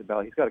out what he's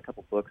about. He's got a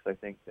couple books, I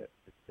think, that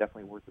it's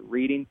definitely worth a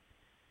reading.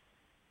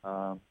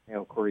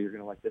 Corey, you're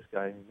going to like this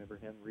guy. Remember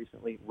him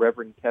recently?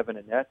 Reverend Kevin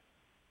Annett.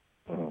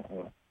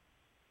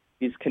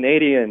 He's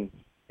Canadian,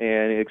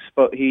 and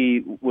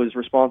he was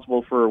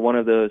responsible for one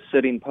of the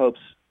sitting popes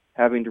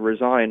having to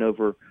resign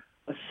over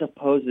a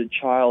supposed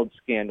child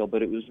scandal,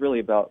 but it was really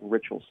about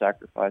ritual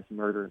sacrifice,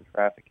 murder, and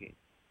trafficking.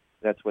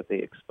 That's what they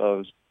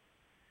exposed.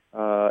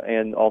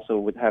 And also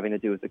with having to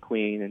do with the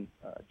Queen and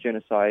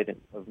genocide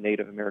of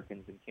Native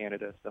Americans in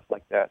Canada, stuff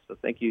like that. So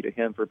thank you to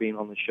him for being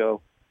on the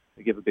show.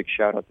 I give a big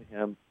shout-out to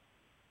him.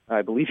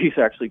 I believe he's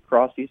actually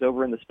crossed. He's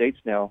over in the States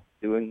now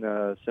doing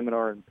a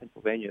seminar in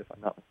Pennsylvania, if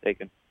I'm not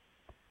mistaken.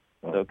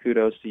 So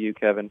kudos to you,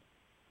 Kevin.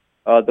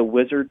 The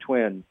Wizard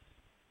Twins,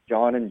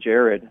 John and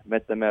Jared,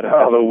 met them at a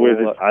festival. The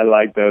Wizards. I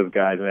like those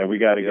guys, man. We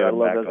got to get them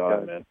back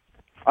on, man.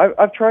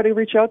 I've tried to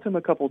reach out to them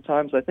a couple of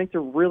times. I think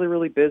they're really,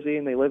 really busy,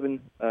 and they live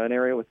in an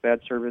area with bad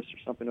service or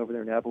something over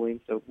there in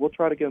Abilene. So we'll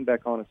try to get them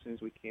back on as soon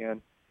as we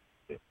can.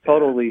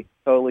 Totally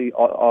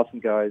awesome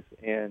guys,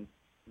 and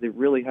they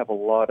really have a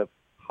lot of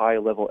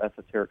high-level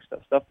esoteric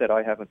stuff that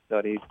I haven't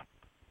studied,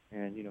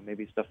 and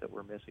maybe stuff that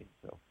we're missing.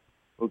 So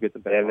we'll get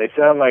them back. And they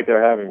sound like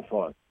they're having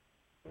fun.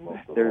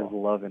 They're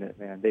loving it,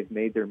 man. They've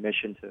made their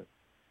mission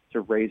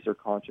to raise their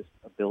conscious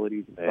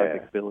abilities and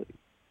psychic abilities.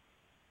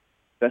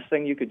 Best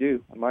thing you could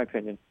do, in my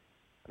opinion.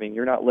 I mean,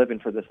 you're not living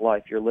for this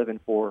life. You're living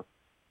for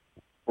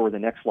the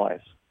next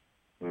lives.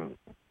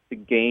 To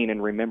gain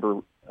and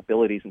remember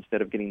abilities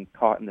instead of getting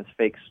caught in this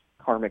fake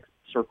karmic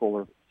circle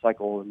or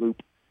cycle or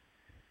loop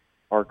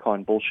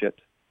archon bullshit.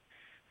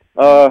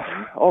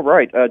 All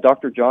right.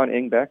 Dr. John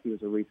Ingbeck, he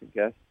was a recent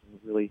guest, and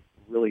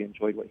really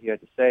enjoyed what he had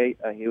to say.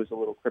 He was a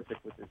little cryptic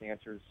with his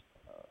answers,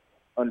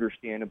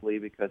 understandably,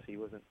 because he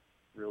wasn't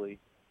really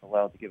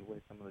allowed to give away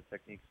some of the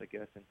techniques, I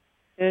guess.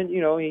 And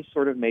he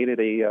sort of made it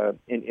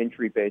an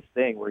entry-based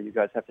thing where you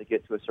guys have to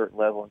get to a certain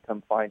level and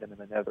come find him in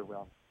the nether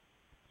realm.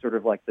 Sort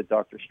of like the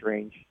Doctor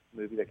Strange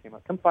movie that came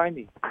out. Come find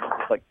me.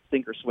 It's like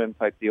sink or swim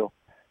type deal,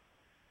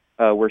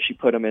 where she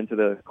put him into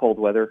the cold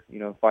weather,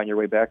 find your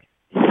way back.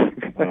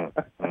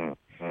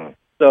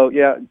 So,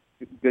 yeah,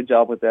 good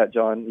job with that,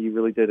 John. You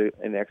really did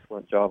an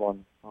excellent job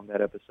on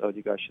that episode.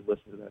 You guys should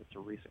listen to that. It's a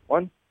recent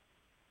one.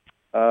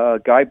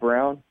 Guy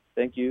Brown,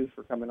 thank you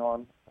for coming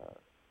on.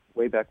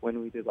 Way back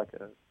when we did like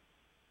a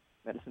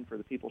Medicine for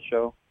the People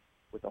show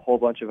with a whole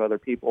bunch of other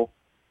people.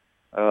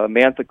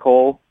 Mantha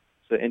Cole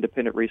is an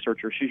independent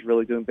researcher. She's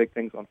really doing big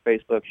things on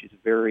Facebook. She's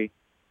very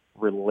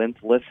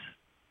relentless,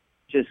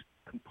 just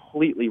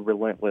completely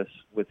relentless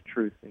with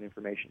truth and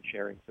information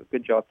sharing. So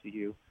good job to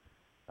you,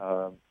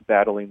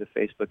 battling the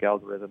Facebook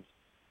algorithms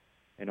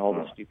and all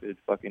the stupid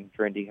fucking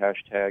trendy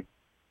hashtag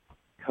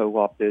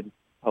co-opted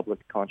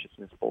public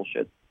consciousness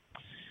bullshit.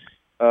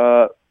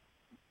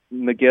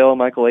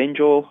 Michael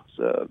Angel is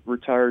a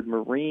retired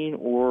Marine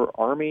or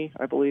Army,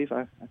 I believe.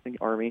 I think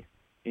Army,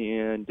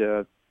 and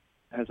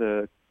has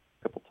a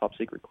couple top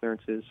secret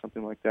clearances,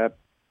 something like that.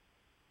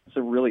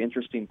 Some really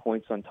interesting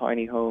points on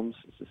tiny homes,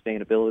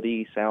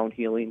 sustainability, sound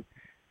healing.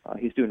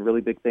 He's doing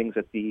really big things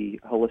at the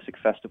Holistic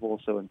Festival.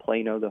 So in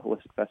Plano, the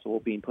Holistic Festival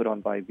being put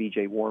on by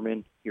VJ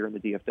Warman here in the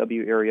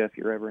DFW area. If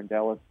you're ever in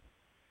Dallas,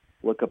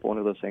 look up one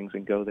of those things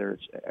and go there.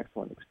 It's an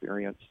excellent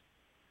experience.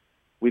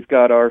 We've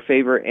got our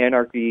favorite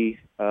Anarchy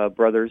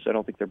brothers. I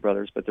don't think they're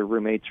brothers, but they're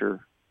roommates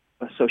or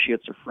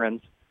associates or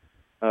friends.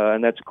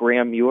 And that's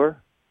Graham Muir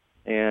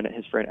and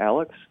his friend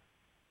Alex.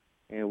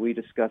 And we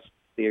discussed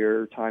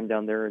their time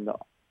down there in the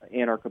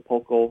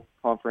Anarchapulco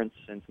conference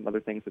and some other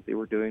things that they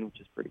were doing,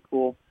 which is pretty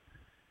cool.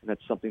 And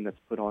that's something that's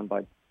put on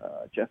by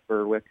Jeff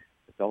Berwick,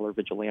 the Dollar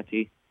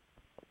Vigilante,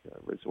 like a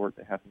resort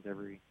that happens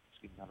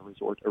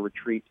a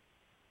retreat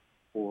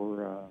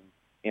for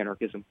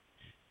anarchism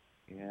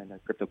and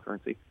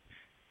cryptocurrency.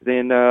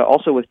 Then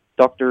also with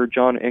Dr.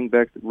 John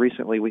Engbeck,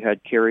 recently we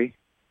had Carrie.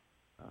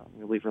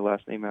 We'll leave her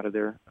last name out of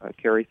there.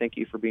 Carrie, thank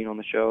you for being on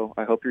the show.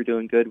 I hope you're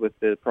doing good with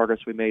the progress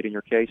we made in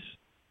your case.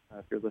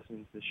 If you're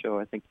listening to the show,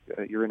 I think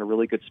you're in a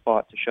really good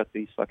spot to shut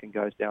these fucking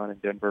guys down in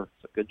Denver.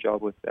 So good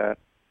job with that.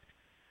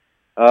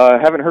 I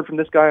haven't heard from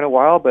this guy in a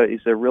while, but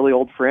he's a really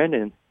old friend,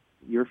 and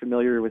you're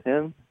familiar with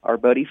him. Our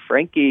buddy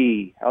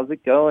Frankie. How's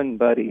it going,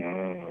 buddy?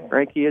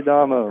 Frankie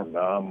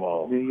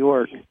Adamo, New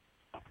York.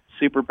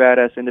 Super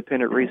badass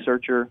independent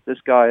researcher. This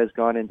guy has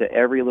gone into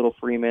every little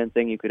free man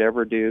thing you could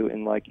ever do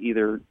and like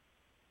either,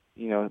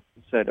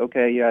 said,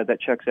 okay, yeah,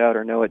 that checks out,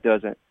 or no, it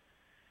doesn't.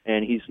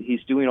 And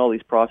he's doing all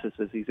these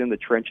processes. He's in the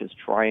trenches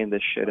trying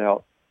this shit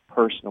out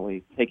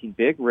personally, taking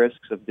big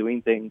risks of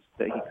doing things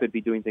that he could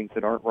be doing things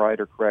that aren't right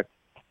or correct,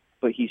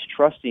 but he's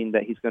trusting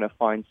that he's going to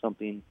find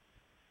something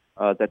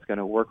that's going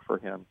to work for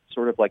him.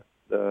 Sort of like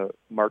the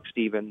Mark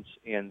Stevens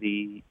and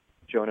the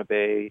Jonah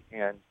Bay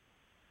and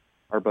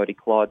our buddy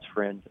Claude's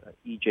friend,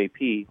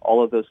 EJP.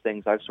 All of those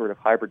things I've sort of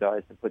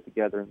hybridized and put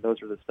together, and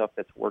those are the stuff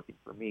that's working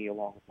for me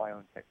along with my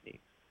own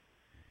techniques.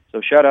 So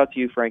shout out to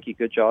you, Frankie.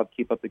 Good job.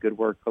 Keep up the good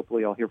work.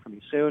 Hopefully I'll hear from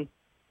you soon.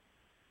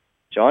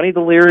 Johnny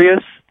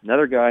Delirious,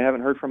 another guy I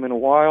haven't heard from in a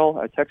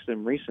while. I texted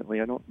him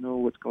recently. I don't know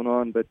what's going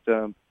on, but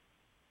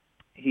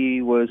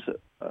he was,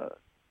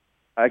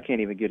 I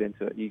can't even get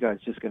into it. You guys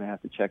just going to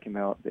have to check him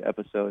out. The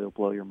episode will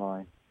blow your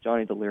mind.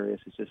 Johnny Delirious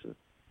is just an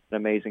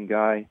amazing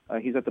guy.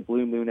 He's at the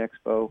Blue Moon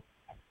Expo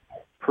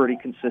pretty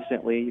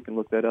consistently. You can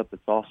look that up.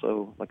 It's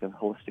also like a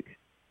holistic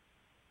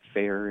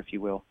fair, if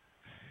you will,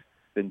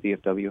 in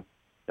DFW.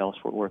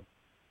 Dallas-Fort Worth.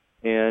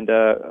 And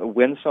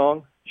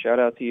Windsong, shout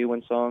out to you,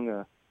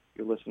 Windsong. If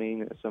you're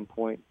listening at some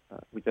point,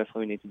 we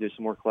definitely need to do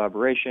some more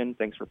collaboration.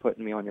 Thanks for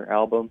putting me on your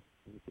album.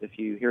 If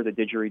you hear the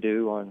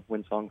didgeridoo on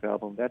Windsong's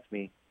album, that's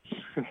me.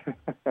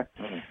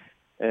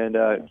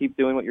 And keep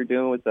doing what you're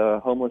doing with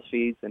homeless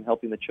feeds and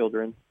helping the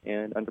children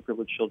and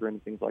underprivileged children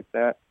and things like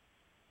that.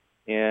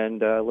 And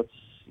let's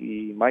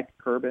see, Mike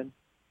Kerbin,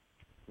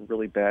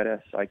 really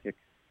badass psychic.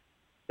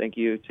 Thank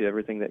you to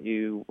everything that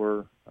you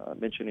were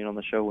mentioning on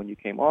the show when you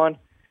came on.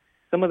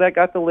 Some of that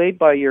got delayed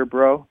by a year,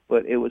 bro,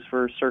 but it was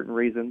for certain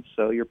reasons.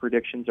 So your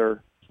predictions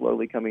are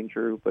slowly coming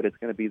true, but it's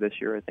going to be this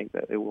year. I think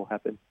that it will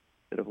happen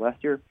instead of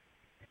last year.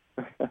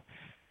 So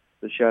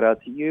shout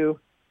out to you.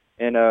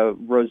 And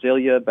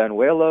Roselia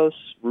Banuelos,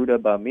 Ruda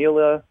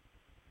Bamila,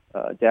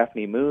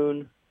 Daphne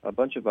Moon, a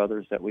bunch of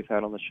others that we've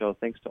had on the show.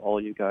 Thanks to all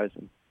you guys.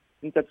 And I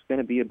think that's going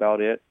to be about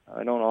it.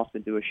 I don't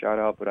often do a shout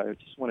out, but I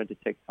just wanted to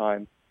take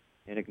time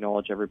and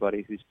acknowledge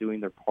everybody who's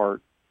doing their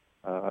part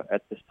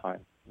at this time.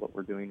 What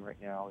we're doing right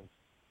now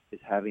is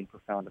having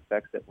profound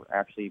effects that we're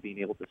actually being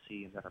able to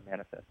see and that are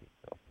manifesting.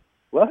 So,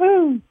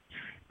 woohoo!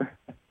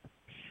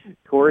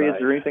 Corey, nice.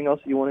 Is there anything else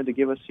you wanted to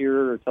give us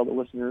here or tell the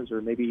listeners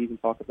or maybe even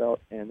talk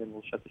about, and then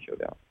we'll shut the show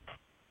down?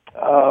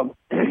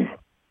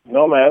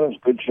 No, man, it was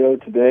a good show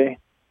today.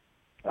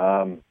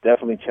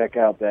 Definitely check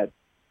out that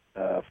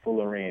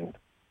Fullerene.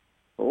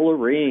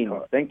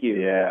 Fullerene, thank you.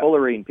 Yeah.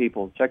 Fullerene,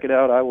 people, check it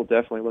out. I will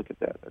definitely look at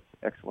that. That's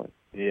excellent.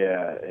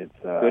 Yeah, it's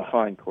good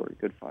find, Corey.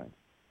 Good find.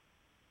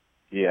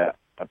 Yeah,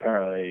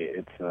 apparently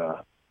it's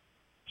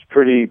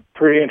pretty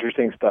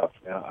interesting stuff.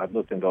 You know, I've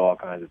looked into all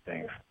kinds of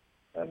things,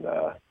 and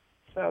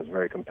sounds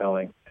very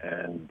compelling.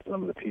 And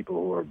some of the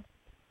people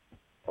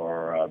who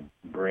are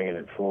bringing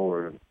it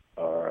forward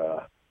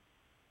are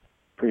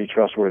pretty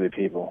trustworthy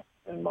people,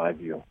 in my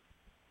view.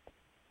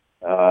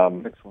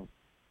 Excellent.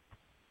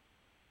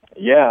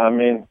 Yeah, I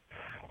mean,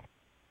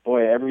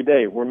 boy, every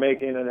day we're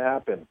making it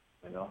happen.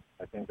 You know,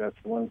 I think that's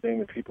one thing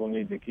that people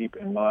need to keep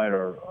in mind,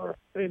 or if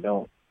they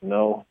don't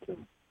know, to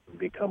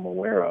become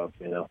aware of.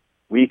 You know,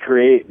 we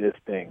create this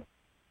thing.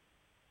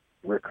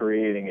 We're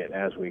creating it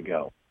as we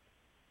go.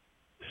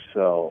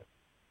 So,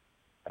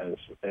 as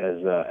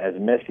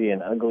messy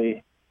and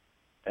ugly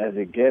as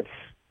it gets,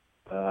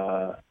 you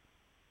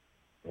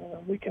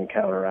know, we can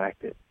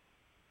counteract it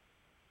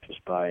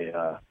just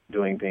by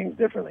doing things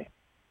differently.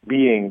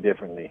 Being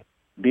differently,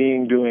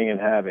 doing, and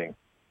having,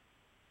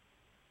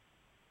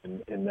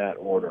 in that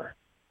order.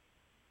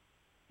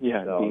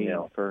 Yeah, so, being you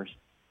know, first.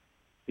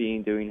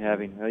 Being, doing,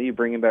 having. You're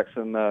bringing back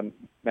some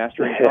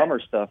mastering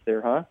commerce stuff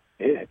there, huh?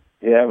 Yeah,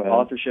 man.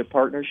 Authorship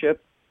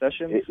partnership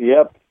sessions.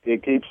 Yep,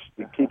 it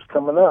keeps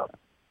coming up.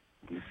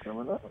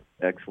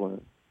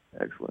 Excellent,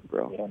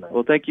 bro. Yeah,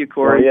 well, thank you,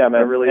 Corey. Well, yeah,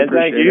 man. I really and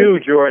appreciate thank you,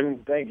 it.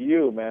 Jordan. Thank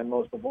you, man.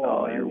 Most of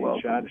all, you're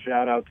welcome.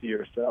 Shout out to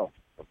yourself.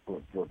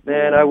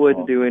 Man, I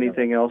wouldn't do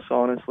anything else,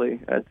 honestly.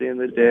 At the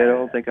end of the day, I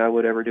don't think I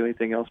would ever do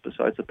anything else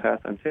besides the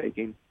path I'm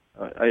taking.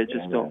 I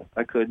just don't.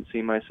 I couldn't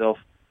see myself.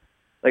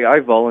 Like, I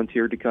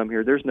volunteered to come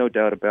here. There's no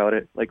doubt about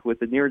it. Like,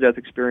 with the near-death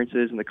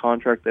experiences and the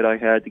contract that I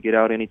had to get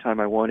out anytime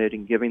I wanted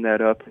and giving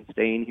that up and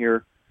staying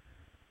here,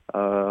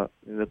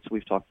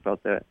 we've talked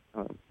about that.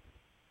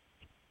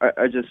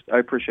 I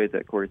appreciate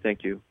that, Corey.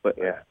 Thank you. But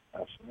yeah,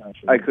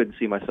 absolutely. I couldn't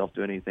see myself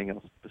doing anything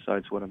else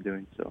besides what I'm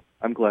doing. So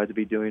I'm glad to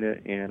be doing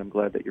it, and I'm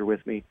glad that you're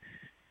with me,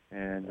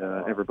 and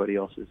everybody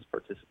else is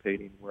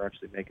participating. We're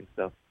actually making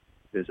stuff.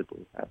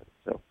 visibly have it.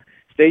 So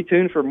stay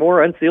tuned for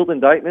more unsealed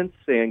indictments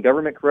and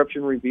government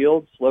corruption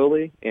revealed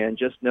slowly, and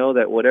just know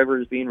that whatever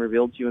is being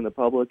revealed to you in the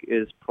public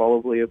is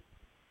probably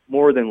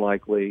more than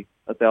likely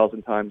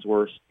 1,000 times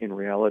worse in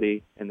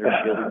reality, and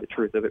they're shielding the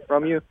truth of it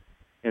from you.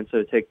 And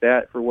so take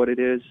that for what it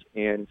is,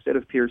 and instead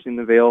of piercing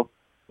the veil,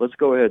 let's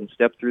go ahead and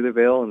step through the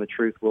veil, and the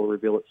truth will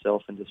reveal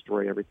itself and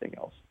destroy everything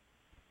else.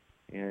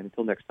 And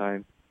until next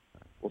time,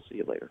 we'll see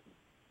you later.